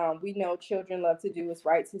that we know children love to do is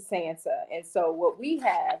write to Santa. And so what we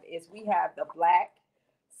have is we have the Black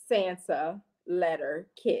Santa letter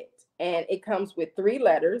kit. And it comes with 3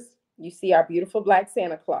 letters. You see our beautiful Black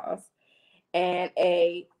Santa Claus, and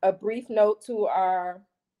a brief note to our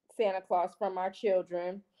Santa Claus from our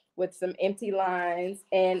children with some empty lines.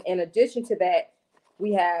 And in addition to that,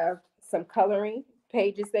 we have some coloring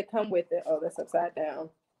pages that come with it. Oh, that's upside down.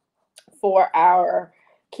 For our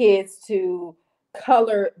kids to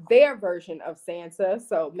color their version of Santa.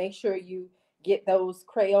 So make sure you get those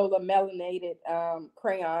Crayola melanated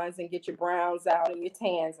crayons and get your browns out and your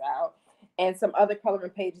tans out, and some other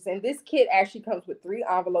coloring pages. And this kit actually comes with 3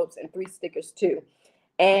 envelopes and 3 stickers too.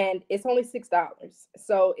 And it's only $6.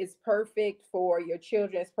 So it's perfect for your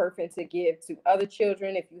children. It's perfect to give to other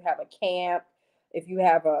children. If you have a camp, if you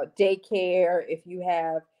have a daycare, if you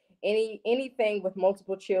have anything with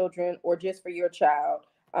multiple children, or just for your child,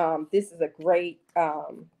 this is a great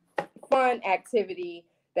fun activity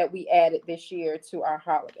that we added this year to our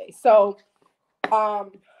holiday. So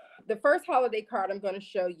the first holiday card I'm going to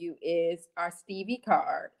show you is our Stevie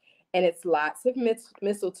card, and it's lots of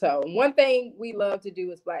mistletoe. And one thing we love to do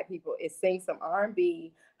as Black people is sing some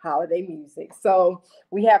R&B holiday music. So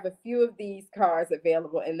we have a few of these cards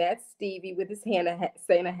available, and that's Stevie with his Santa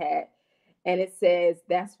hat, and it says,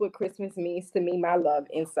 "That's what Christmas means to me, my love,"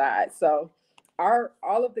 inside. So all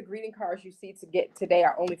of the greeting cards you see to get today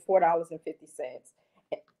are only $4.50,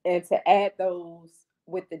 and to add those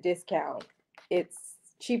with the discount, it's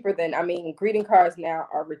cheaper than, greeting cards now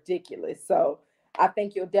are ridiculous. So I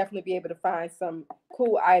think you'll definitely be able to find some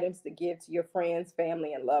cool items to give to your friends,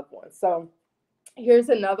 family, and loved ones. So here's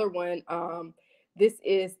another one. This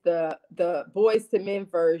is the Boys to Men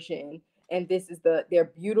version, And this is their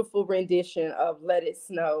beautiful rendition of Let It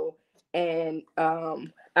Snow. And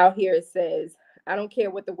out here it says, I don't care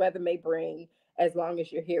what the weather may bring as long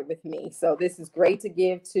as you're here with me. So this is great to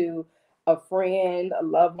give to a friend, a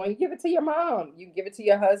loved one. You give it to your mom. You can give it to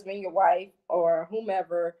your husband, your wife, or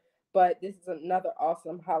whomever. But this is another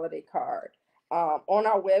awesome holiday card. On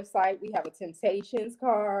our website, we have a Temptations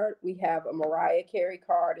card. We have a Mariah Carey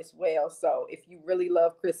card as well. So if you really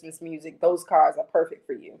love Christmas music, those cards are perfect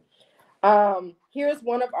for you. Here's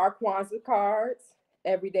one of our Kwanzaa cards.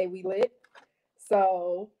 Every Day We Lit.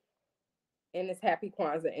 So, and it's Happy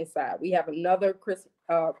Kwanzaa inside. We have another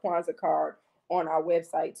Kwanzaa card on our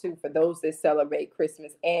website too for those that celebrate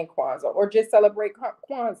Christmas and Kwanzaa or just celebrate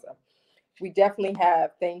Kwanzaa. We definitely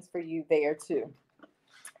have things for you there too.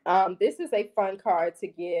 This is a fun card to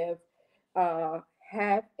give.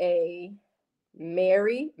 Have a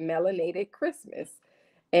Merry Melanated Christmas.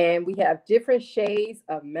 And we have different shades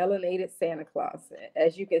of melanated Santa Claus.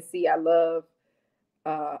 As you can see, I love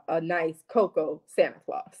a nice cocoa Santa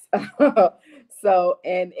Claus. So,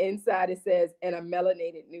 and inside it says, and a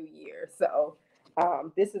melanated New Year. So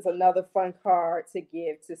this is another fun card to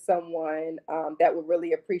give to someone that would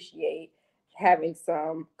really appreciate having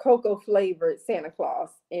some cocoa flavored Santa Claus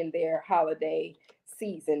in their holiday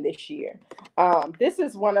season this year. This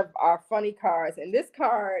is one of our funny cards. And this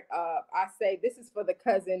card, I say this is for the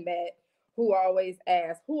cousin that who always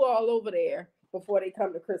asks, who all over there before they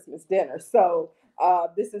come to Christmas dinner. So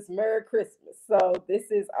this is Merry Christmas. So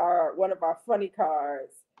this is one of our funny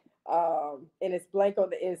cards. And it's blank on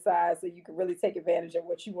the inside, so you can really take advantage of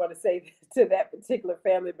what you want to say to that particular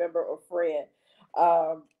family member or friend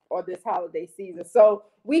or this holiday season. So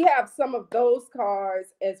we have some of those cards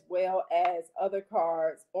as well as other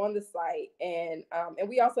cards on the site, and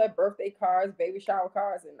we also have birthday cards, baby shower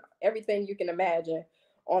cards, and everything you can imagine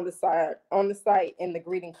on the site in the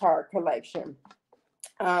greeting card collection.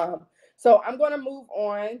 So I'm going to move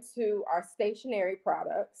on to our stationery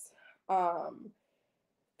products.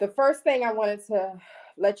 The first thing I wanted to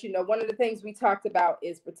let you know, one of the things we talked about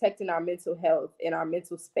is protecting our mental health and our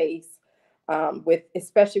mental space,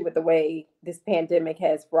 especially with the way this pandemic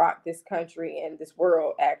has rocked this country and this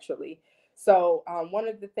world, actually. So one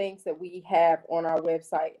of the things that we have on our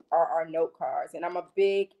website are our note cards. And I'm a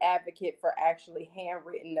big advocate for actually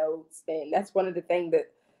handwritten notes. And that's one of the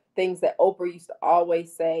things that Oprah used to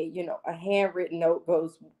always say, you know, a handwritten note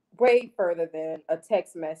goes way further than a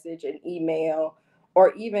text message, an email,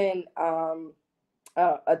 or even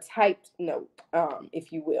a typed note,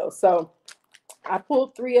 if you will. So I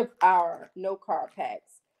pulled 3 of our note card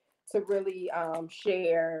packs to really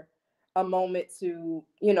share a moment to,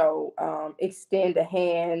 extend a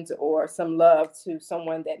hand or some love to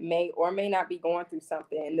someone that may or may not be going through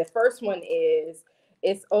something. And the first one is,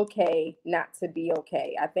 it's okay not to be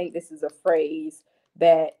okay. I think this is a phrase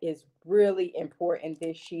that is really important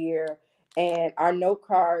this year. And our note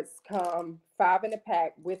cards come 5 in a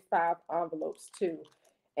pack with 5 envelopes too.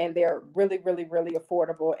 And they're really, really, really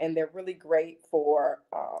affordable. And they're really great for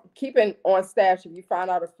keeping on stash. If you find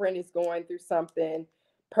out a friend is going through something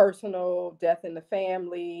personal, death in the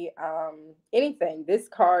family, anything, this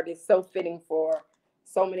card is so fitting for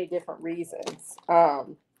so many different reasons.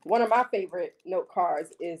 One of my favorite note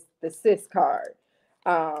cards is the sis card.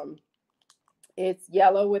 It's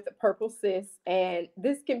yellow with a purple sis, and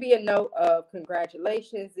this can be a note of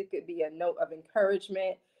congratulations. It could be a note of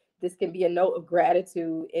encouragement. This can be a note of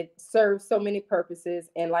gratitude. It serves so many purposes.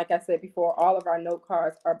 And like I said before, all of our note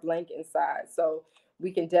cards are blank inside. So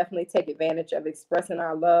we can definitely take advantage of expressing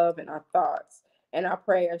our love and our thoughts and our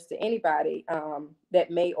prayers to anybody that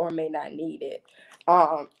may or may not need it.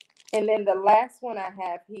 And then the last one I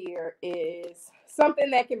have here is something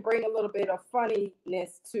that can bring a little bit of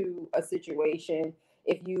funniness to a situation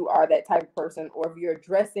if you are that type of person, or if you're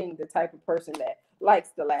addressing the type of person that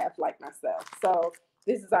likes to laugh like myself. So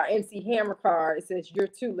this is our MC Hammer card. It says, "You're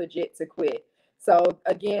too legit to quit." So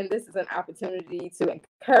again, this is an opportunity to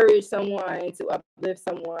encourage someone, to uplift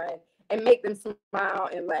someone, and make them smile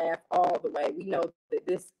and laugh all the way. We know that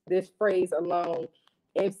this phrase alone,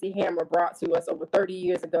 MC Hammer brought to us over 30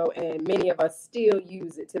 years ago, and many of us still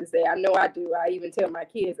use it to this day. I know I do. I even tell my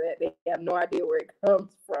kids that they have no idea where it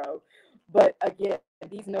comes from. But again,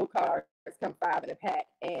 these note cards come 5 in a pack,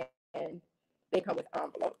 and they come with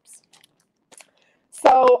envelopes.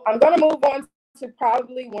 So I'm going to move on to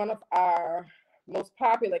probably one of our most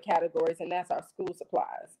popular categories, and that's our school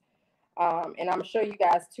supplies. And I'm going to show you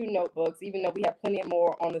guys 2 notebooks, even though we have plenty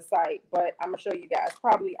more on the site. But I'm going to show you guys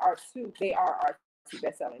probably our 2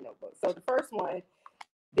 best-selling notebooks. So the first one,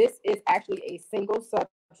 this is actually a single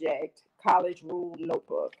subject college rule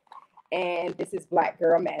notebook. And this is Black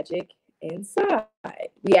Girl Magic. inside.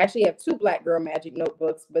 We actually have 2 Black Girl Magic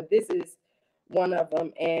notebooks, but this is one of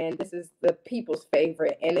them, and this is the people's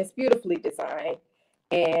favorite, and it's beautifully designed.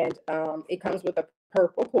 And it comes with a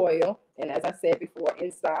purple foil, and as I said before,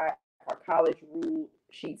 inside are college ruled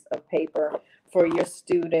sheets of paper for your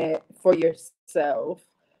student, for yourself,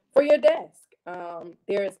 for your desk.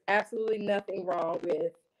 There's absolutely nothing wrong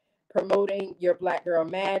with promoting your Black Girl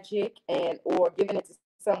Magic and or giving it to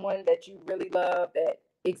someone that you really love that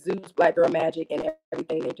exudes Black Girl Magic in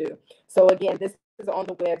everything they do. So again, this is on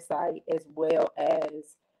the website as well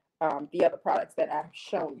as the other products that I've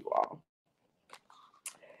shown you all.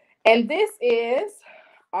 And this is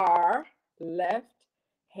our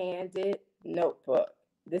left-handed notebook.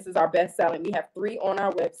 This is our best-selling. We have 3 on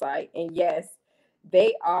our website, and yes,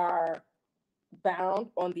 they are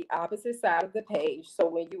bound on the opposite side of the page. So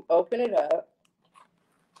when you open it up,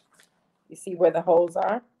 you see where the holes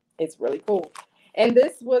are. It's really cool. And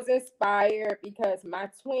this was inspired because my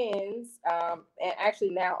twins, and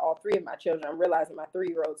actually now all 3 of my children, I'm realizing my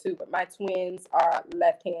 3-year-old too, but my twins are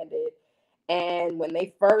left-handed. And when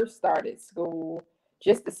they first started school,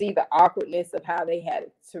 just to see the awkwardness of how they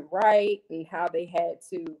had to write and how they had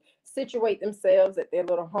to situate themselves at their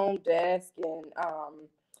little home desk. And,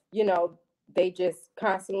 you know, they just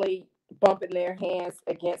constantly bumping their hands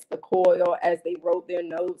against the coil as they wrote their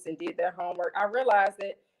notes and did their homework. I realized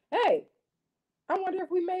that, hey, I wonder if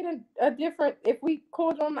we made a different, if we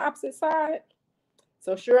coiled on the opposite side.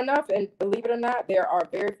 So sure enough, and believe it or not, there are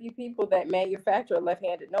very few people that manufacture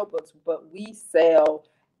left-handed notebooks, but we sell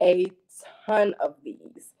a ton of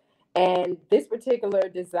these. And this particular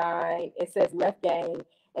design, it says left game,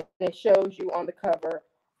 and it shows you on the cover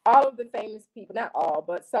all of the famous people, not all,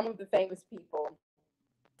 but some of the famous people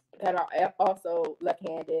that are also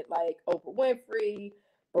left-handed, like Oprah Winfrey,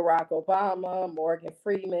 Barack Obama, Morgan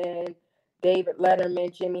Freeman, David Letterman,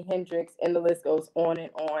 Jimi Hendrix, and the list goes on and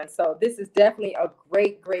on. So this is definitely a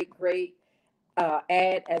great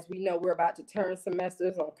ad. As we know, we're about to turn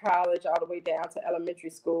semesters on college all the way down to elementary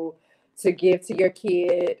school to give to your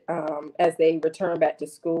kid as they return back to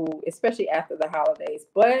school, especially after the holidays.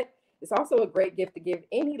 But it's also a great gift to give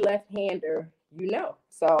any left-hander you know.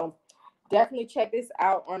 So definitely check this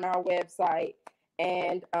out on our website.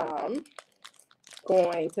 And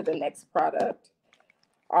going to the next product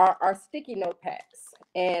are our sticky note packs.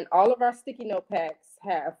 And all of our sticky note packs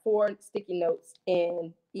have 4 sticky notes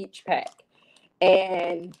in each pack.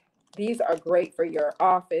 And these are great for your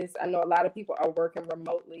office. I know a lot of people are working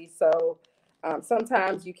remotely, so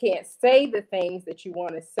sometimes you can't say the things that you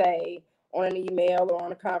want to say on an email or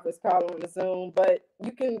on a conference call or on a Zoom, but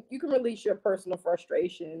you can release your personal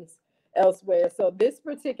frustrations elsewhere. So this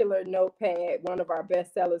particular notepad, one of our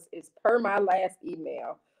best sellers, is per my last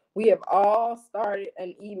email. We have all started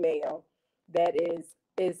an email that is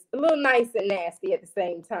a little nice and nasty at the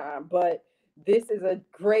same time, but this is a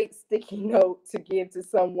great sticky note to give to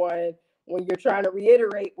someone when you're trying to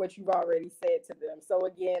reiterate what you've already said to them. So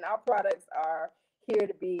again, our products are here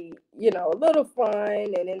to be, you know, a little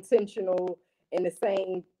fun and intentional in the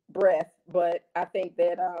same breath. But I think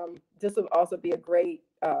that this will also be a great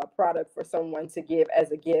product for someone to give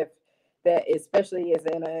as a gift that especially is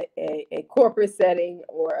in a corporate setting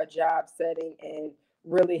or a job setting and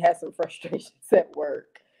really has some frustrations at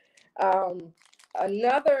work.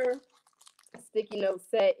 Another sticky note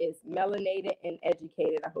set is melanated and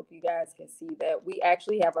educated. I hope you guys can see that. We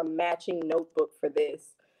actually have a matching notebook for this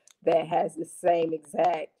that has the same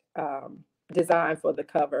exact design for the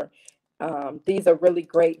cover. These are really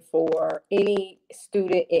great for any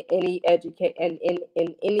student in any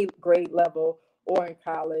in any grade level or in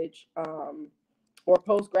college or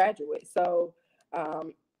postgraduate. So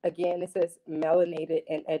again, it says melanated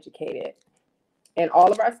and educated. And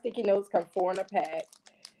all of our sticky notes come 4 in a pack.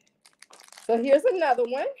 So here's another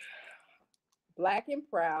one. Black and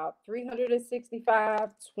Proud, 365,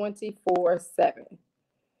 24/7,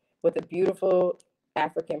 with a beautiful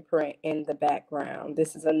African print in the background.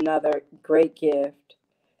 This is another great gift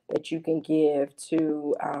that you can give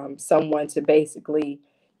to someone to basically,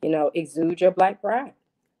 you know, exude your Black pride.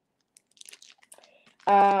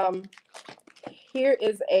 Here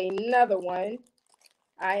is another one.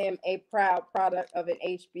 I am a proud product of an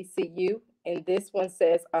HBCU, and this one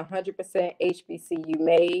says 100% HBCU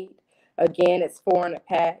made. Again, it's 4 in a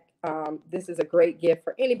pack. This is a great gift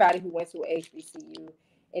for anybody who went to a HBCU,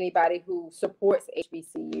 anybody who supports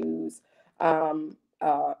HBCUs,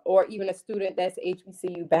 or even a student that's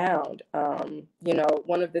HBCU bound. You know,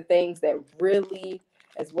 one of the things that really,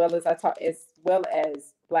 as well as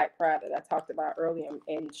Black Pride that I talked about earlier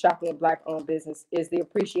in shopping in Black-owned business, is the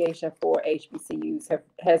appreciation for HBCUs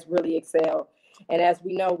has really excelled And as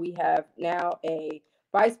we know, we have now a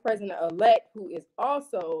vice president-elect who is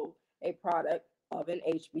also a product of an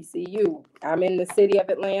HBCU. I'm in the city of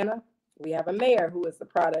Atlanta. We have a mayor who is the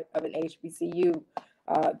product of an HBCU.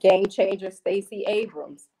 Game changer Stacey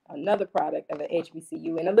Abrams, another product of an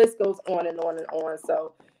HBCU, and the list goes on and on and on.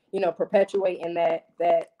 So, you know, perpetuating that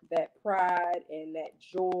pride and that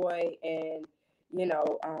joy, and you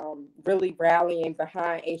know, really rallying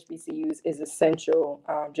behind HBCUs is essential.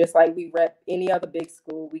 Just like we rep any other big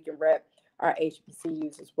school, we can rep our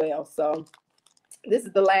HBCUs as well. So this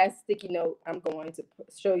is the last sticky note I'm going to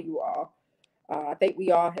show you all. I think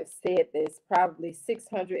we all have said this probably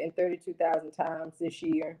 632,000 times this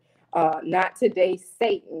year. Not today,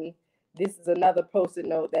 Satan. This is another post-it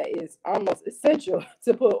note that is almost essential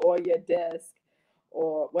to put on your desk,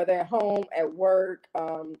 or whether at home, at work.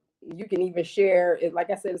 You can even share it.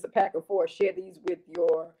 Like I said, it's a pack of 4. Share these with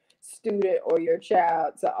your student or your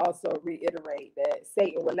child to also reiterate that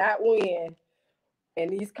Satan will not win in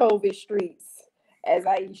these COVID streets, as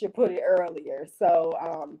Aisha put it earlier.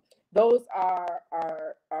 So those are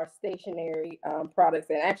our stationary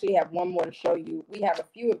products. And I actually have one more to show you. We have a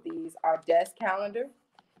few of these, our desk calendar.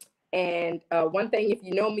 And one thing, if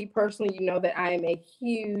you know me personally, you know that I am a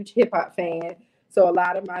huge hip hop fan. So a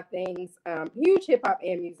lot of my things, huge hip hop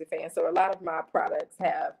and music fan. So a lot of my products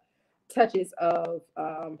have touches of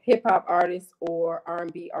hip hop artists or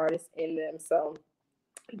R&B artists in them. So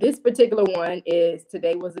this particular one is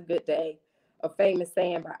Today Was a Good Day, a famous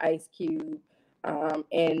saying by Ice Cube.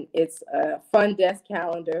 And it's a fun desk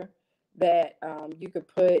calendar that you could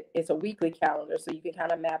put, it's a weekly calendar, so you can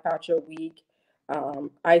kind of map out your week.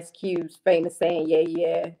 Ice Cube's famous saying, yeah,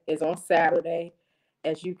 yeah, is on Saturday.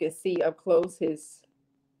 As you can see up close, his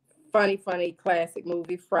funny classic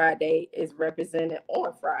movie Friday is represented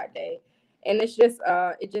on Friday. And it's just,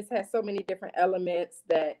 it just has so many different elements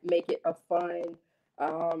that make it a fun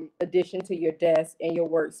addition to your desk and your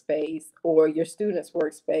workspace or your students'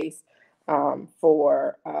 workspace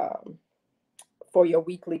for your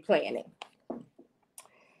weekly planning.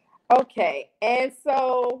 Okay, and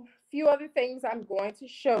so a few other things I'm going to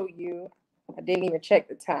show you. I didn't even check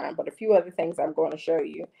the time, but a few other things I'm going to show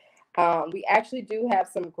you. We actually do have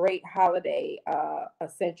some great holiday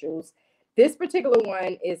essentials. This particular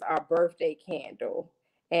one is our birthday candle.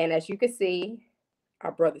 And as you can see,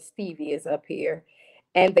 our brother Stevie is up here.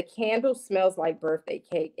 And the candle smells like birthday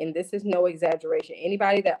cake. And this is no exaggeration.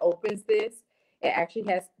 Anybody that opens this, it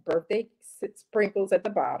actually has birthday sprinkles at the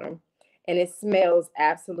bottom. And it smells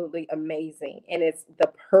absolutely amazing. And it's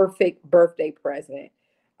the perfect birthday present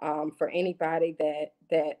for anybody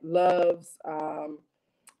that loves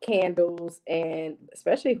candles, and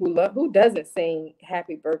especially who doesn't sing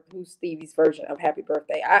happy birthday, who's Stevie's version of happy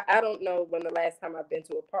birthday. I don't know when the last time I've been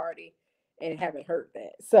to a party and haven't heard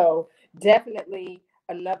that. So definitely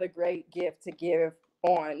another great gift to give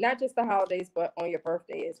on not just the holidays, but on your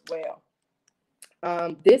birthday as well.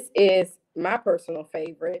 This is my personal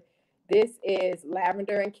favorite. This is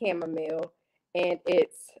lavender and chamomile, and it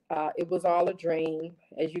was all a dream.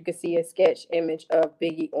 As you can see, a sketch image of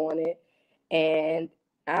Biggie on it. And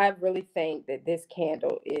I really think that this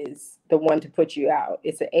candle is the one to put you out.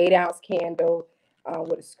 It's an 8-ounce candle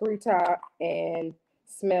with a screw top and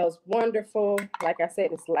smells wonderful. Like I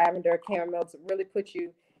said, it's lavender, chamomile to really put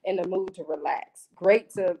you in the mood to relax. Great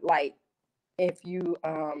to light if you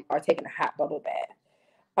are taking a hot bubble bath.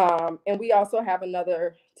 And we also have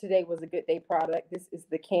another Today Was a Good Day product. This is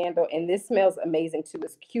the candle, and this smells amazing too.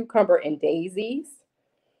 It's cucumber and daisies.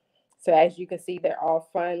 So as you can see, they're all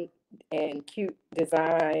fun and cute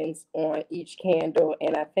designs on each candle.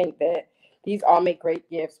 And I think that these all make great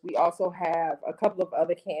gifts. We also have a couple of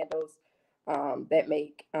other candles that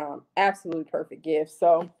make absolutely perfect gifts.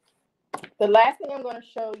 So the last thing I'm going to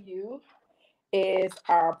show you is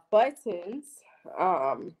our buttons.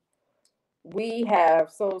 We have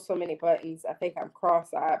so many buttons. I think I'm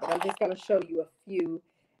cross-eyed, but I'm just going to show you a few.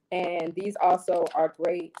 And these also are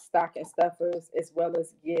great stocking stuffers as well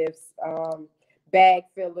as gifts, bag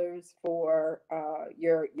fillers for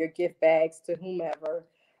your gift bags to whomever.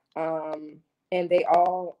 And they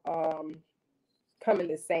all come in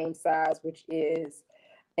the same size, which is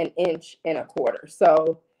 1 1/4 inches.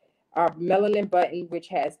 So our melanin button, which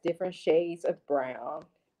has different shades of brown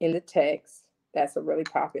in the text, that's a really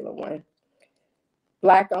popular one.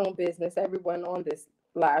 Black-owned business. Everyone on this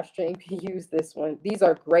live stream can use this one. These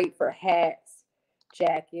are great for hats,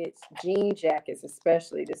 jackets, jean jackets,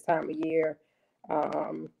 especially this time of year,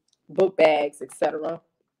 book bags, etc.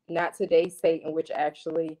 Not Today, Satan, which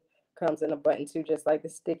actually comes in a button too, just like the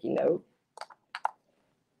sticky note.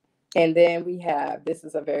 And then we have, this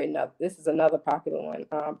is another popular one,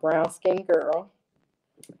 Brown Skin Girl.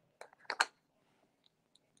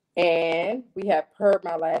 And we have Per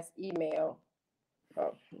My Last Email.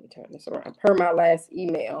 Oh, let me turn this around. Per My Last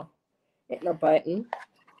Email in a button.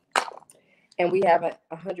 And we have a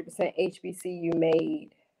 100% HBCU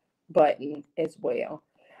made button as well,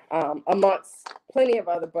 amongst plenty of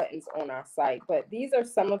other buttons on our site. But these are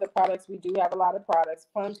some of the products. We do have a lot of products,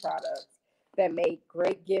 fun products that make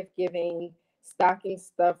great gift giving, stocking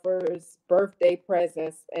stuffers, birthday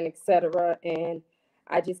presents, and etc. And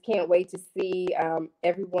I just can't wait to see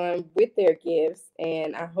everyone with their gifts.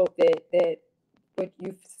 And I hope that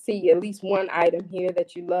you see at least one item here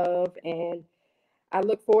that you love. And I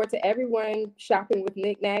look forward to everyone shopping with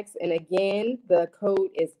NikNax. And again, the code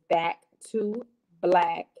is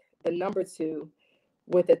back2black, the number 2,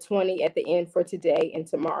 with a 20 at the end for today, and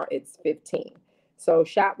tomorrow it's 15. So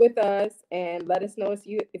shop with us and let us know if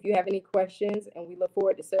you have any questions, and we look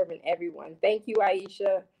forward to serving everyone. Thank you,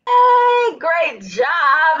 Aisha. Hey, great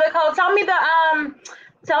job, Nicole. Tell me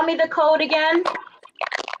the code again.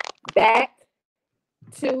 Back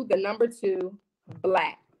to the number 2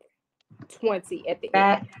 black 20 at the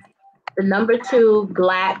end. The number 2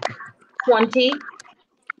 black 20.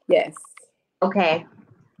 Yes. Okay.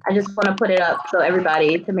 I just want to put it up to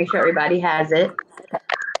make sure everybody has it.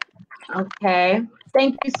 Okay.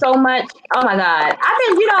 Thank you so much. Oh my God.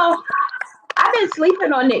 I've been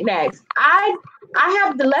sleeping on NikNax. I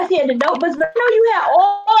have the left-handed notebooks, but I know you had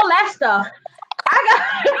all that stuff. I'm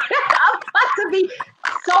about to be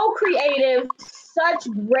so creative, such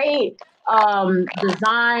great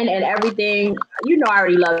design and everything. You know I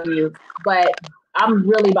already love you, but I'm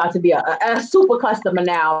really about to be a super customer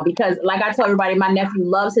now, because like I tell everybody, my nephew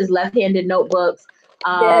loves his left-handed notebooks.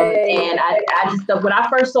 And I just, when I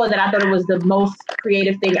first saw that, I thought it was the most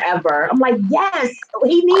creative thing ever. I'm like, yes,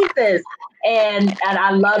 he needs this. And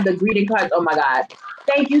I love the greeting cards. Oh my God.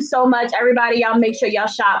 Thank you so much, everybody. Y'all make sure y'all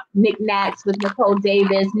shop NikNax with Nicole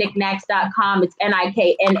Davis, niknax.com. It's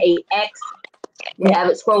NikNax. We have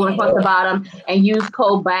it scrolling across the bottom, and use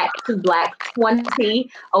code back2black20.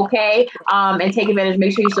 Okay. And take advantage.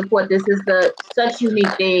 Make sure you support this. This is such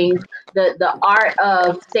unique things. The art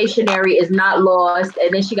of stationery is not lost.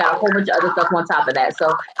 And then she got a whole bunch of other stuff on top of that.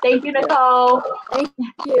 So thank you, Nicole. Thank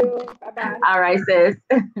you. Bye-bye. All right, sis.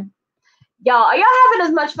 Y'all, are y'all having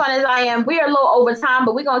as much fun as I am? We are a little over time,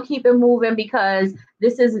 but we're going to keep it moving because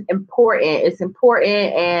this is important. It's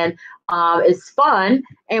important, and it's fun,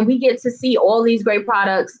 and we get to see all these great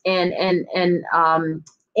products and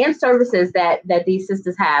services that these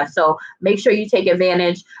sisters have. So make sure you take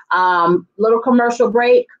advantage. Little commercial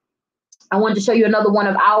break. I wanted to show you another one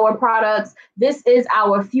of our products. This is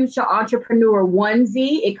our Future Entrepreneur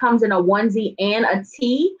onesie. It comes in a onesie and a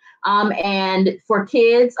tee. And for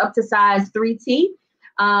kids up to size 3T.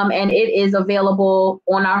 And it is available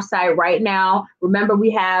on our site right now. Remember,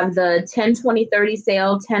 we have the 10, 20, 30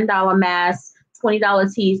 sale, $10 masks,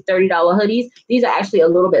 $20 tees, $30 hoodies. These are actually a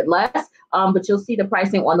little bit less, but you'll see the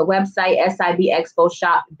pricing on the website,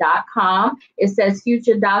 sibexposhop.com. It says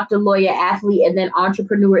future doctor, lawyer, athlete, and then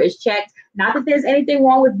entrepreneur is checked. Not that there's anything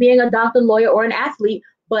wrong with being a doctor, lawyer, or an athlete,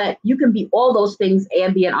 but you can be all those things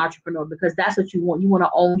and be an entrepreneur, because that's what you want. You want to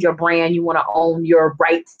own your brand. You want to own your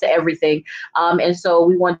rights to everything. And so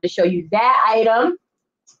we wanted to show you that item.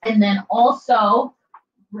 And then also,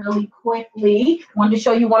 really quickly, wanted to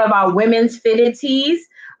show you one of our women's fitted tees.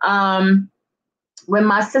 When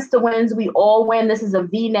my sister wins, we all win. This is a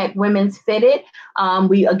V-neck women's fitted.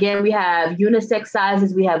 We have unisex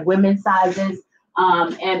sizes. We have women's sizes.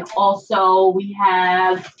 And also we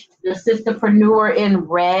have the Sisterpreneur in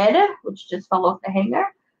red, which just fell off the hanger.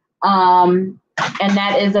 And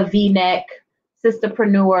that is a V-neck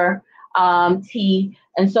Sisterpreneur tee.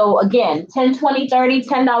 And so again, 10, 20, 30,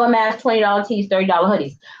 $10 masks, $20 tees, $30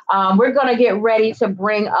 hoodies. We're going to get ready to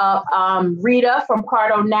bring up Rita from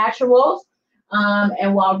Pardo Naturals.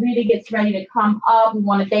 And while Rita gets ready to come up, we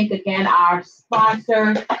want to thank again our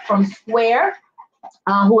sponsor from Square,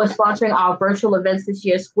 who is sponsoring our virtual events this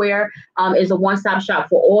year. Square is a one-stop shop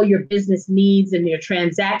for all your business needs and your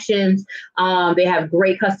transactions. They have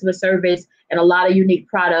great customer service and a lot of unique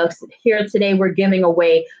products. Here today, we're giving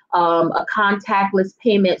away a contactless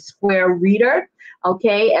payment Square reader.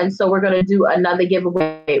 Okay, and so we're going to do another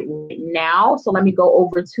giveaway right now. So let me go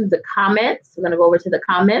over to the comments. We're going to go over to the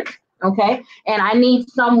comments. Okay, and I need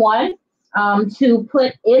someone to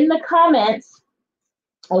put in the comments,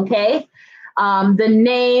 okay, the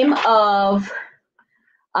name of,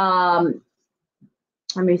 let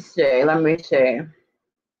me see,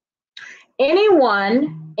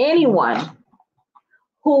 anyone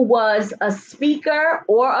who was a speaker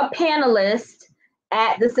or a panelist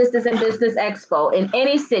at the Sisters in Business Expo in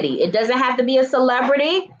any city. It doesn't have to be a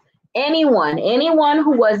celebrity. Anyone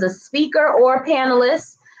who was a speaker or a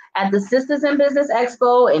panelist at the Sisters in Business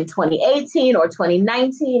Expo in 2018 or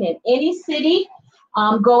 2019 in any city,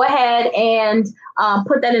 go ahead and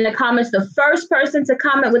put that in the comments. The first person to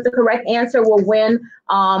comment with the correct answer will win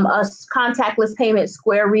a contactless payment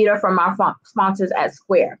Square reader from our sponsors at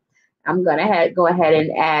Square. I'm gonna go ahead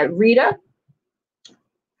and add Rita.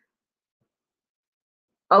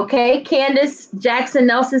 Okay, Candace Jackson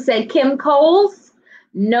Nelson said Kim Coles.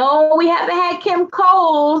 No, we haven't had Kim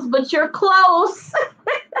Coles, but you're close.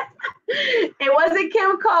 It wasn't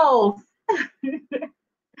Kim Coles,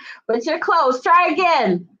 but you're close. Try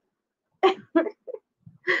again.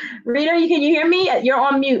 Rita, can you hear me? You're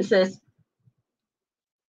on mute, sis.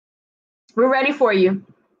 We're ready for you.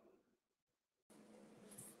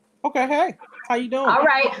 Okay, hey, how you doing? All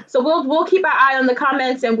right, so we'll keep our eye on the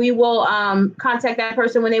comments and we will contact that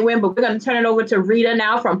person when they win, but we're going to turn it over to Rita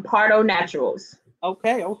now from Pardo Naturals.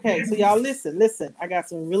 Okay. So y'all listen. I got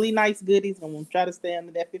some really nice goodies. I'm going to try to stay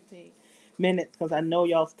under that 15 minutes because I know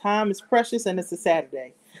y'all's time is precious and it's a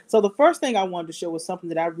Saturday. So the first thing I wanted to show was something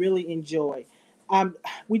that I really enjoy.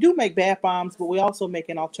 We do make bath bombs, but we also make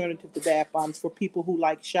an alternative to bath bombs for people who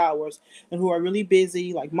like showers and who are really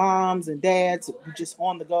busy, like moms and dads, just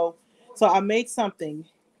on the go. So I made something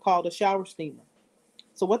called a shower steamer.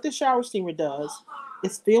 So what the shower steamer does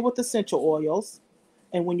is filled with essential oils.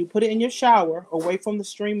 And when you put it in your shower, away from the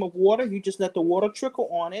stream of water, you just let the water trickle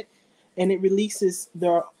on it, and it releases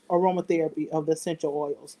the aromatherapy of the essential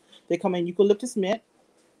oils. They come in eucalyptus mint,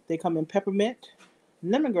 they come in peppermint,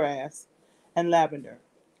 lemongrass, and lavender.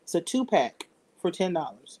 It's a 2-pack for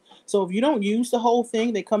 $10. So if you don't use the whole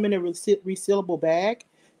thing, they come in a resealable bag.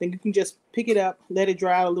 Then you can just pick it up, let it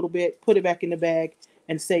dry out a little bit, put it back in the bag,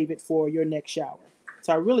 and save it for your next shower.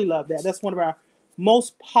 So I really love that. That's one of our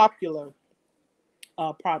most popular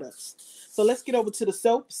products. So let's get over to the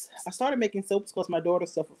soaps. I started making soaps because my daughter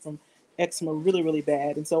suffered from eczema really, really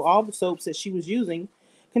bad. And so all the soaps that she was using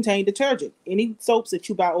contained detergent. Any soaps that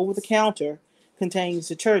you buy over the counter contains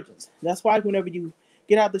detergents. That's why whenever you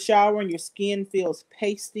get out of the shower and your skin feels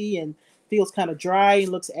pasty and feels kind of dry and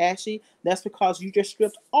looks ashy, that's because you just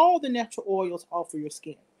stripped all the natural oils off of your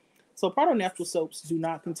skin. So Pardo Natural soaps do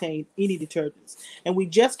not contain any detergents. And we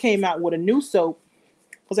just came out with a new soap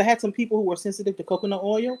because I had some people who were sensitive to coconut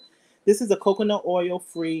oil. This is a coconut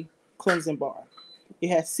oil-free cleansing bar. It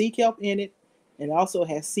has sea kelp in it, and it also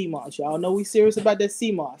has sea moss. Y'all know we serious about that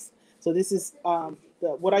sea moss. So this is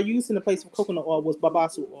what I used in the place of coconut oil was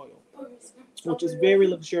babasu oil, which is very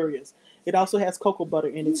luxurious. It also has cocoa butter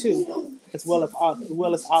in it too, as well as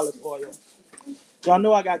olive oil. Y'all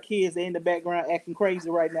know I got kids. They're in the background acting crazy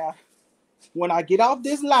right now. When I get off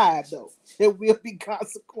this live, though, there will be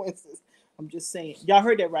consequences. I'm just saying. Y'all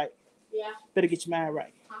heard that right? Yeah. Better get your mind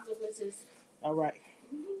right. Consequences. All right.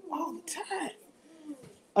 All the time.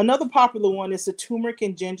 Another popular one is the turmeric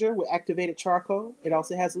and ginger with activated charcoal. It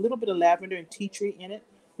also has a little bit of lavender and tea tree in it.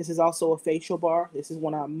 This is also a facial bar. This is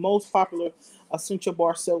one of our most popular essential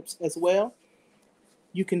bar soaps as well.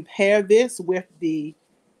 You can pair this with the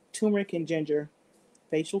turmeric and ginger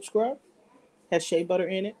facial scrub. Has shea butter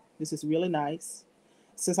in it. This is really nice.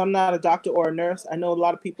 Since I'm not a doctor or a nurse, I know a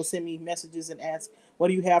lot of people send me messages and ask, what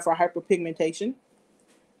do you have for hyperpigmentation?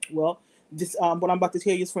 Well, this what I'm about to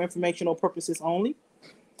tell you is for informational purposes only.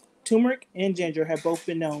 Turmeric and ginger have both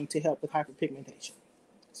been known to help with hyperpigmentation.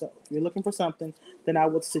 So if you're looking for something, then I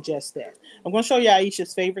would suggest that. I'm going to show you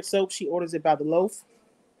Aisha's favorite soap. She orders it by the loaf.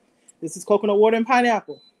 This is coconut water and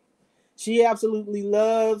pineapple. She absolutely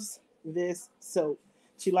loves this soap.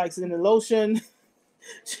 She likes it in the lotion.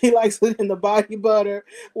 She likes it in the body butter.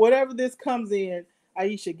 Whatever this comes in,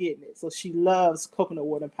 Aisha getting it. So she loves coconut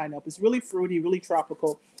water and pineapple. It's really fruity, really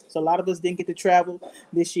tropical. So a lot of us didn't get to travel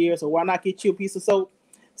this year. So why not get you a piece of soap?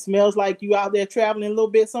 Smells like you out there traveling a little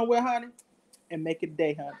bit somewhere, honey. And make it a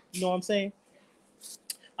day, honey. You know what I'm saying?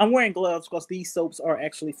 I'm wearing gloves because these soaps are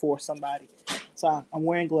actually for somebody. So I'm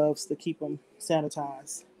wearing gloves to keep them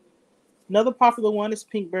sanitized. Another popular one is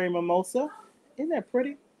Pinkberry Mimosa. Isn't that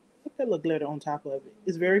pretty? Look at that little glitter on top of it.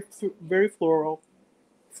 It's very floral,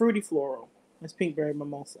 fruity floral. It's Pinkberry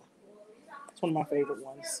Mimosa. It's one of my favorite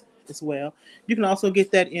ones as well. You can also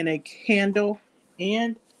get that in a candle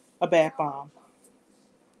and a bath bomb.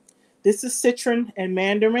 This is citron and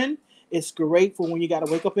mandarin. It's great for when you got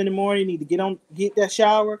to wake up in the morning, you need to get that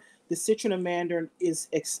shower. The citron and mandarin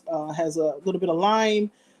has a little bit of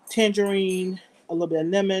lime, tangerine, a little bit of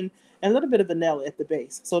lemon, and a little bit of vanilla at the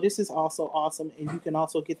base. So this is also awesome, and you can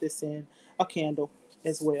also get this in a candle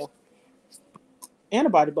as well. and a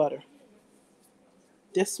body butter.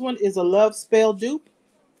 This one is a Love Spell dupe.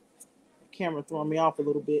 The camera throwing me off a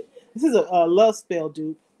little bit. This is a Love Spell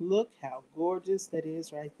dupe. Look how gorgeous that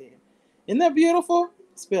is right there. Isn't that beautiful?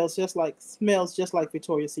 Smells just like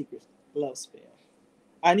Victoria's Secret Love Spell.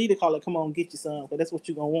 I need to call it "Come on, get you some," but that's what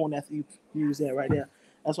you're gonna want after you use that right there.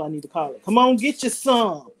 That's what I need to call it. Come on, get you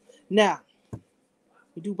some. Now,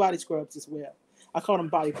 we do body scrubs as well. I call them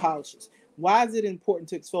body polishes. Why is it important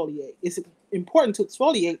to exfoliate? It's important to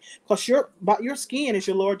exfoliate because your skin is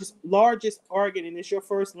your largest organ and it's your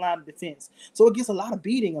first line of defense. So it gets a lot of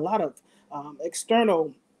beating, a lot of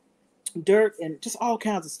external dirt, and just all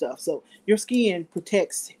kinds of stuff. So your skin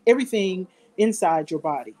protects everything inside your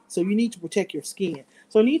body. So you need to protect your skin.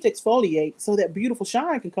 So you need to exfoliate so that beautiful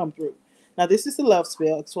shine can come through. Now this is the Love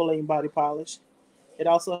Spell exfoliating body polish. It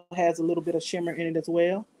also has a little bit of shimmer in it as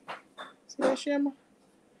well. See that shimmer?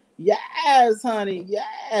 Yes, honey.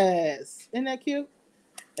 Yes. Isn't that cute?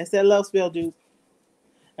 That's that Love Spell dupe.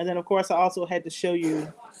 And then, of course, I also had to show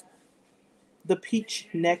you the Peach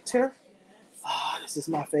Nectar. Oh, this is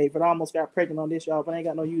my favorite. I almost got pregnant on this, y'all, but I ain't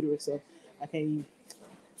got no uterus, so I can't even.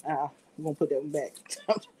 I'm going to put that one back.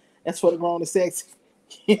 That's for the grown and sexy.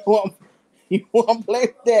 You want to play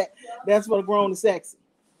with that. That's for the grown and sexy.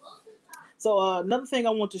 So another thing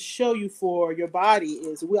I want to show you for your body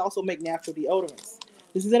is we also make natural deodorants.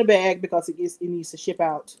 This is in a bag because it needs to ship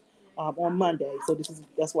out on Monday. So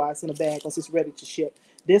that's why it's in a bag, because it's ready to ship.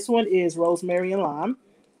 This one is rosemary and lime.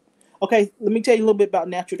 Okay, let me tell you a little bit about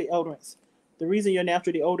natural deodorants. The reason your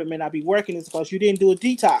natural deodorant may not be working is because you didn't do a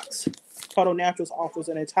detox. Pardo Naturals offers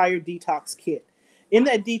an entire detox kit. In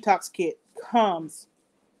that detox kit comes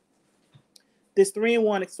this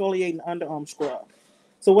 3-in-1 exfoliating underarm scrub.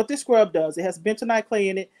 So what this scrub does, it has bentonite clay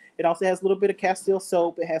in it. It also has a little bit of Castile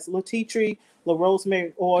soap. It has a little tea tree, a little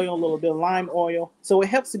rosemary oil, a little bit of lime oil. So it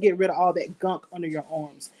helps to get rid of all that gunk under your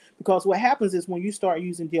arms. Because what happens is when you start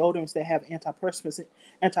using deodorants that have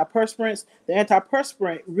antiperspirants, the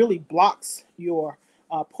antiperspirant really blocks your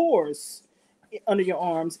pores under your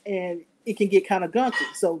arms, and it can get kind of gunky.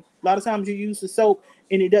 So a lot of times you use the soap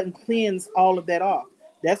and it doesn't cleanse all of that off.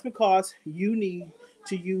 That's because you need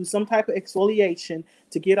to use some type of exfoliation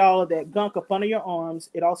to get all of that gunk up under your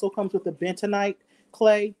arms. It also comes with the bentonite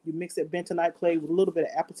clay. You mix that bentonite clay with a little bit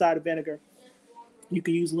of apple cider vinegar. You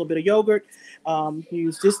can use a little bit of yogurt.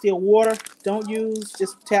 Use distilled water. Don't use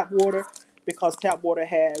just tap water, because tap water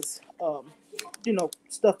has,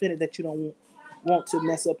 stuff in it that you don't want to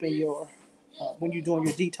mess up in your when you're doing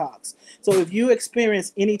your detox. So if you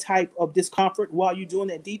experience any type of discomfort while you're doing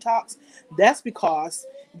that detox, that's because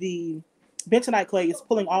the bentonite clay is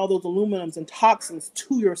pulling all those aluminums and toxins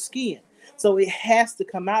to your skin. So it has to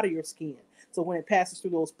come out of your skin. So when it passes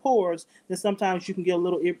through those pores, then sometimes you can get a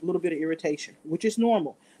little bit of irritation, which is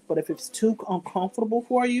normal. But if it's too uncomfortable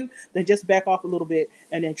for you, then just back off a little bit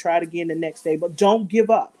and then try it again the next day. But don't give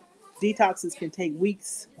up. Detoxes can take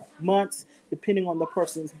weeks, months, depending on the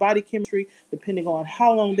person's body chemistry, depending on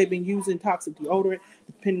how long they've been using toxic deodorant,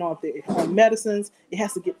 depending on if they're on medicines. It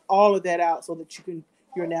has to get all of that out so that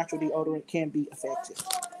your natural deodorant can be effective.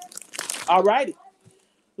 All righty.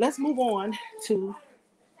 Let's move on to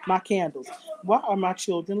my candles. Why are my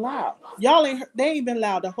children loud? They ain't been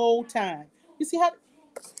loud the whole time. You see how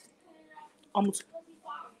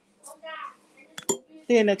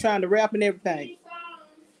they're trying to rap and everything.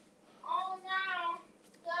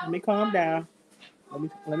 Let me calm down.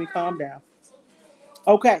 Let me calm down.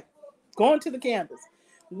 Okay, going to the candles.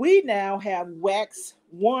 We now have wax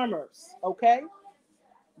warmers. Okay,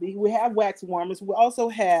 we have wax warmers. We also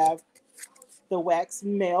have the wax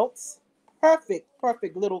melts.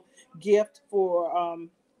 Perfect little gift for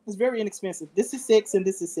it's very inexpensive. This is 6 and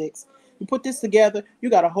this is 6. You put this together, you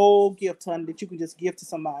got a whole gift, honey, that you can just give to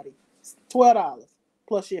somebody. It's $12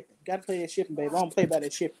 plus shipping. Got to pay that shipping, baby. I don't play by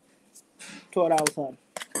that shipping. $12, honey.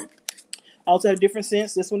 I also have different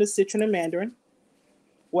scents. This one is citron and mandarin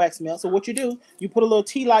wax melt. So what you do, you put a little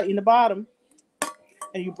tea light in the bottom,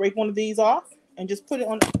 and you break one of these off, and just put it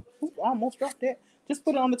on. Ooh, I almost dropped that. Just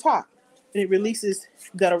put it on the top, and it releases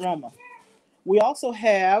that aroma. We also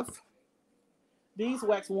have these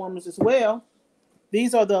wax warmers as well.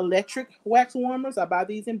 These are the electric wax warmers. I buy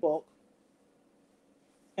these in bulk.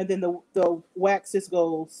 And then the wax just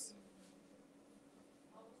goes,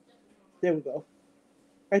 there we go.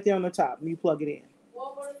 Right there on the top, and you plug it in.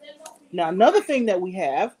 Now, another thing that we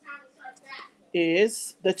have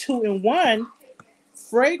is the 2-in-1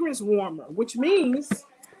 fragrance warmer, which means,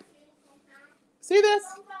 see this?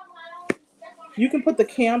 You can put the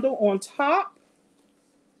candle on top.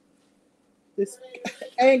 This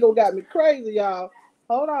angle got me crazy, y'all.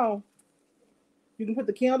 Hold on. You can put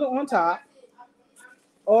the candle on top.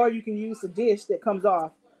 or you can use the dish that comes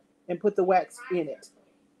off and put the wax in it.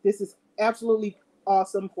 This is absolutely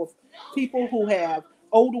awesome for people who have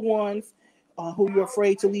older ones who you're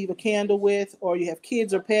afraid to leave a candle with, or you have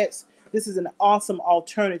kids or pets. This is an awesome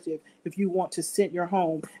alternative if you want to scent your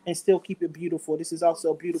home and still keep it beautiful. This is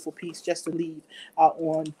also a beautiful piece just to leave out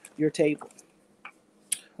on your table.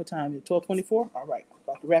 What time is it? 12:24? All right,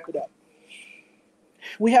 about to wrap it up.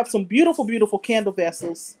 We have some beautiful, beautiful candle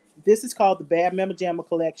vessels. This is called the Bad Mama Jamma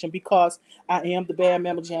collection because I am the Bad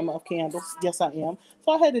Mama Jamma of candles. Yes, I am.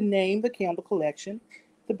 So I had to name the candle collection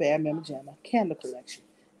the Bad Mama Jamma Candle Collection.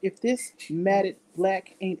 If this matted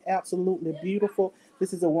black ain't absolutely beautiful,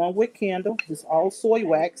 this is a 1-wick candle. This is all soy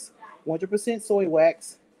wax, 100% soy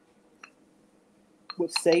wax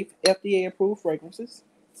with safe FDA-approved fragrances.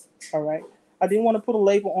 All right. I didn't want to put a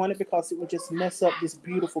label on it because it would just mess up this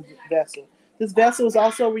beautiful vessel. This vessel is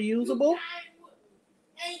also reusable.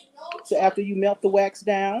 So after you melt the wax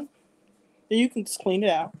down, then you can just clean it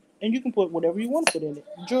out. And you can put whatever you want to put in it.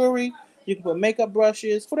 Jewelry, you can put makeup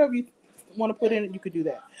brushes, whatever you want to put in it, you could do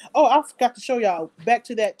that. Oh, I forgot to show y'all, back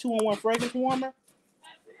to that 2-in-1 fragrance warmer.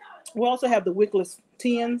 We also have the wickless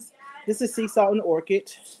tins. This is sea salt and orchid.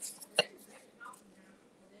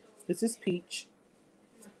 This is peach.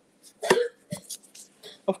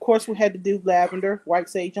 Of course, we had to do lavender, white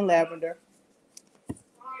sage and lavender.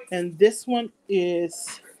 And this one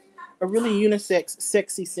is a really unisex,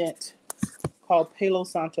 sexy scent called Palo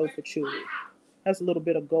Santo Patchouli. Has a little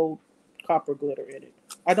bit of gold copper glitter in it.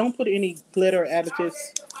 I don't put any glitter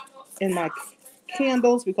additives in my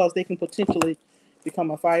candles because they can potentially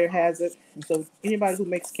become a fire hazard. And so anybody who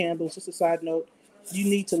makes candles, just a side note, you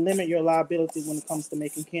need to limit your liability when it comes to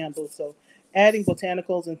making candles. So adding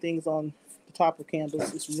botanicals and things on the top of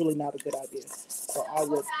candles is really not a good idea. So I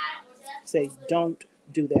would say don't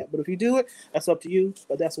do that. But if you do it, that's up to you.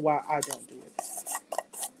 But that's why I don't do it.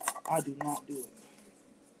 I do not do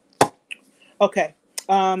it. Okay.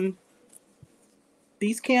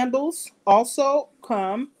 These candles also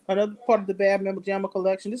come, another part of the Bad Mama Jamma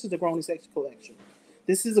collection. This is the Grown and Sexy collection.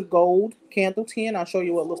 This is a gold candle tin. I'll show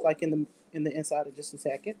you what it looks like in the inside in just a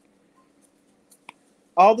second.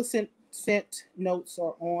 All the scent notes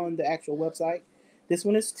are on the actual website. This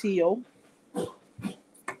one is teal.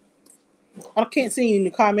 I can't see in the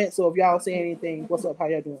comments, so if y'all say anything, what's up, how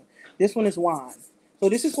y'all doing? This one is wine. So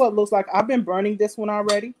this is what it looks like. I've been burning this one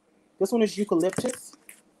already. This one is eucalyptus.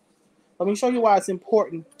 Let me show you why it's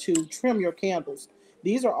important to trim your candles.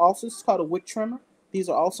 These are also, it's called a wick trimmer. These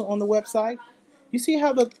are also on the website. You see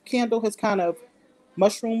how the candle has kind of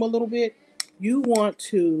mushroomed a little bit? You want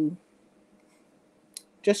to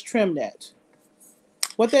just trim that.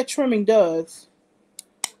 What that trimming does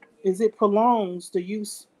is it prolongs the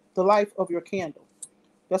life of your candle.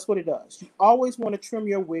 That's what it does. You always want to trim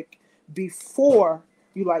your wick before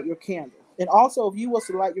you light your candle. And also, if you was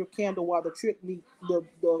to light your candle while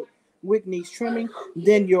the wick needs trimming,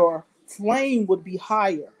 then your flame would be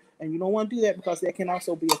higher. And you don't want to do that because that can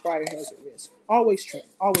also be a fire hazard risk. Always trim,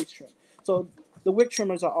 always trim. So the wick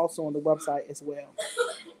trimmers are also on the website as well.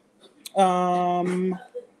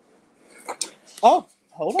 Oh,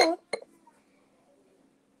 hold on.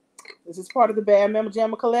 This is part of the Bad Mama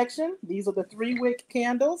Jamma collection. These are the 3-wick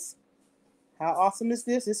candles. How awesome is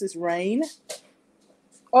this? This is Rain.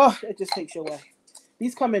 Oh, it just takes you away.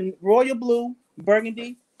 These come in royal blue,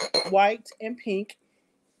 burgundy, white, and pink.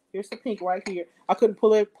 Here's the pink right here. I couldn't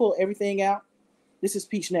pull everything out. This is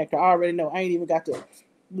peach nectar. I already know. I ain't even got to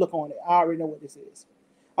look on it. I already know what this is.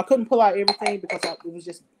 I couldn't pull out everything because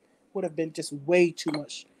would have been just way too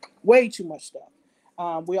much stuff.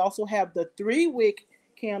 We also have the 3-wick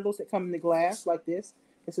candles that come in the glass like this.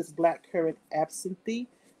 This is black currant absinthe.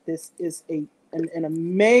 This is an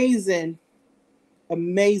amazing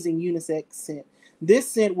unisex scent.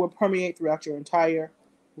 This scent will permeate throughout your entire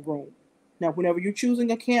room. Now, whenever you're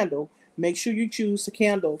choosing a candle, make sure you choose the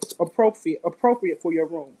candle appropriate for your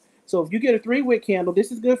room. So if you get a 3-wick candle,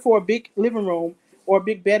 this is good for a big living room or a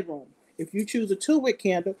big bedroom. If you choose a 2-wick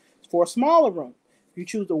candle, it's for a smaller room. If you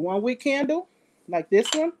choose a 1-wick candle, like this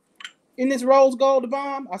one, in this rose gold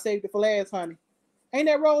bomb, I saved it for last, honey. Ain't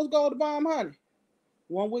that rose gold bomb, honey?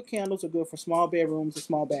 1-wick candles are good for small bedrooms and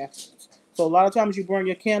small bathrooms. So a lot of times you burn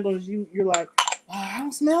your candles, you're like, oh, I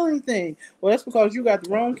don't smell anything. Well, that's because you got the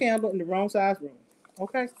wrong candle in the wrong size room.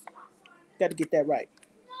 Okay? Got to get that right.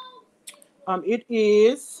 It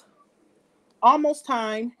is almost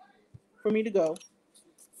time for me to go.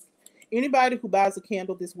 Anybody who buys a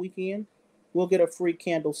candle this weekend will get a free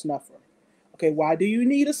candle snuffer. Okay, why do you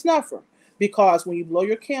need a snuffer? Because when you blow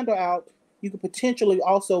your candle out, you could potentially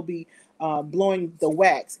also be blowing the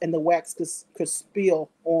wax, and the wax could spill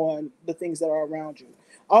on the things that are around you.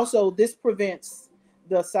 Also, this prevents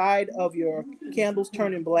the side of your candles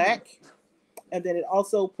turning black. And then it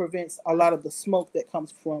also prevents a lot of the smoke that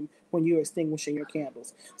comes from when you're extinguishing your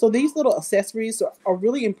candles. So these little accessories are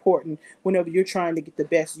really important whenever you're trying to get the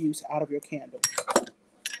best use out of your candle.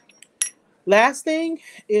 Last thing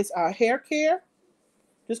is our hair care.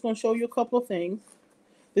 Just going to show you a couple of things.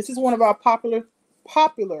 This is one of our popular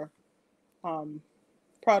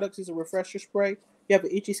products. Is a refresher spray. You have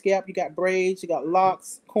an itchy scalp, you got braids, you got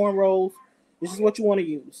locks, cornrows. This is what you want to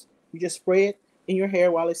use. You just spray it in your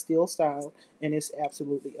hair while it's still styled, and it's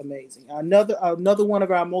absolutely amazing. Another one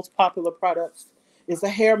of our most popular products is the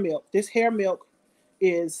hair milk. This hair milk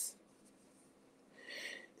it's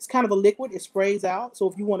kind of a liquid. It sprays out. So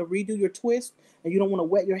if you want to redo your twist and you don't want to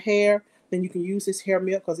wet your hair, then you can use this hair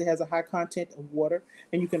milk because it has a high content of water.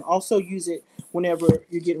 And you can also use it whenever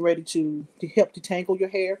you're getting ready to help detangle your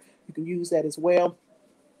hair. You can use that as well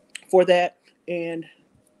for that. And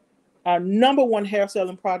our number one hair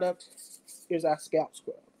selling product is our scalp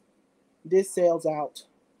scrub. This sells out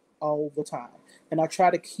all the time, and I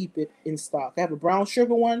try to keep it in stock. I have a brown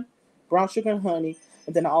sugar one, brown sugar and honey,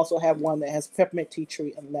 and then I also have one that has peppermint, tea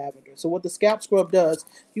tree, and lavender. So what the scalp scrub does,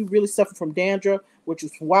 you really suffer from dandruff, which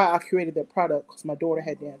is why I created that product, because my daughter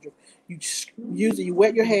had dandruff. You just use it, you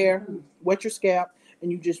wet your hair, wet your scalp,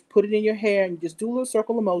 and you just put it in your hair, and you just do a little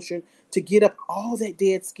circular motion to get up all that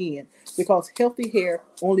dead skin, because healthy hair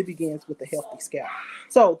only begins with a healthy scalp.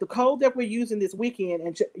 So the code that we're using this weekend,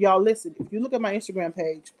 and y'all listen, if you look at my Instagram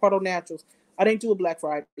page, Pardo Naturals, I didn't do a Black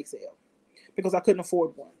Friday sale because I couldn't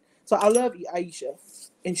afford one. So I love Aisha,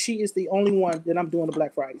 and she is the only one that I'm doing a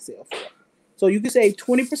Black Friday sale for. So you can save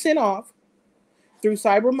 20% off through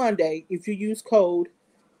Cyber Monday if you use code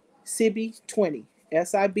SIBE20,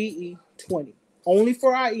 SIBE 20. Only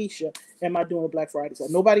for Aisha am I doing a Black Friday sale.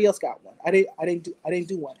 Nobody else got one. I didn't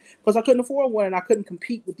do one because I couldn't afford one, and I couldn't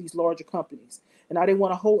compete with these larger companies. And I didn't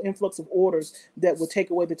want a whole influx of orders that would take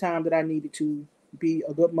away the time that I needed to be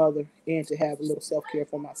a good mother and to have a little self-care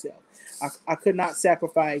for myself. I could not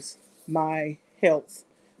sacrifice my health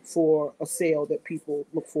for a sale that people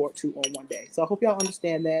look forward to on one day. So I hope y'all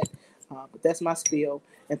understand that. But that's my spiel.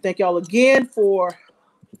 And thank y'all again for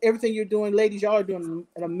everything you're doing. Ladies, y'all are doing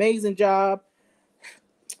an amazing job.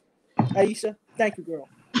 Aisha, thank you, girl.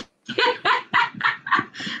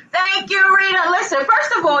 Thank you, Rita. Listen,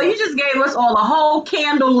 first of all, you just gave us all a whole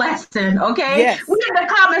candle lesson, okay? Yes. We in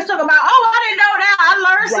the comments talk about, oh, I didn't know that. I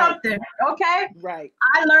learned something, okay? Right.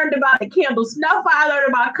 I learned about the candle snuffer. I learned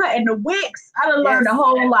about cutting the wicks. I done learned a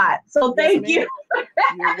whole lot. So thank you.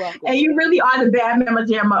 You're welcome. And you really are the bad mama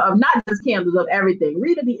jamma of not just candles, of everything.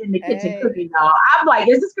 Rita be in the kitchen cooking, y'all. I'm like,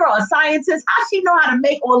 is this girl a scientist? How she know how to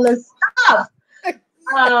make all this stuff?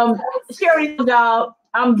 Sherry, y'all,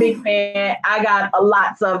 I'm a big fan. I got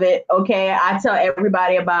lots of it. Okay. I tell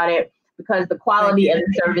everybody about it because the quality and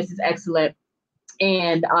the service is excellent.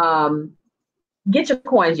 And get your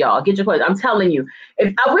coins, y'all. Get your coins. I'm telling you.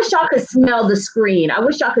 I wish y'all could smell the screen. I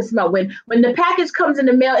wish y'all could smell when the package comes in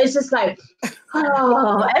the mail. It's just like,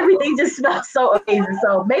 oh, everything just smells so amazing.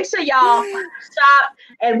 So make sure y'all shop,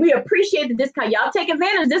 and we appreciate the discount. Y'all take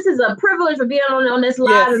advantage. This is a privilege of being on this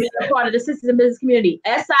live and being a part of the Sisters in Business community.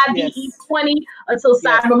 SIBE 20 until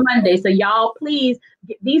Cyber Monday. So y'all, please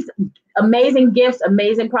get these amazing gifts,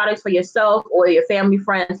 amazing products for yourself or your family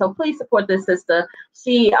friends. So please support this sister.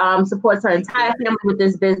 She supports her entire family with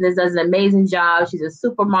this business, does an amazing job. She's a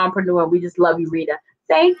super mompreneur. We just love you, Rita.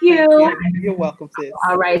 Thank you. You're welcome, sis.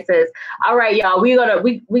 All right, sis. All right, y'all.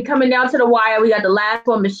 We coming down to the wire. We got the last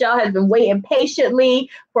one. Michelle has been waiting patiently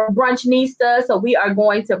for Brunchnista, so we are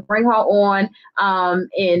going to bring her on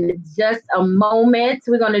in just a moment.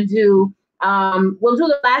 We're gonna do we'll do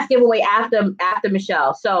the last giveaway after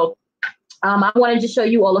Michelle. So I wanted to show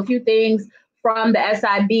you all a few things from the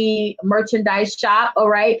SIB merchandise shop. All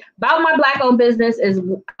right. About My Black Owned Business is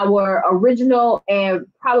our original and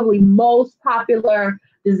probably most popular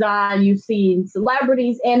design. You've seen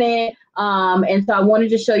celebrities in it. And so I wanted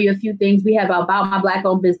to show you a few things. We have About My Black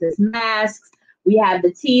Owned Business masks. We have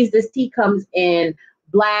the tees. This tee comes in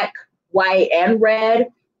black, white, and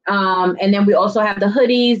red. And then we also have the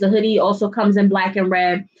hoodies. The hoodie also comes in black and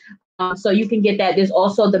red. So you can get that. There's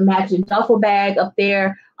also the matching duffel bag up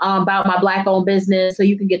there about My Black Owned Business. So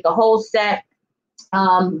you can get the whole set.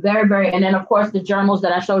 And then of course the journals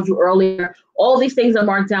that I showed you earlier. All these things are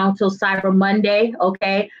marked down till Cyber Monday.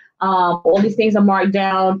 Okay. All these things are marked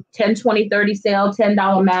down, 10, 20, 30 sale,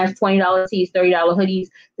 $10 masks, $20 tees, $30 hoodies.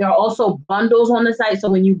 There are also bundles on the site.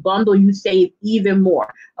 So when you bundle, you save even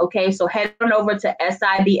more. Okay, so head on over to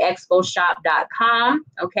sibexposhop.com.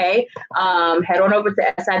 Okay, head on over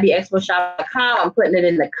to sibexposhop.com. I'm putting it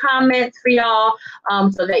in the comments for y'all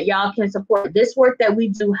so that y'all can support this work that we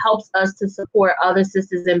do. Helps us to support other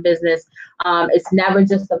sisters in business. It's never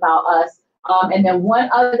just about us. And then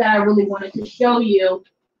one other that I really wanted to show you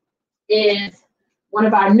is one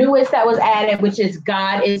of our newest that was added, which is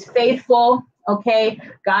God is Faithful. Okay,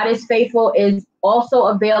 God is Faithful is also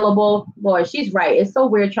available. Lord, she's right. It's so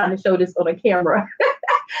weird trying to show this on a camera.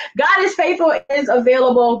 God is Faithful is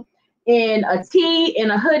available in a tee,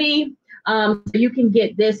 in a hoodie. So you can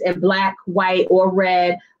get this in black, white, or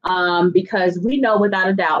red because we know without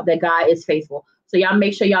a doubt that God is faithful. So y'all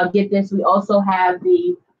make sure y'all get this. We also have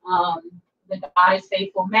the God is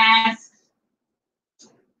Faithful mask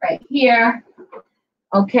right here.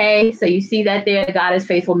 Okay, so you see that there, the God is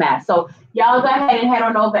Faithful mask. So y'all go ahead and head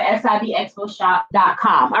on over to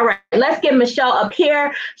sibexposhop.com. All right, let's get Michelle up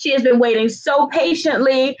here. She has been waiting so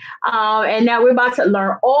patiently. And now we're about to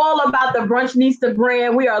learn all about the Brunchnista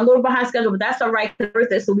brand. We are a little behind schedule, but that's all right,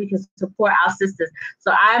 so we can support our sisters.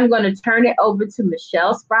 So I'm going to turn it over to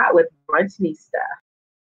Michelle Sprott with Brunchnista.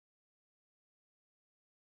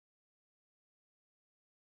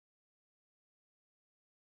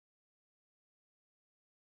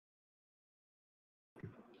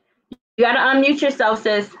 You gotta unmute yourself,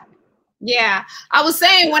 sis. Yeah, I was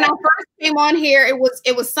saying when I first came on here, it was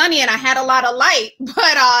sunny and I had a lot of light, but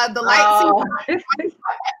the light seemed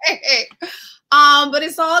but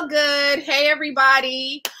it's all good. Hey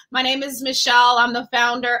everybody, my name is Michelle. I'm the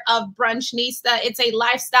founder of Brunchnista. It's a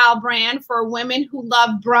lifestyle brand for women who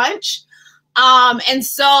love brunch. And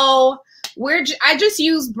so I just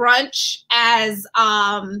use brunch as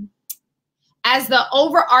the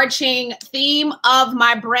overarching theme of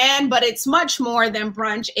my brand, but it's much more than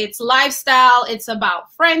brunch. It's lifestyle. It's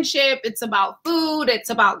about friendship. It's about food.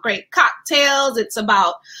 It's about great cocktails. It's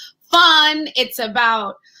about fun. It's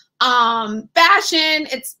about fashion.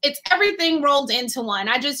 It's everything rolled into one.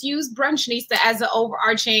 I just use Brunchnista as the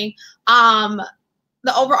overarching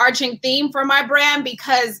theme for my brand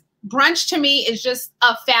because brunch to me is just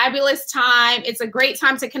a fabulous time. It's a great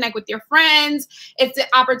time to connect with your friends. It's an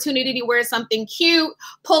opportunity to wear something cute,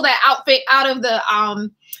 pull that outfit out of the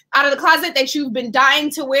closet that you've been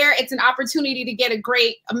dying to wear. It's an opportunity to get a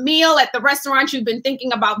great meal at the restaurant you've been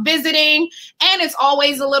thinking about visiting. And it's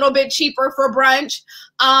always a little bit cheaper for brunch.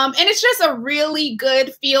 And it's just a really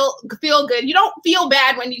good feel good. You don't feel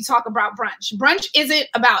bad when you talk about brunch. Brunch isn't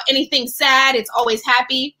about anything sad. It's always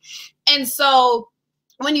happy. And so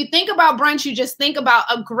when you think about brunch, you just think about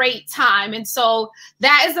a great time. And so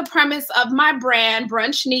that is the premise of my brand,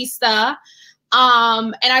 Brunchnista.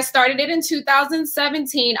 And I started it in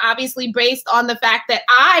 2017, obviously based on the fact that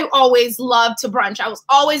I always loved to brunch. I was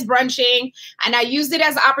always brunching and I used it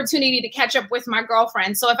as an opportunity to catch up with my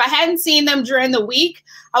girlfriends. So if I hadn't seen them during the week,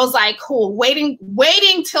 I was like, cool, waiting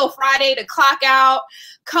till Friday to clock out,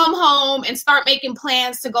 come home and start making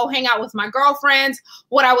plans to go hang out with my girlfriends,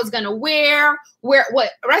 what I was going to wear,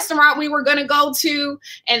 what restaurant we were going to go to.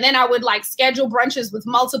 And then I would like schedule brunches with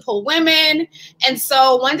multiple women. And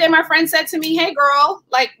so one day my friend said to me, hey girl,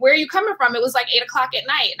 like, where are you coming from? It was like 8 o'clock at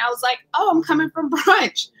night. And I was like, oh, I'm coming from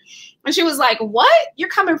brunch. And she was like, what? You're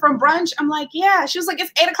coming from brunch? I'm like, yeah. She was like,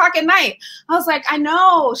 it's 8 o'clock at night. I was like, I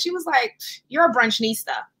know. She was like, you're a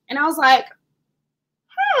Brunchnista. And I was like,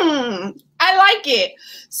 I like it.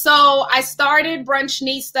 So I started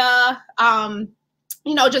Brunchnista,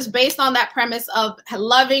 just based on that premise of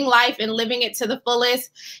loving life and living it to the fullest.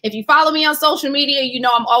 If you follow me on social media, you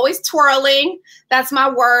know I'm always twirling. That's my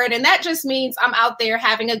word. And that just means I'm out there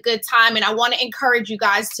having a good time. And I want to encourage you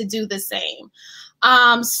guys to do the same.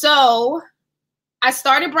 So I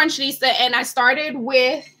started Brunchnista and I started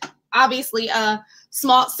with obviously a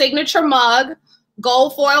small signature mug,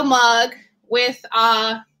 gold foil mug with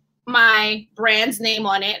my brand's name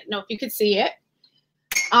on it. I don't know if you could see it.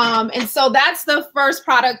 And so that's the first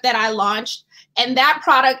product that I launched. And that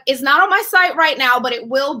product is not on my site right now, but it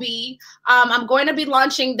will be. I'm going to be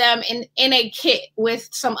launching them in a kit with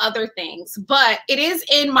some other things, but it is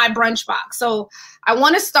in my brunch box. So I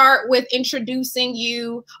want to start with introducing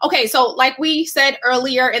you. Okay, so like we said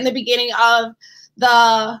earlier in the beginning of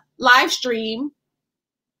the live stream,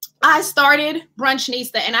 I started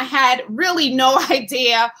Brunchnista and I had really no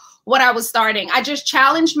idea what I was starting. I just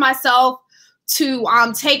challenged myself to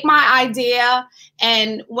take my idea.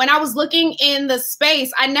 And when I was looking in the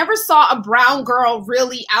space, I never saw a brown girl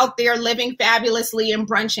really out there living fabulously and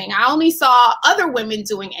brunching. I only saw other women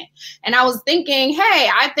doing it. And I was thinking, hey,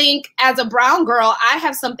 I think as a brown girl, I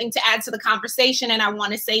have something to add to the conversation and I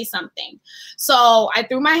want to say something. So I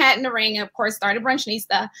threw my hat in the ring and of course started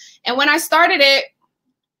Brunchnista. And when I started it,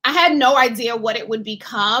 I had no idea what it would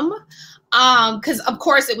become. Because of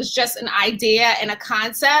course it was just an idea and a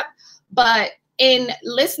concept, but in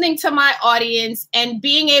listening to my audience and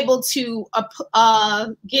being able to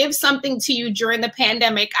give something to you during the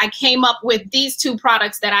pandemic, I came up with these two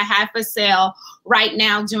products that I have for sale right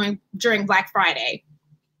now during Black Friday.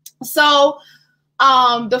 So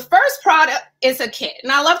the first product is a kit,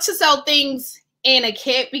 and I love to sell things in a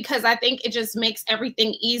kit because I think it just makes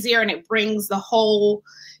everything easier and it brings the whole,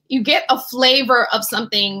 you get a flavor of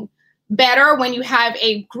something better when you have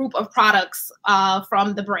a group of products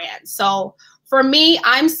from the brand. So for me,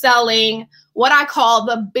 I'm selling what I call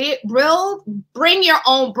the Bring Your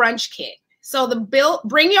Own Brunch Kit. So the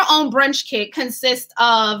Bring Your Own Brunch Kit consists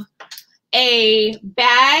of a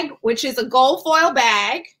bag, which is a gold foil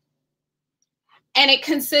bag, and it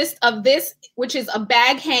consists of this, which is a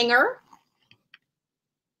bag hanger.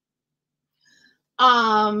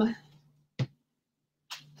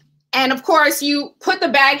 And of course, you put the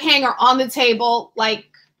bag hanger on the table. Like,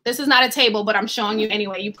 this is not a table, but I'm showing you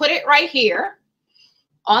anyway. You put it right here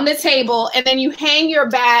on the table, and then you hang your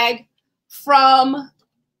bag from,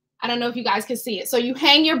 I don't know if you guys can see it. So you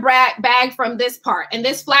hang your bag from this part, and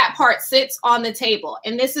this flat part sits on the table,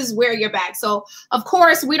 and this is where your bag. So of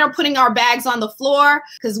course, we are putting our bags on the floor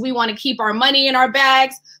because we want to keep our money in our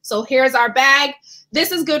bags. So here's our bag.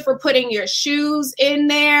 This is good for putting your shoes in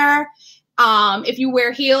there. If you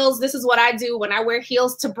wear heels, this is what I do when I wear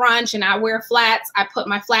heels to brunch and I wear flats. I put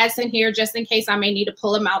my flats in here just in case I may need to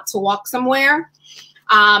pull them out to walk somewhere.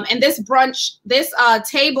 And this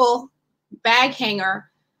table bag hanger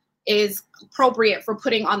is appropriate for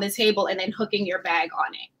putting on the table and then hooking your bag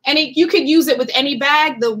on it. And you could use it with any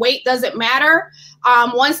bag. The weight doesn't matter.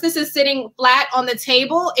 Once this is sitting flat on the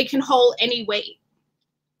table, it can hold any weight.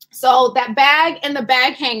 So that bag and the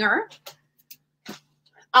bag hanger.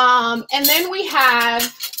 And then we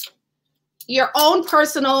have your own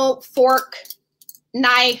personal fork,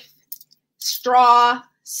 knife, straw,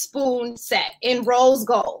 spoon set in rose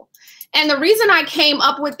gold. And the reason I came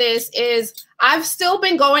up with this is I've still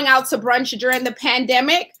been going out to brunch during the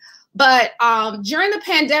pandemic, but during the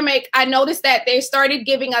pandemic, I noticed that they started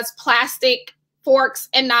giving us plastic forks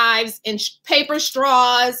and knives and paper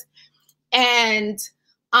straws, and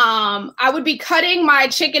I would be cutting my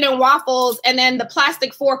chicken and waffles and then the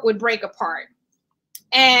plastic fork would break apart.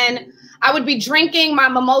 And I would be drinking my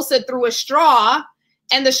mimosa through a straw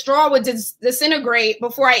and the straw would disintegrate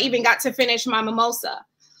before I even got to finish my mimosa.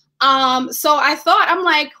 So I thought, I'm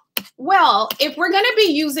like, well, if we're going to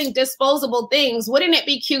be using disposable things, wouldn't it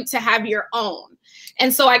be cute to have your own?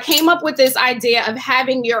 And so I came up with this idea of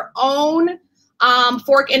having your own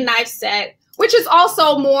fork and knife set, which is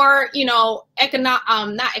also more, you know,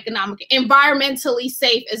 environmentally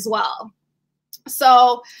safe as well.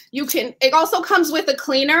 So you can, it also comes with a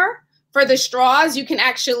cleaner for the straws. You can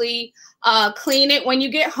actually clean it when you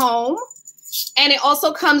get home. And it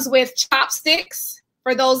also comes with chopsticks.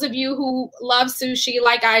 For those of you who love sushi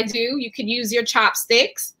like I do, you could use your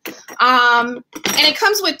chopsticks. And it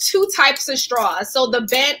comes with 2 types of straws. So the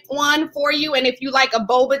bent one for you, and if you like a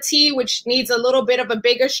boba tea, which needs a little bit of a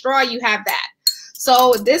bigger straw, you have that.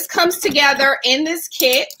 So this comes together in this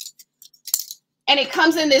kit, and it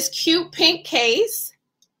comes in this cute pink case.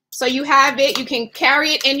 So you have it, you can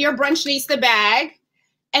carry it in your Brunchnista bag.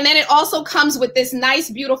 And then it also comes with this nice,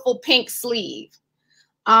 beautiful pink sleeve.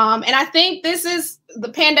 And I think this is the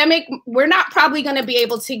pandemic. We're not probably going to be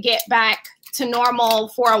able to get back to normal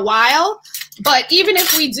for a while. But even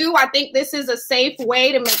if we do, I think this is a safe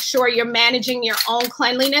way to make sure you're managing your own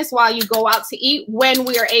cleanliness while you go out to eat when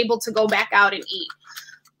we are able to go back out and eat.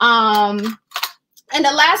 And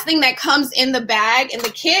the last thing that comes in the bag, in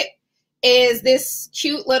the kit, is this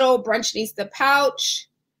cute little Brunchnista pouch.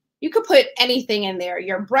 You could put anything in there,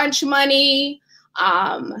 your brunch money,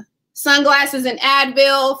 sunglasses and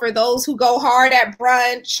Advil for those who go hard at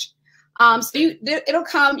brunch. So it'll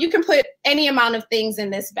come, you can put any amount of things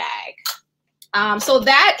in this bag. So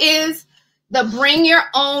that is the Bring Your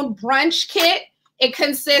Own Brunch Kit. It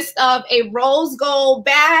consists of a rose gold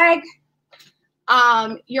bag,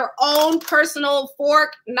 your own personal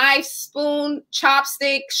fork, knife, spoon,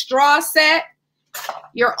 chopstick, straw set,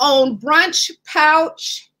 your own brunch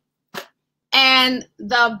pouch, and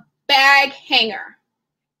the bag hanger.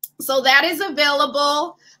 So that is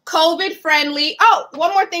available, COVID friendly. Oh,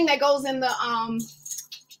 one more thing that goes in the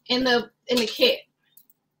kit.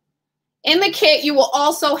 In the kit, you will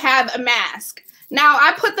also have a mask. Now,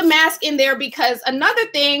 I put the mask in there because another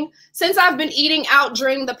thing, since I've been eating out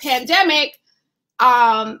during the pandemic,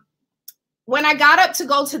 when I got up to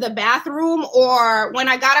go to the bathroom or when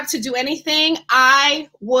I got up to do anything, I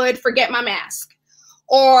would forget my mask.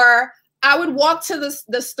 Or I would walk to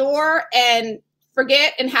the store and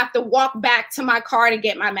forget and have to walk back to my car to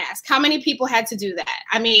get my mask. How many people had to do that?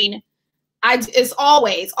 I mean, it's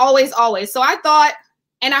always, always, always. So I thought,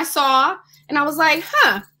 and I saw, and I was like,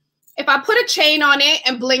 if I put a chain on it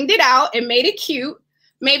and blinged it out and made it cute,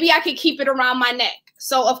 maybe I could keep it around my neck.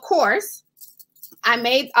 So of course,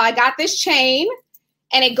 I got this chain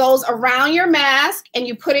and it goes around your mask and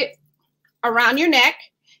you put it around your neck.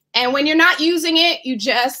 And when you're not using it, it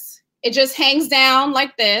just hangs down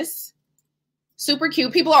like this. Super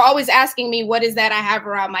cute. People are always asking me, what is that I have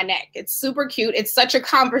around my neck? It's super cute. It's such a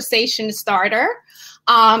conversation starter.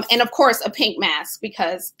 And of course, a pink mask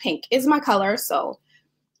because pink is my color. So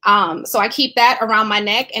I keep that around my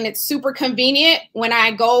neck and it's super convenient. When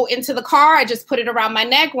I go into the car, I just put it around my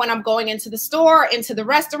neck. When I'm going into the store, into the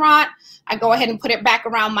restaurant, I go ahead and put it back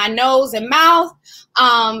around my nose and mouth.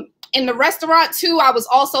 In the restaurant too, I was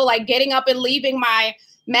also like getting up and leaving my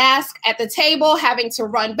mask at the table, having to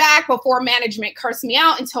run back before management cursed me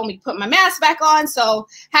out and told me to put my mask back on. So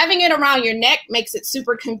having it around your neck makes it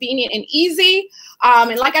super convenient and easy.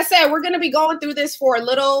 And like I said, we're going to be going through this for a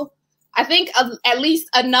little, I think at least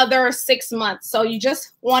another 6 months. So you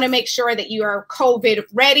just want to make sure that you are COVID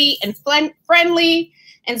ready and friendly.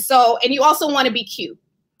 And you also want to be cute.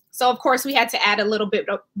 So of course we had to add a little bit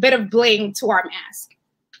of bling to our mask.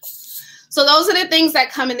 So those are the things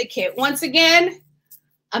that come in the kit. Once again,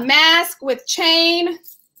 a mask with chain,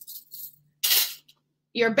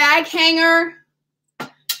 your bag hanger,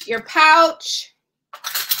 your pouch,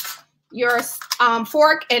 your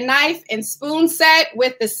fork and knife and spoon set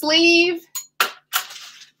with the sleeve,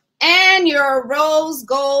 and your rose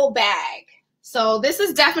gold bag. So this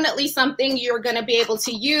is definitely something you're going to be able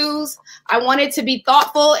to use. I wanted to be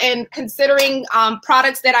thoughtful in considering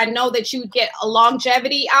products that I know that you get a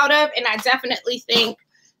longevity out of, and I definitely think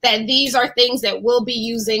that these are things that we'll be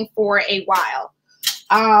using for a while.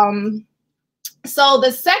 So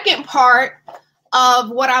the second part of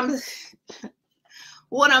what I'm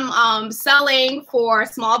selling for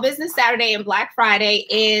Small Business Saturday and Black Friday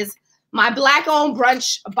is my Black-owned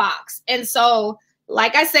brunch box. And so,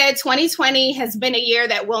 like I said, 2020 has been a year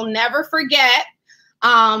that we'll never forget.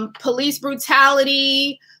 Police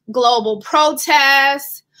brutality, global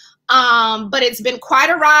protests, but it's been quite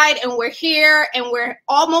a ride, and we're here, and we're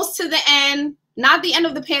almost to the end, not the end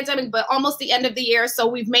of the pandemic, but almost the end of the year. So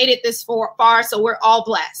we've made it this far, so we're all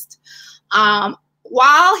blessed.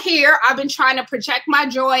 While here, I've been trying to project my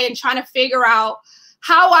joy and trying to figure out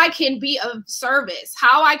how I can be of service,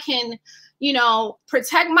 how I can,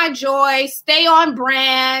 protect my joy, stay on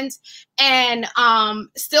brand, and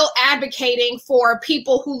still advocating for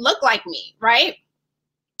people who look like me, right?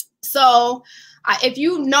 So if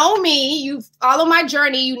you know me, you follow my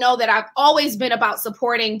journey, you know that I've always been about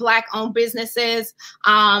supporting Black-owned businesses.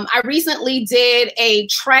 I recently did a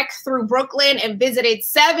trek through Brooklyn and visited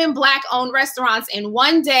 7 Black-owned restaurants in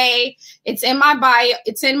one day. It's in my bio.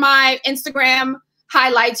 It's in my Instagram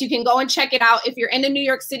highlights. You can go and check it out. If you're in the New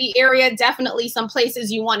York City area, definitely some places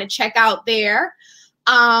you want to check out there.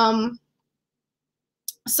 But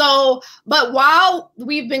while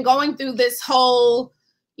we've been going through this whole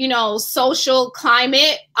social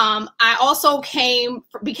climate, I also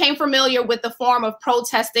became familiar with the form of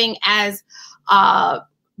protesting as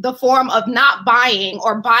the form of not buying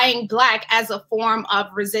or buying Black as a form of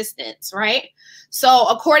resistance, right? So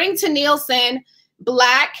according to Nielsen,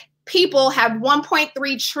 Black people have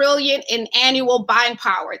 1.3 trillion in annual buying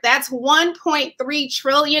power. That's $1.3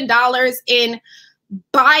 trillion in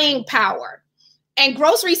buying power. And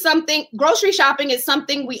grocery shopping is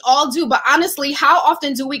something we all do, but honestly, how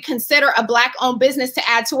often do we consider a Black-owned business to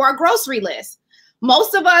add to our grocery list?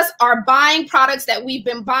 Most of us are buying products that we've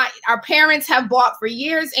been buying, our parents have bought for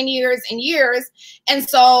years and years and years.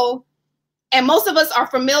 And most of us are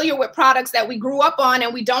familiar with products that we grew up on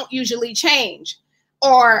and we don't usually change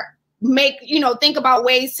or think about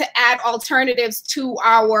ways to add alternatives to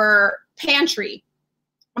our pantry.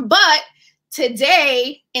 But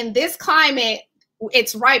today, in this climate,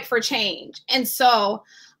 it's ripe for change. And so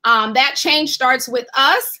that change starts with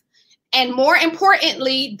us. And more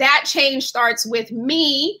importantly, that change starts with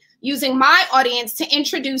me using my audience to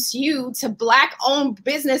introduce you to Black-owned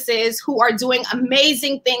businesses who are doing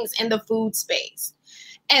amazing things in the food space.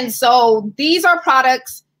 And so these are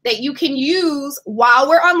products that you can use while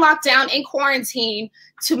we're on lockdown in quarantine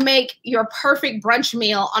to make your perfect brunch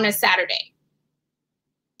meal on a Saturday.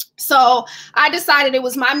 So I decided it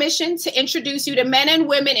was my mission to introduce you to men and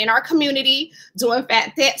women in our community doing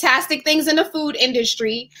fantastic things in the food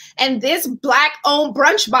industry. And this Black-owned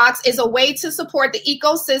brunch box is a way to support the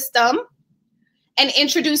ecosystem and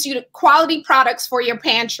introduce you to quality products for your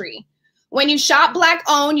pantry. When you shop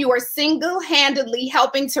Black-owned, you are single-handedly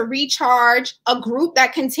helping to recharge a group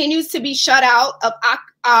that continues to be shut out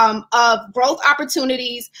of growth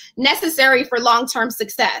opportunities necessary for long-term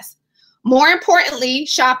success. More importantly,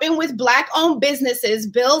 shopping with Black-owned businesses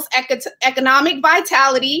builds economic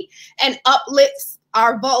vitality and uplifts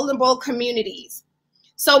our vulnerable communities.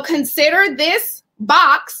 So consider this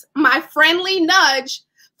box my friendly nudge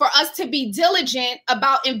for us to be diligent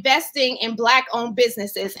about investing in Black-owned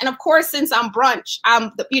businesses. And of course, since I'm brunch,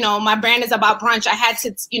 my brand is about brunch, I had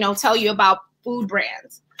to, tell you about food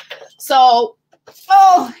brands. So,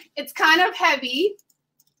 it's kind of heavy,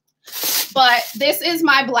 but this is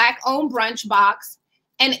my Black-owned brunch box.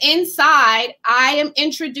 And inside, I am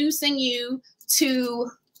introducing you to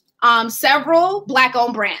several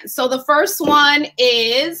Black-owned brands. So the first one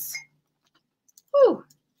is,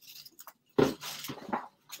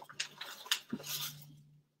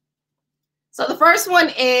 So the first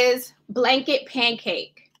one is Blanket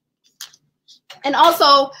Pancake. And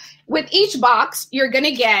also with each box, you're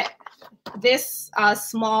gonna get this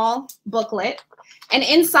small booklet. And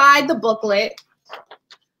inside the booklet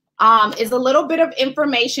is a little bit of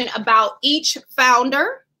information about each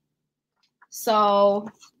founder. So,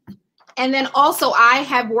 and then also I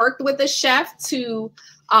have worked with a chef to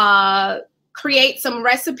create some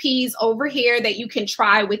recipes over here that you can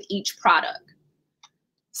try with each product.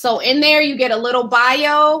 So in there, you get a little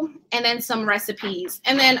bio and then some recipes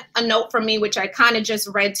and then a note from me, which I kind of just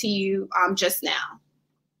read to you just now.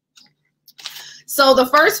 So the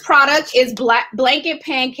first product is Blanket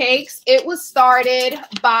Pancakes. It was started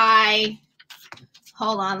by,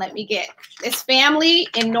 hold on, let me get this family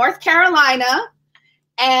in North Carolina.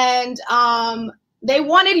 And they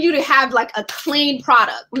wanted you to have like a clean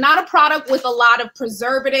product, not a product with a lot of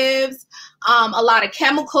preservatives, a lot of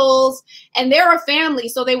chemicals, and they're a family.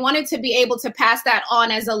 So they wanted to be able to pass that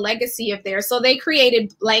on as a legacy of theirs. So they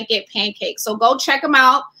created Blanket Pancakes. So go check them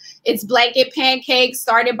out. It's Blanket Pancakes,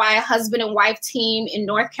 started by a husband and wife team in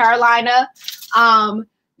North Carolina.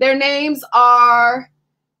 Their names are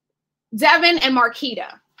Devin and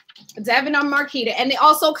Marquita. Devin and Marquita. And it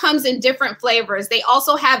also comes in different flavors. They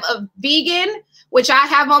also have a vegan, which I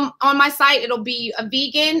have on my site. It'll be a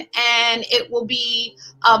vegan and it will be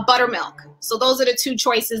buttermilk. So those are the two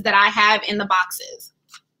choices that I have in the boxes.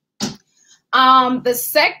 The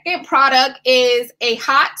second product is a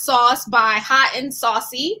hot sauce by Hot and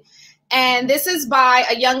Saucy. And this is by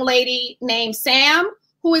a young lady named Sam,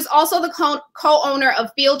 who is also the co-owner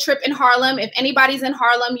of Field Trip in Harlem. If anybody's in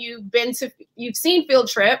Harlem, you've seen Field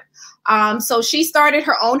Trip. So she started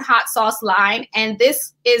her own hot sauce line, and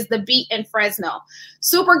this is the Beet and Fresno.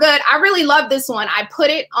 Super good. I really love this one. I put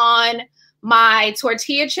it on my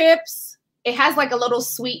tortilla chips. It has like a little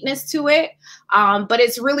sweetness to it, but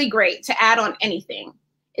it's really great to add on anything.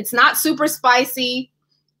 It's not super spicy.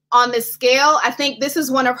 On the scale, I think this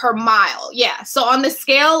is one of her mild. Yeah, so on the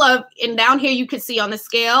scale of, and down here you can see on the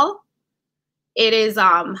scale, it is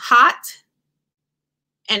hot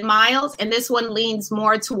and mild, and this one leans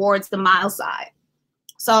more towards the mild side.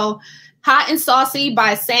 So Hot and Saucy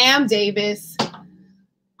by Sam Davis.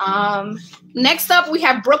 Next up, we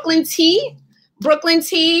have Brooklyn Tea. Brooklyn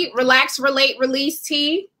Tea, Relax, Relate, Release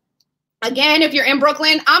Tea. Again, if you're in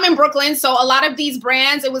Brooklyn, I'm in Brooklyn. So a lot of these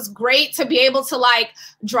brands, it was great to be able to like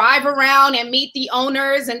drive around and meet the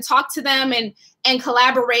owners and talk to them and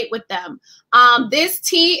collaborate with them. This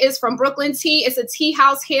tea is from Brooklyn Tea. It's a tea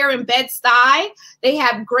house here in Bed-Stuy. They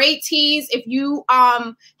have great teas. If you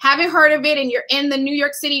haven't heard of it and you're in the New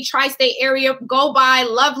York City tri-state area, go by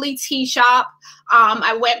Lovely Tea Shop.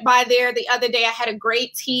 I went by there the other day. I had a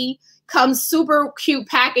great tea. Comes super cute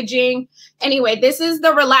packaging. Anyway, this is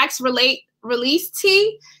the Relax, Relate, Release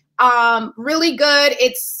tea. Really good.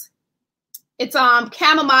 It's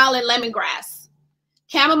chamomile and lemongrass.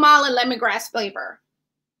 Chamomile and lemongrass flavor.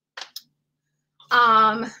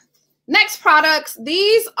 Next products.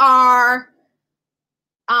 These are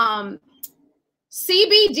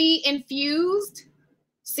CBD infused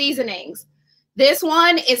seasonings. This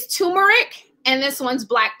one is turmeric and this one's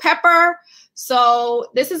black pepper. So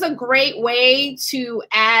this is a great way to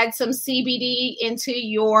add some CBD into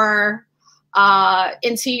your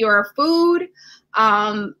food.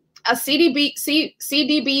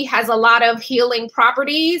 CBD has a lot of healing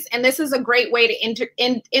properties, and this is a great way to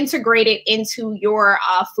integrate it into your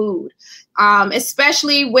food,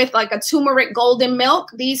 especially with like a turmeric golden milk.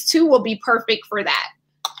 These two will be perfect for that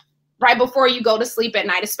right before you go to sleep at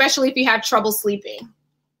night, especially if you have trouble sleeping.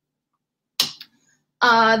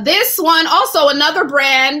 This one, also another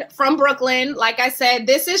brand from Brooklyn. Like I said,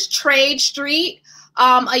 this is Trade Street.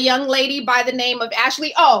 A young lady by the name of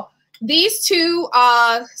Ashley. Oh, these two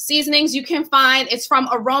seasonings you can find. It's from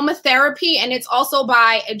Aromatherapy, and it's also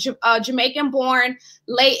by a Jamaican-born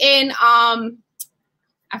Leighton.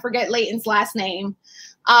 I forget Leighton's last name.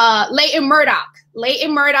 Leighton Murdoch.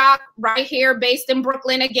 Leighton Murdoch, right here, based in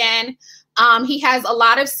Brooklyn again. He has a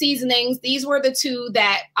lot of seasonings. These were the two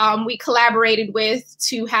that we collaborated with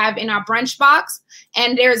to have in our brunch box.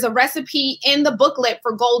 And there's a recipe in the booklet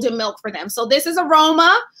for golden milk for them. So this is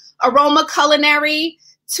Aroma Culinary,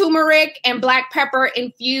 turmeric, and black pepper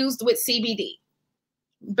infused with CBD,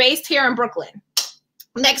 based here in Brooklyn.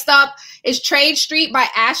 Next up is Trade Street by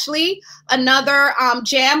Ashley, another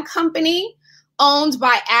jam company owned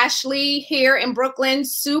by Ashley here in Brooklyn.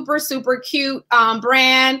 Super, super cute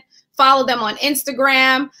brand. Follow them on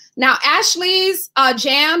Instagram. Now, Ashley's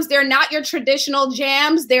jams, they're not your traditional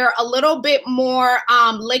jams. They're a little bit more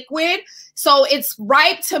liquid. So it's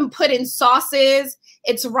right to put in sauces.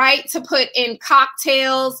 It's right to put in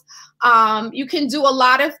cocktails. You can do a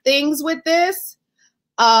lot of things with this.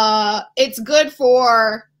 It's good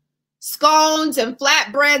for scones and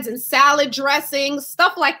flatbreads and salad dressings,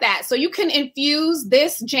 stuff like that. So you can infuse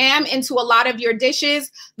this jam into a lot of your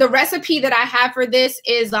dishes. The recipe that I have for this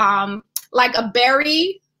is like a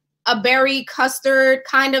berry custard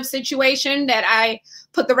kind of situation that I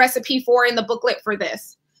put the recipe for in the booklet for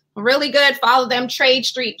this. Really good. Follow them, Trade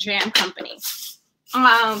Street Jam Company.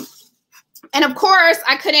 And of course,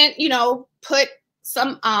 I couldn't,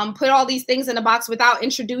 put all these things in a box without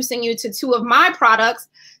introducing you to two of my products.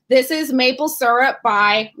 This is maple syrup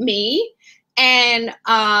by me and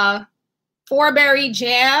 4-berry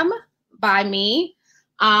jam by me.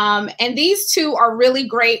 And these two are really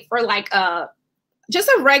great for like just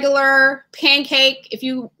a regular pancake. If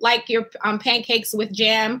you like your pancakes with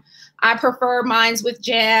jam, I prefer mine's with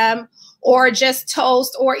jam, or just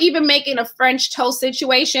toast, or even making a French toast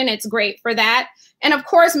situation. It's great for that. And of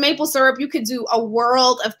course, maple syrup, you could do a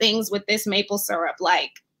world of things with this maple syrup,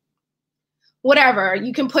 like whatever.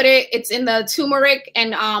 You can put it, it's in the turmeric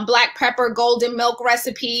and black pepper golden milk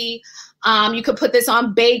recipe. You could put this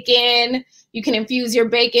on bacon. You can infuse your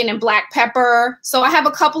bacon and black pepper. So I have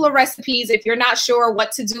a couple of recipes. If you're not sure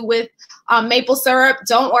what to do with maple syrup,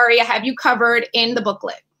 don't worry, I have you covered in the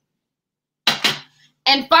booklet.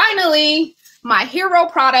 And finally, my hero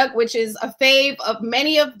product, which is a fave of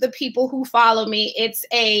many of the people who follow me. It's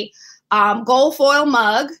a gold foil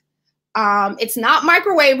mug. It's not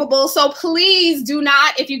microwavable, so please do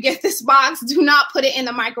not, if you get this box, do not put it in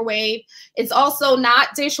the microwave. It's also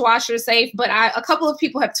not dishwasher safe, but a couple of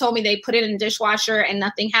people have told me they put it in the dishwasher and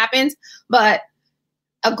nothing happens. But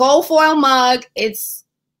a gold foil mug, it's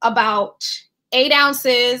about 8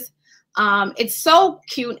 ounces. It's so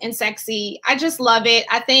cute and sexy. I just love it.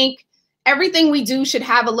 I think everything we do should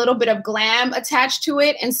have a little bit of glam attached to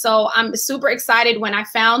it. And so I'm super excited when I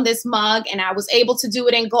found this mug and I was able to do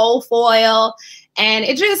it in gold foil. And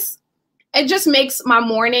it just makes my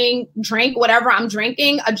morning drink, whatever I'm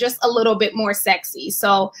drinking, just a little bit more sexy.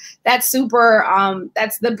 So that's super,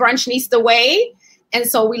 that's the Brunchnista way. And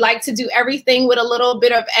so we like to do everything with a little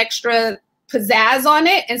bit of extra pizzazz on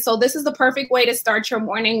it. And so this is the perfect way to start your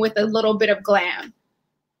morning with a little bit of glam.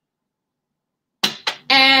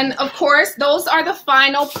 And of course, those are the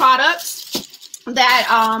final products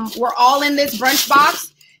that were all in this brunch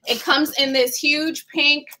box. It comes in this huge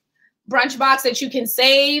pink brunch box that you can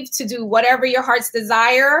save to do whatever your heart's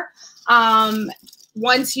desire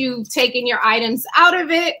once you've taken your items out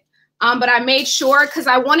of it. But I made sure, because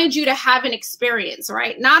I wanted you to have an experience,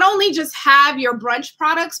 right? Not only just have your brunch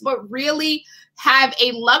products, but really have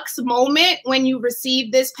a luxe moment when you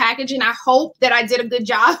receive this package. And I hope that I did a good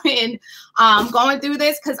job in going through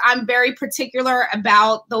this, because I'm very particular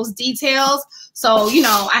about those details. So,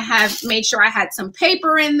 I have made sure I had some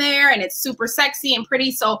paper in there, and it's super sexy and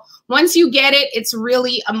pretty. So once you get it, it's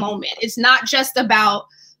really a moment. It's not just about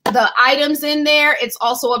the items in there. It's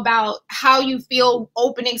also about how you feel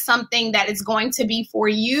opening something that is going to be for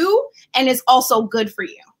you and is also good for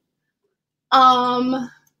you.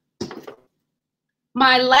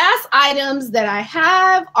 My last items that I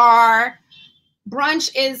have are Brunch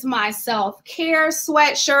is My Self-Care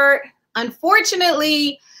sweatshirt.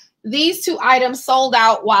 Unfortunately, these two items sold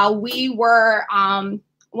out while we were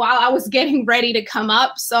while I was getting ready to come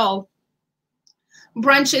up. So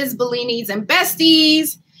brunch is Bellinis and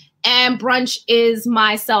Besties, and brunch is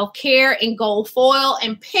my self-care in gold foil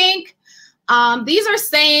and pink. These are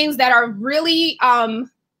sayings that are really,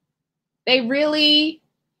 they really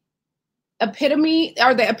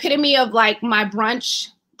the epitome of like my brunch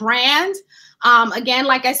brand. Again,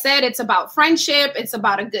 like I said, it's about friendship. It's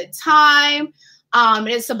about a good time.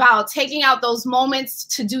 It's about taking out those moments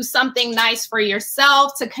to do something nice for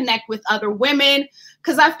yourself, to connect with other women.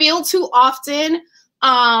 Because I feel too often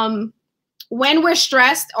when we're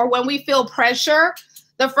stressed or when we feel pressure,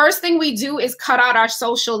 the first thing we do is cut out our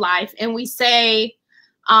social life and we say,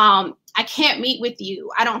 I can't meet with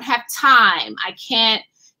you. I don't have time. I can't,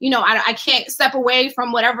 I can't step away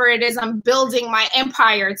from whatever it is I'm building my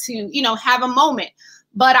empire to, have a moment.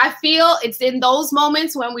 But I feel it's in those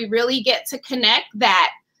moments when we really get to connect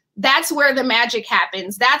that's where the magic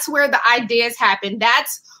happens. That's where the ideas happen.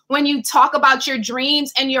 That's when you talk about your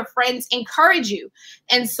dreams and your friends encourage you.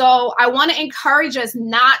 And so I want to encourage us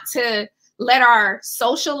not to let our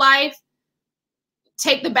social life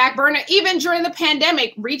take the back burner. Even during the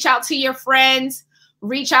pandemic, reach out to your friends,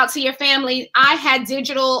 reach out to your family. I had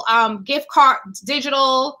digital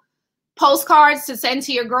digital postcards to send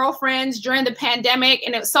to your girlfriends during the pandemic.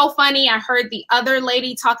 And it was so funny. I heard the other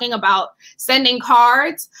lady talking about sending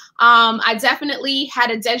cards. I definitely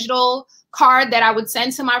had a digital card that I would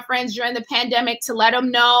send to my friends during the pandemic to let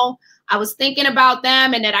them know I was thinking about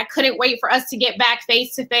them and that I couldn't wait for us to get back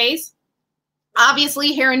face to face. Obviously,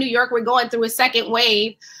 here in New York, we're going through a second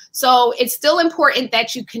wave. So it's still important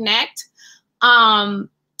that you connect and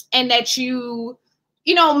that you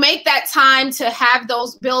make that time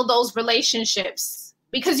to build those relationships,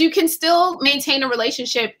 because you can still maintain a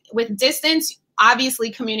relationship with distance. Obviously,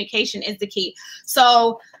 communication is the key.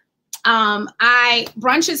 So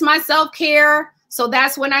brunch is my self-care. So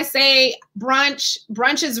that's when I say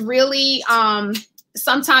brunch is really,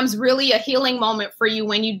 sometimes really a healing moment for you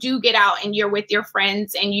when you do get out and you're with your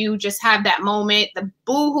friends and you just have that moment, the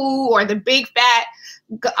boohoo or the big fat,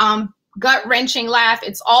 gut-wrenching laugh.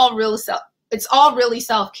 It's all really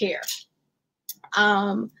self-care.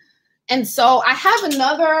 And so I have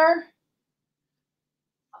another.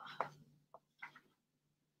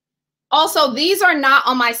 Also, these are not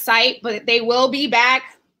on my site, but they will be back.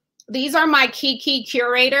 These are my Kiki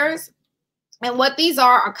curators. And what these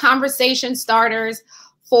are conversation starters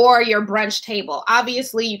for your brunch table.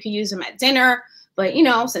 Obviously, you can use them at dinner, but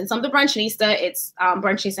since I'm the Brunchnista, it's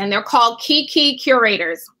Brunchnista, and they're called Kiki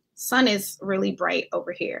curators. Sun is really bright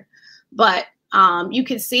over here, but you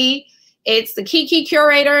can see it's the Kiki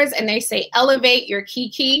curators, and they say elevate your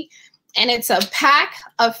Kiki. And it's a pack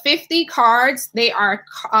of 50 cards. They are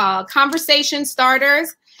conversation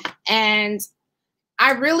starters. And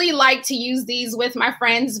I really like to use these with my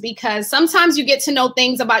friends because sometimes you get to know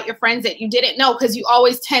things about your friends that you didn't know because you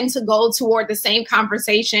always tend to go toward the same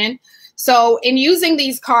conversation. So in using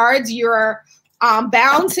these cards, you're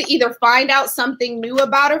bound to either find out something new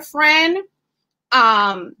about a friend.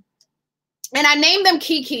 And I named them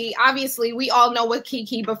Kiki. Obviously, we all know what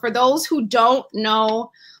Kiki, but for those who don't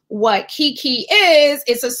know what Kiki is,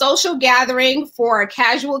 it's a social gathering for a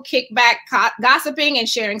casual kickback, gossiping and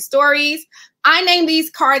sharing stories. I named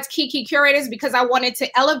these cards Kiki Curators because I wanted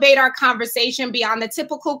to elevate our conversation beyond the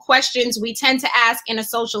typical questions we tend to ask in a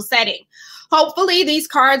social setting. Hopefully, these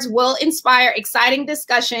cards will inspire exciting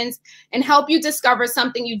discussions and help you discover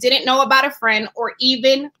something you didn't know about a friend or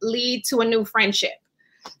even lead to a new friendship.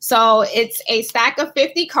 So it's a stack of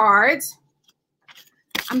 50 cards.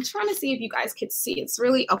 I'm trying to see if you guys can see. It's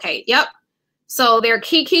really, okay, yep. So they're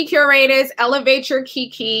Kiki Curators, elevate your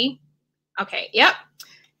Kiki. Okay, yep.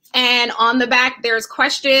 And on the back, there's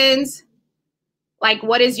questions like,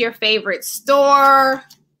 what is your favorite store?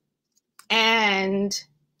 And,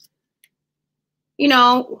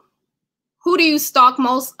 who do you stalk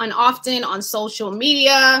most and often on social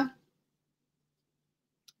media?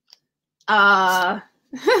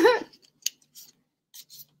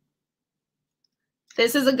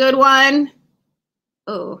 This is a good one.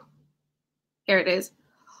 Oh, here it is.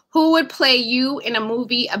 Who would play you in a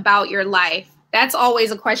movie about your life? That's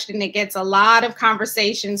always a question that gets a lot of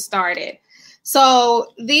conversation started.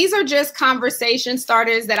 So these are just conversation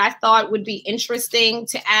starters that I thought would be interesting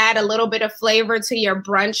to add a little bit of flavor to your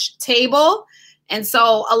brunch table. And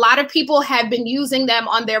so a lot of people have been using them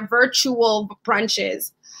on their virtual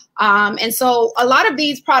brunches. And so a lot of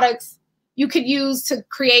these products you could use to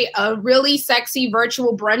create a really sexy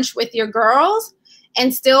virtual brunch with your girls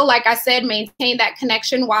and still, like I said, maintain that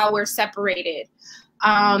connection while we're separated.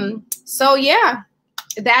 So yeah,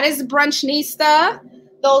 that is Brunchnista.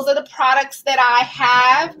 those are the products that I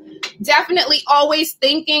have. Definitely always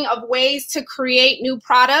thinking of ways to create new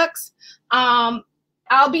products. I'll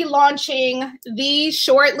be launching these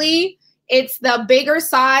shortly. It's the bigger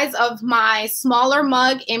size of my smaller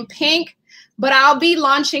mug in pink, but I'll be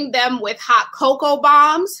launching them with hot cocoa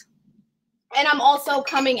bombs. And I'm also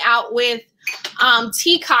coming out with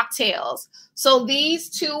tea cocktails. So these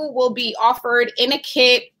two will be offered in a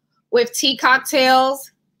kit with tea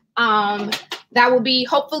cocktails. That will be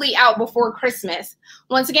hopefully out before Christmas.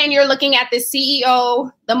 Once again, you're looking at the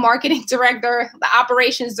CEO, the marketing director, the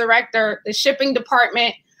operations director, the shipping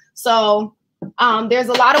department. So there's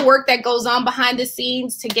a lot of work that goes on behind the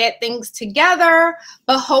scenes to get things together,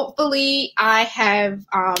 but hopefully I have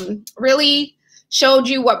really showed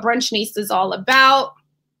you what Brunchnista is all about.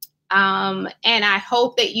 And I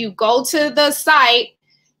hope that you go to the site,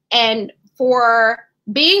 and for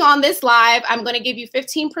being on this live, I'm going to give you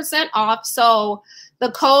 15% off. So the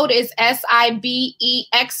code is SIBE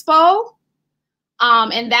Expo.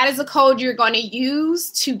 And that is a code you're going to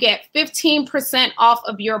use to get 15% off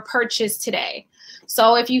of your purchase today.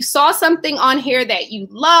 So if you saw something on here that you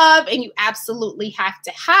love and you absolutely have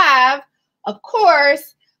to have, of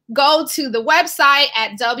course, go to the website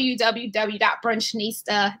at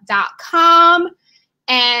www.brunchnista.com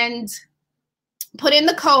and put in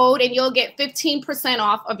the code, and you'll get 15%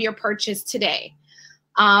 off of your purchase today.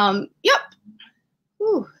 Yep.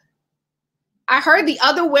 Whew. I heard the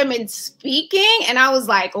other women speaking, and I was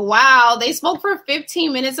like, wow, they spoke for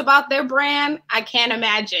 15 minutes about their brand. I can't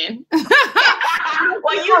imagine.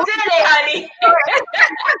 Well, you did it, honey.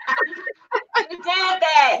 You did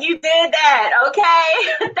that. You did that.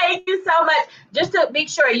 Okay. Thank you so much. Just to make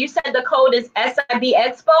sure, you said the code is SIB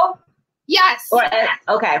Expo? Yes. Or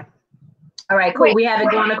okay. All right, cool. Wait, we have it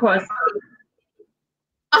going across.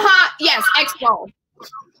 Yes, Expo.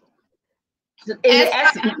 Is it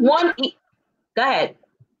S1E? Go ahead.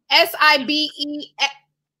 SIBEXPO.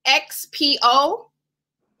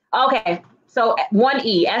 Okay. So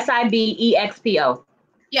 1E, SIBEXPO.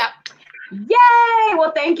 Yep. Yay!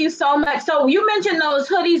 Well, thank you so much. So you mentioned those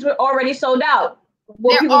hoodies were already sold out.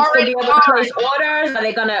 Will people still be able to place orders?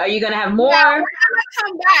 Are you gonna have more? Yeah, we're gonna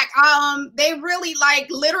come back. They really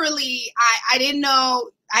literally. I didn't know.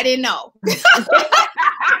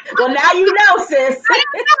 Well, now you know, sis.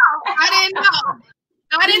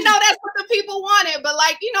 I didn't know that's what the people wanted. But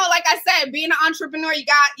like I said, being an entrepreneur, you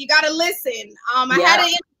got to listen. I had an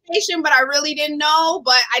information, but I really didn't know.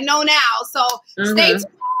 But I know now. So stay tuned.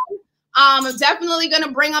 I'm definitely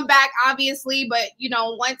gonna bring them back, obviously, but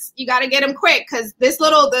once you gotta get them quick, because this the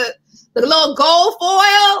little gold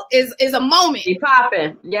foil is a moment. Be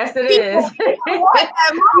popping. Yes, it is.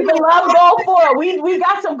 People love gold foil. We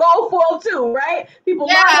got some gold foil too, right? People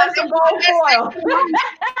love some gold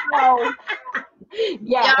foil.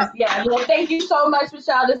 Yes. Well, thank you so much,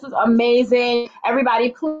 Michelle. This was amazing. Everybody,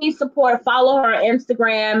 please follow her on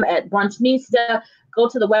Instagram at Brunchnista. Go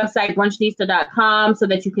to the website, brunchnista.com, so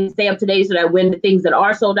that you can stay up to date, so that when the things that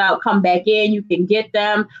are sold out come back in, you can get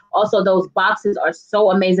them. Also, those boxes are so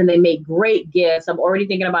amazing. They make great gifts. I'm already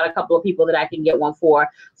thinking about a couple of people that I can get one for.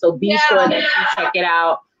 So be sure that you check it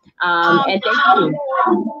out. And thank you.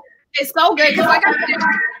 It's so good because, like I said,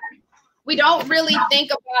 we don't really think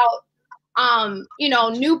about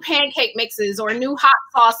new pancake mixes or new hot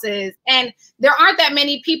sauces, and there aren't that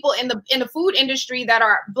many people in the food industry that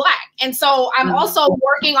are Black. And so I'm also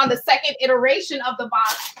working on the second iteration of the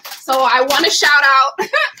box. So I want to shout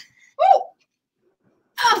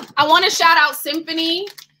out Symphony.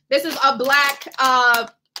 This is a Black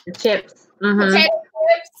chips. Potato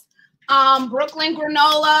chips. Brooklyn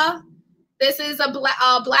Granola. This is a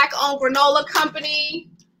Black-owned granola company.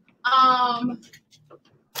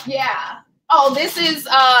 Yeah. Oh, this is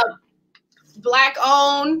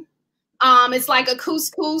Black-owned. It's like a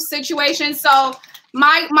couscous situation. So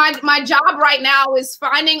my job right now is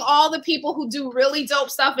finding all the people who do really dope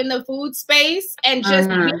stuff in the food space, and just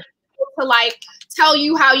being able to tell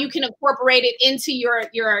you how you can incorporate it into your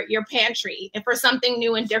pantry and for something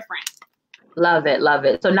new and different. Love it, love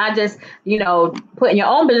it. So not just, putting your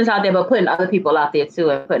own business out there, but putting other people out there too,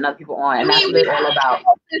 and putting other people on. And that's what it's all about.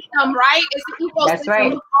 Ecosystem, right? It's an ecosystem. That's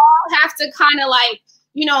right. We all have to kind of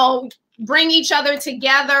bring each other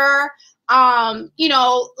together. I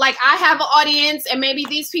have an audience, and maybe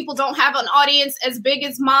these people don't have an audience as big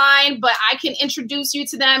as mine, but I can introduce you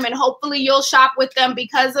to them, and hopefully you'll shop with them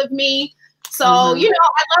because of me. So, I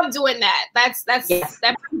love doing that. That's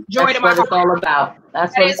joy to my heart. That's what it's all about.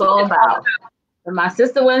 That's what it's all about. And my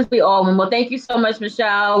sister wins, we all win. Well, thank you so much,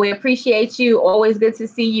 Michelle. We appreciate you. Always good to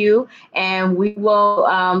see you. And we will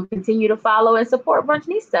continue to follow and support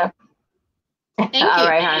Brunchnista. Thank you. All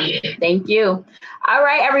right, honey. Thank you. All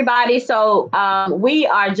right, everybody. So we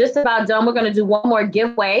are just about done. We're going to do one more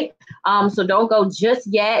giveaway. So don't go just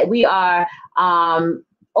yet. We are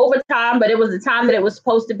over time, but it was the time that it was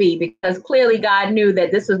supposed to be, because clearly God knew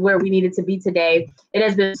that this is where we needed to be today. It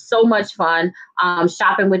has been so much fun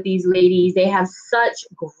shopping with these ladies. They have such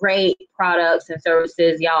great products and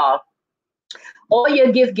services, y'all. All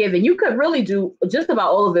your gift giving, you could really do just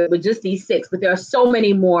about all of it with just these 6, but there are so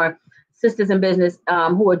many more sisters in business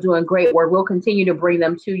who are doing great work. We'll continue to bring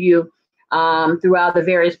them to you throughout the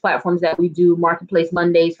various platforms that we do, Marketplace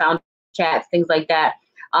Mondays, Founder Chats, things like that.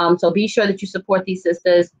 So be sure that you support these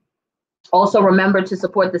sisters. Also, remember to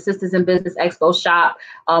support the Sisters in Business Expo shop.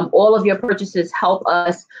 All of your purchases help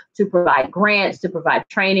us to provide grants, to provide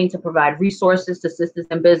training, to provide resources to Sisters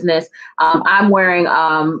in Business. I'm wearing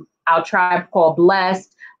our tribe called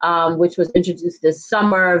Blessed, which was introduced this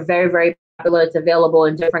summer. Very, very popular. It's available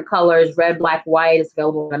in different colors, red, black, white. It's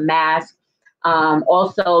available in a mask.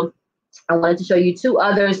 Also, I wanted to show you 2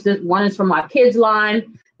 others. This one is from our kids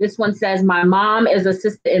line. This one says, my mom is a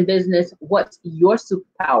sister in business. What's your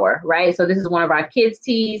superpower, right? So this is one of our kids'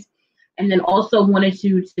 tees. And then also wanted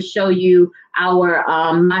to show you our,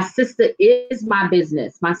 my sister is my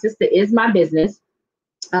business. My sister is my business.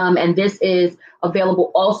 And this is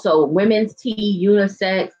available also, women's tee,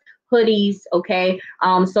 unisex, hoodies, okay?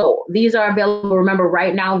 So these are available. Remember,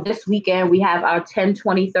 right now, this weekend, we have our 10,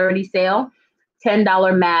 20, 30 sale.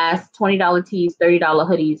 $10 masks, $20 tees, $30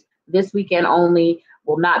 hoodies. This weekend only.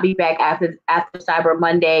 Will not be back after Cyber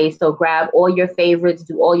Monday. So grab all your favorites,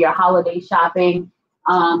 do all your holiday shopping.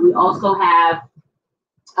 We also have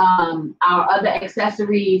our other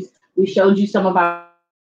accessories. We showed you some of our,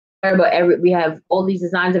 but we have all these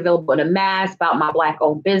designs available in a mask, about my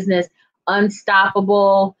Black-owned business,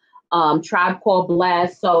 Unstoppable, Tribe Called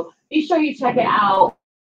Blessed. So be sure you check it out.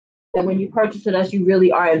 And when you purchase with us, you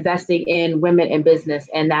really are investing in women in business,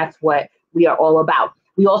 and that's what we are all about.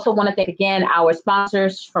 We also want to thank again our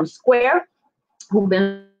sponsors from Square, who've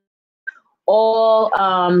been all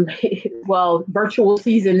virtual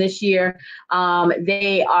season this year.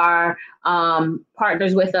 They are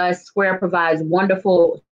partners with us. Square provides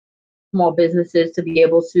wonderful small businesses to be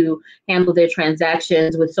able to handle their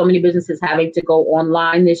transactions. With so many businesses having to go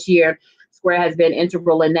online this year, Square has been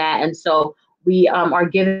integral in that. And so we are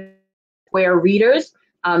giving Square readers.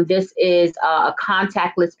 This is a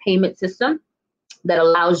contactless payment system that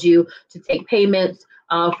allows you to take payments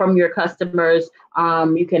from your customers.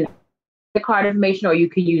 You can the card information, or you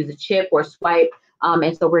can use a chip or swipe.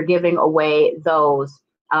 And so we're giving away those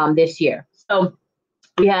this year. So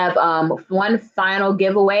we have one final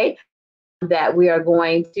giveaway that we are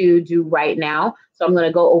going to do right now. So I'm going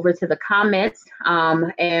to go over to the comments.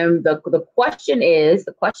 And the question is,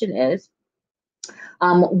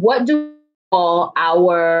 what do we call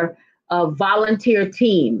our volunteer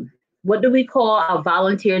team? What do we call our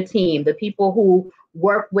volunteer team? The people who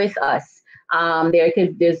work with us. There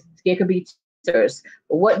could be teachers.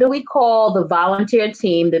 What do we call the volunteer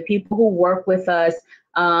team? The people who work with us,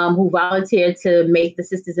 who volunteer to make the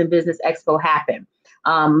Sisters in Business Expo happen.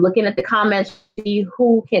 Looking at the comments, see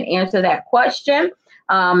who can answer that question.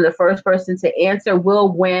 The first person to answer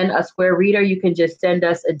will win a Square reader. You can just send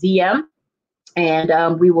us a DM,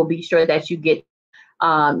 and we will be sure that you get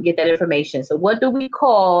that information. So what do we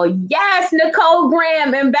call? Yes, Nicole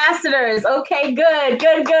Graham, ambassadors. Okay, good.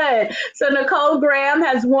 So Nicole Graham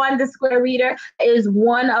has won the Square reader. Is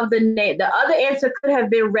one of the other answer could have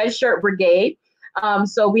been Red Shirt Brigade.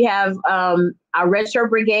 So we have our Red Shirt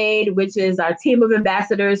Brigade, which is our team of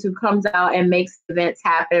ambassadors who comes out and makes events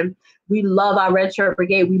happen. We love our Red Shirt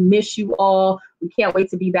Brigade. We miss you all. We can't wait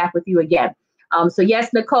to be back with you again. So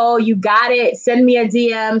yes, Nicole, you got it. Send me a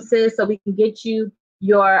DM, sis, so we can get you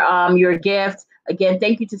your gift. Again,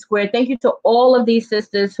 thank you to Square. Thank you to all of these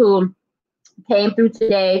sisters who came through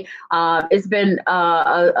today. It's been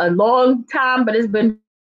a long time, but it's been.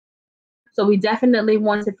 So we definitely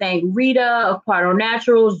want to thank Rita of Pardo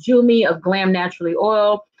Naturals, Jumi of Glammed Naturally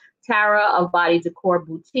Oil, Tara of Body Decor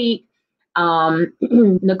Boutique,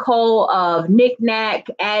 Nicole of NikNax,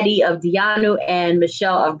 Addie of Dianu, and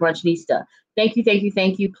Michelle of Brunchnista. Thank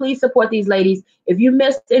you. Please support these ladies. If you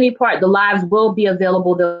missed any part, the lives will be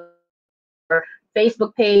available on our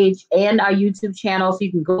Facebook page and our YouTube channel, so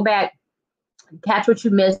you can go back, catch what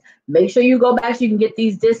you missed. Make sure you go back so you can get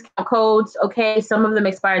these discount codes, okay? Some of them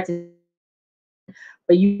expired today,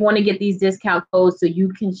 but you want to get these discount codes so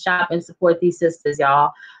you can shop and support these sisters,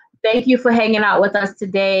 y'all. Thank you for hanging out with us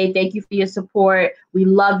today. Thank you for your support. We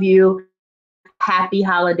love you. Happy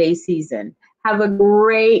holiday season. Have a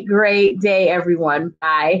great day, everyone.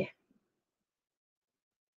 Bye.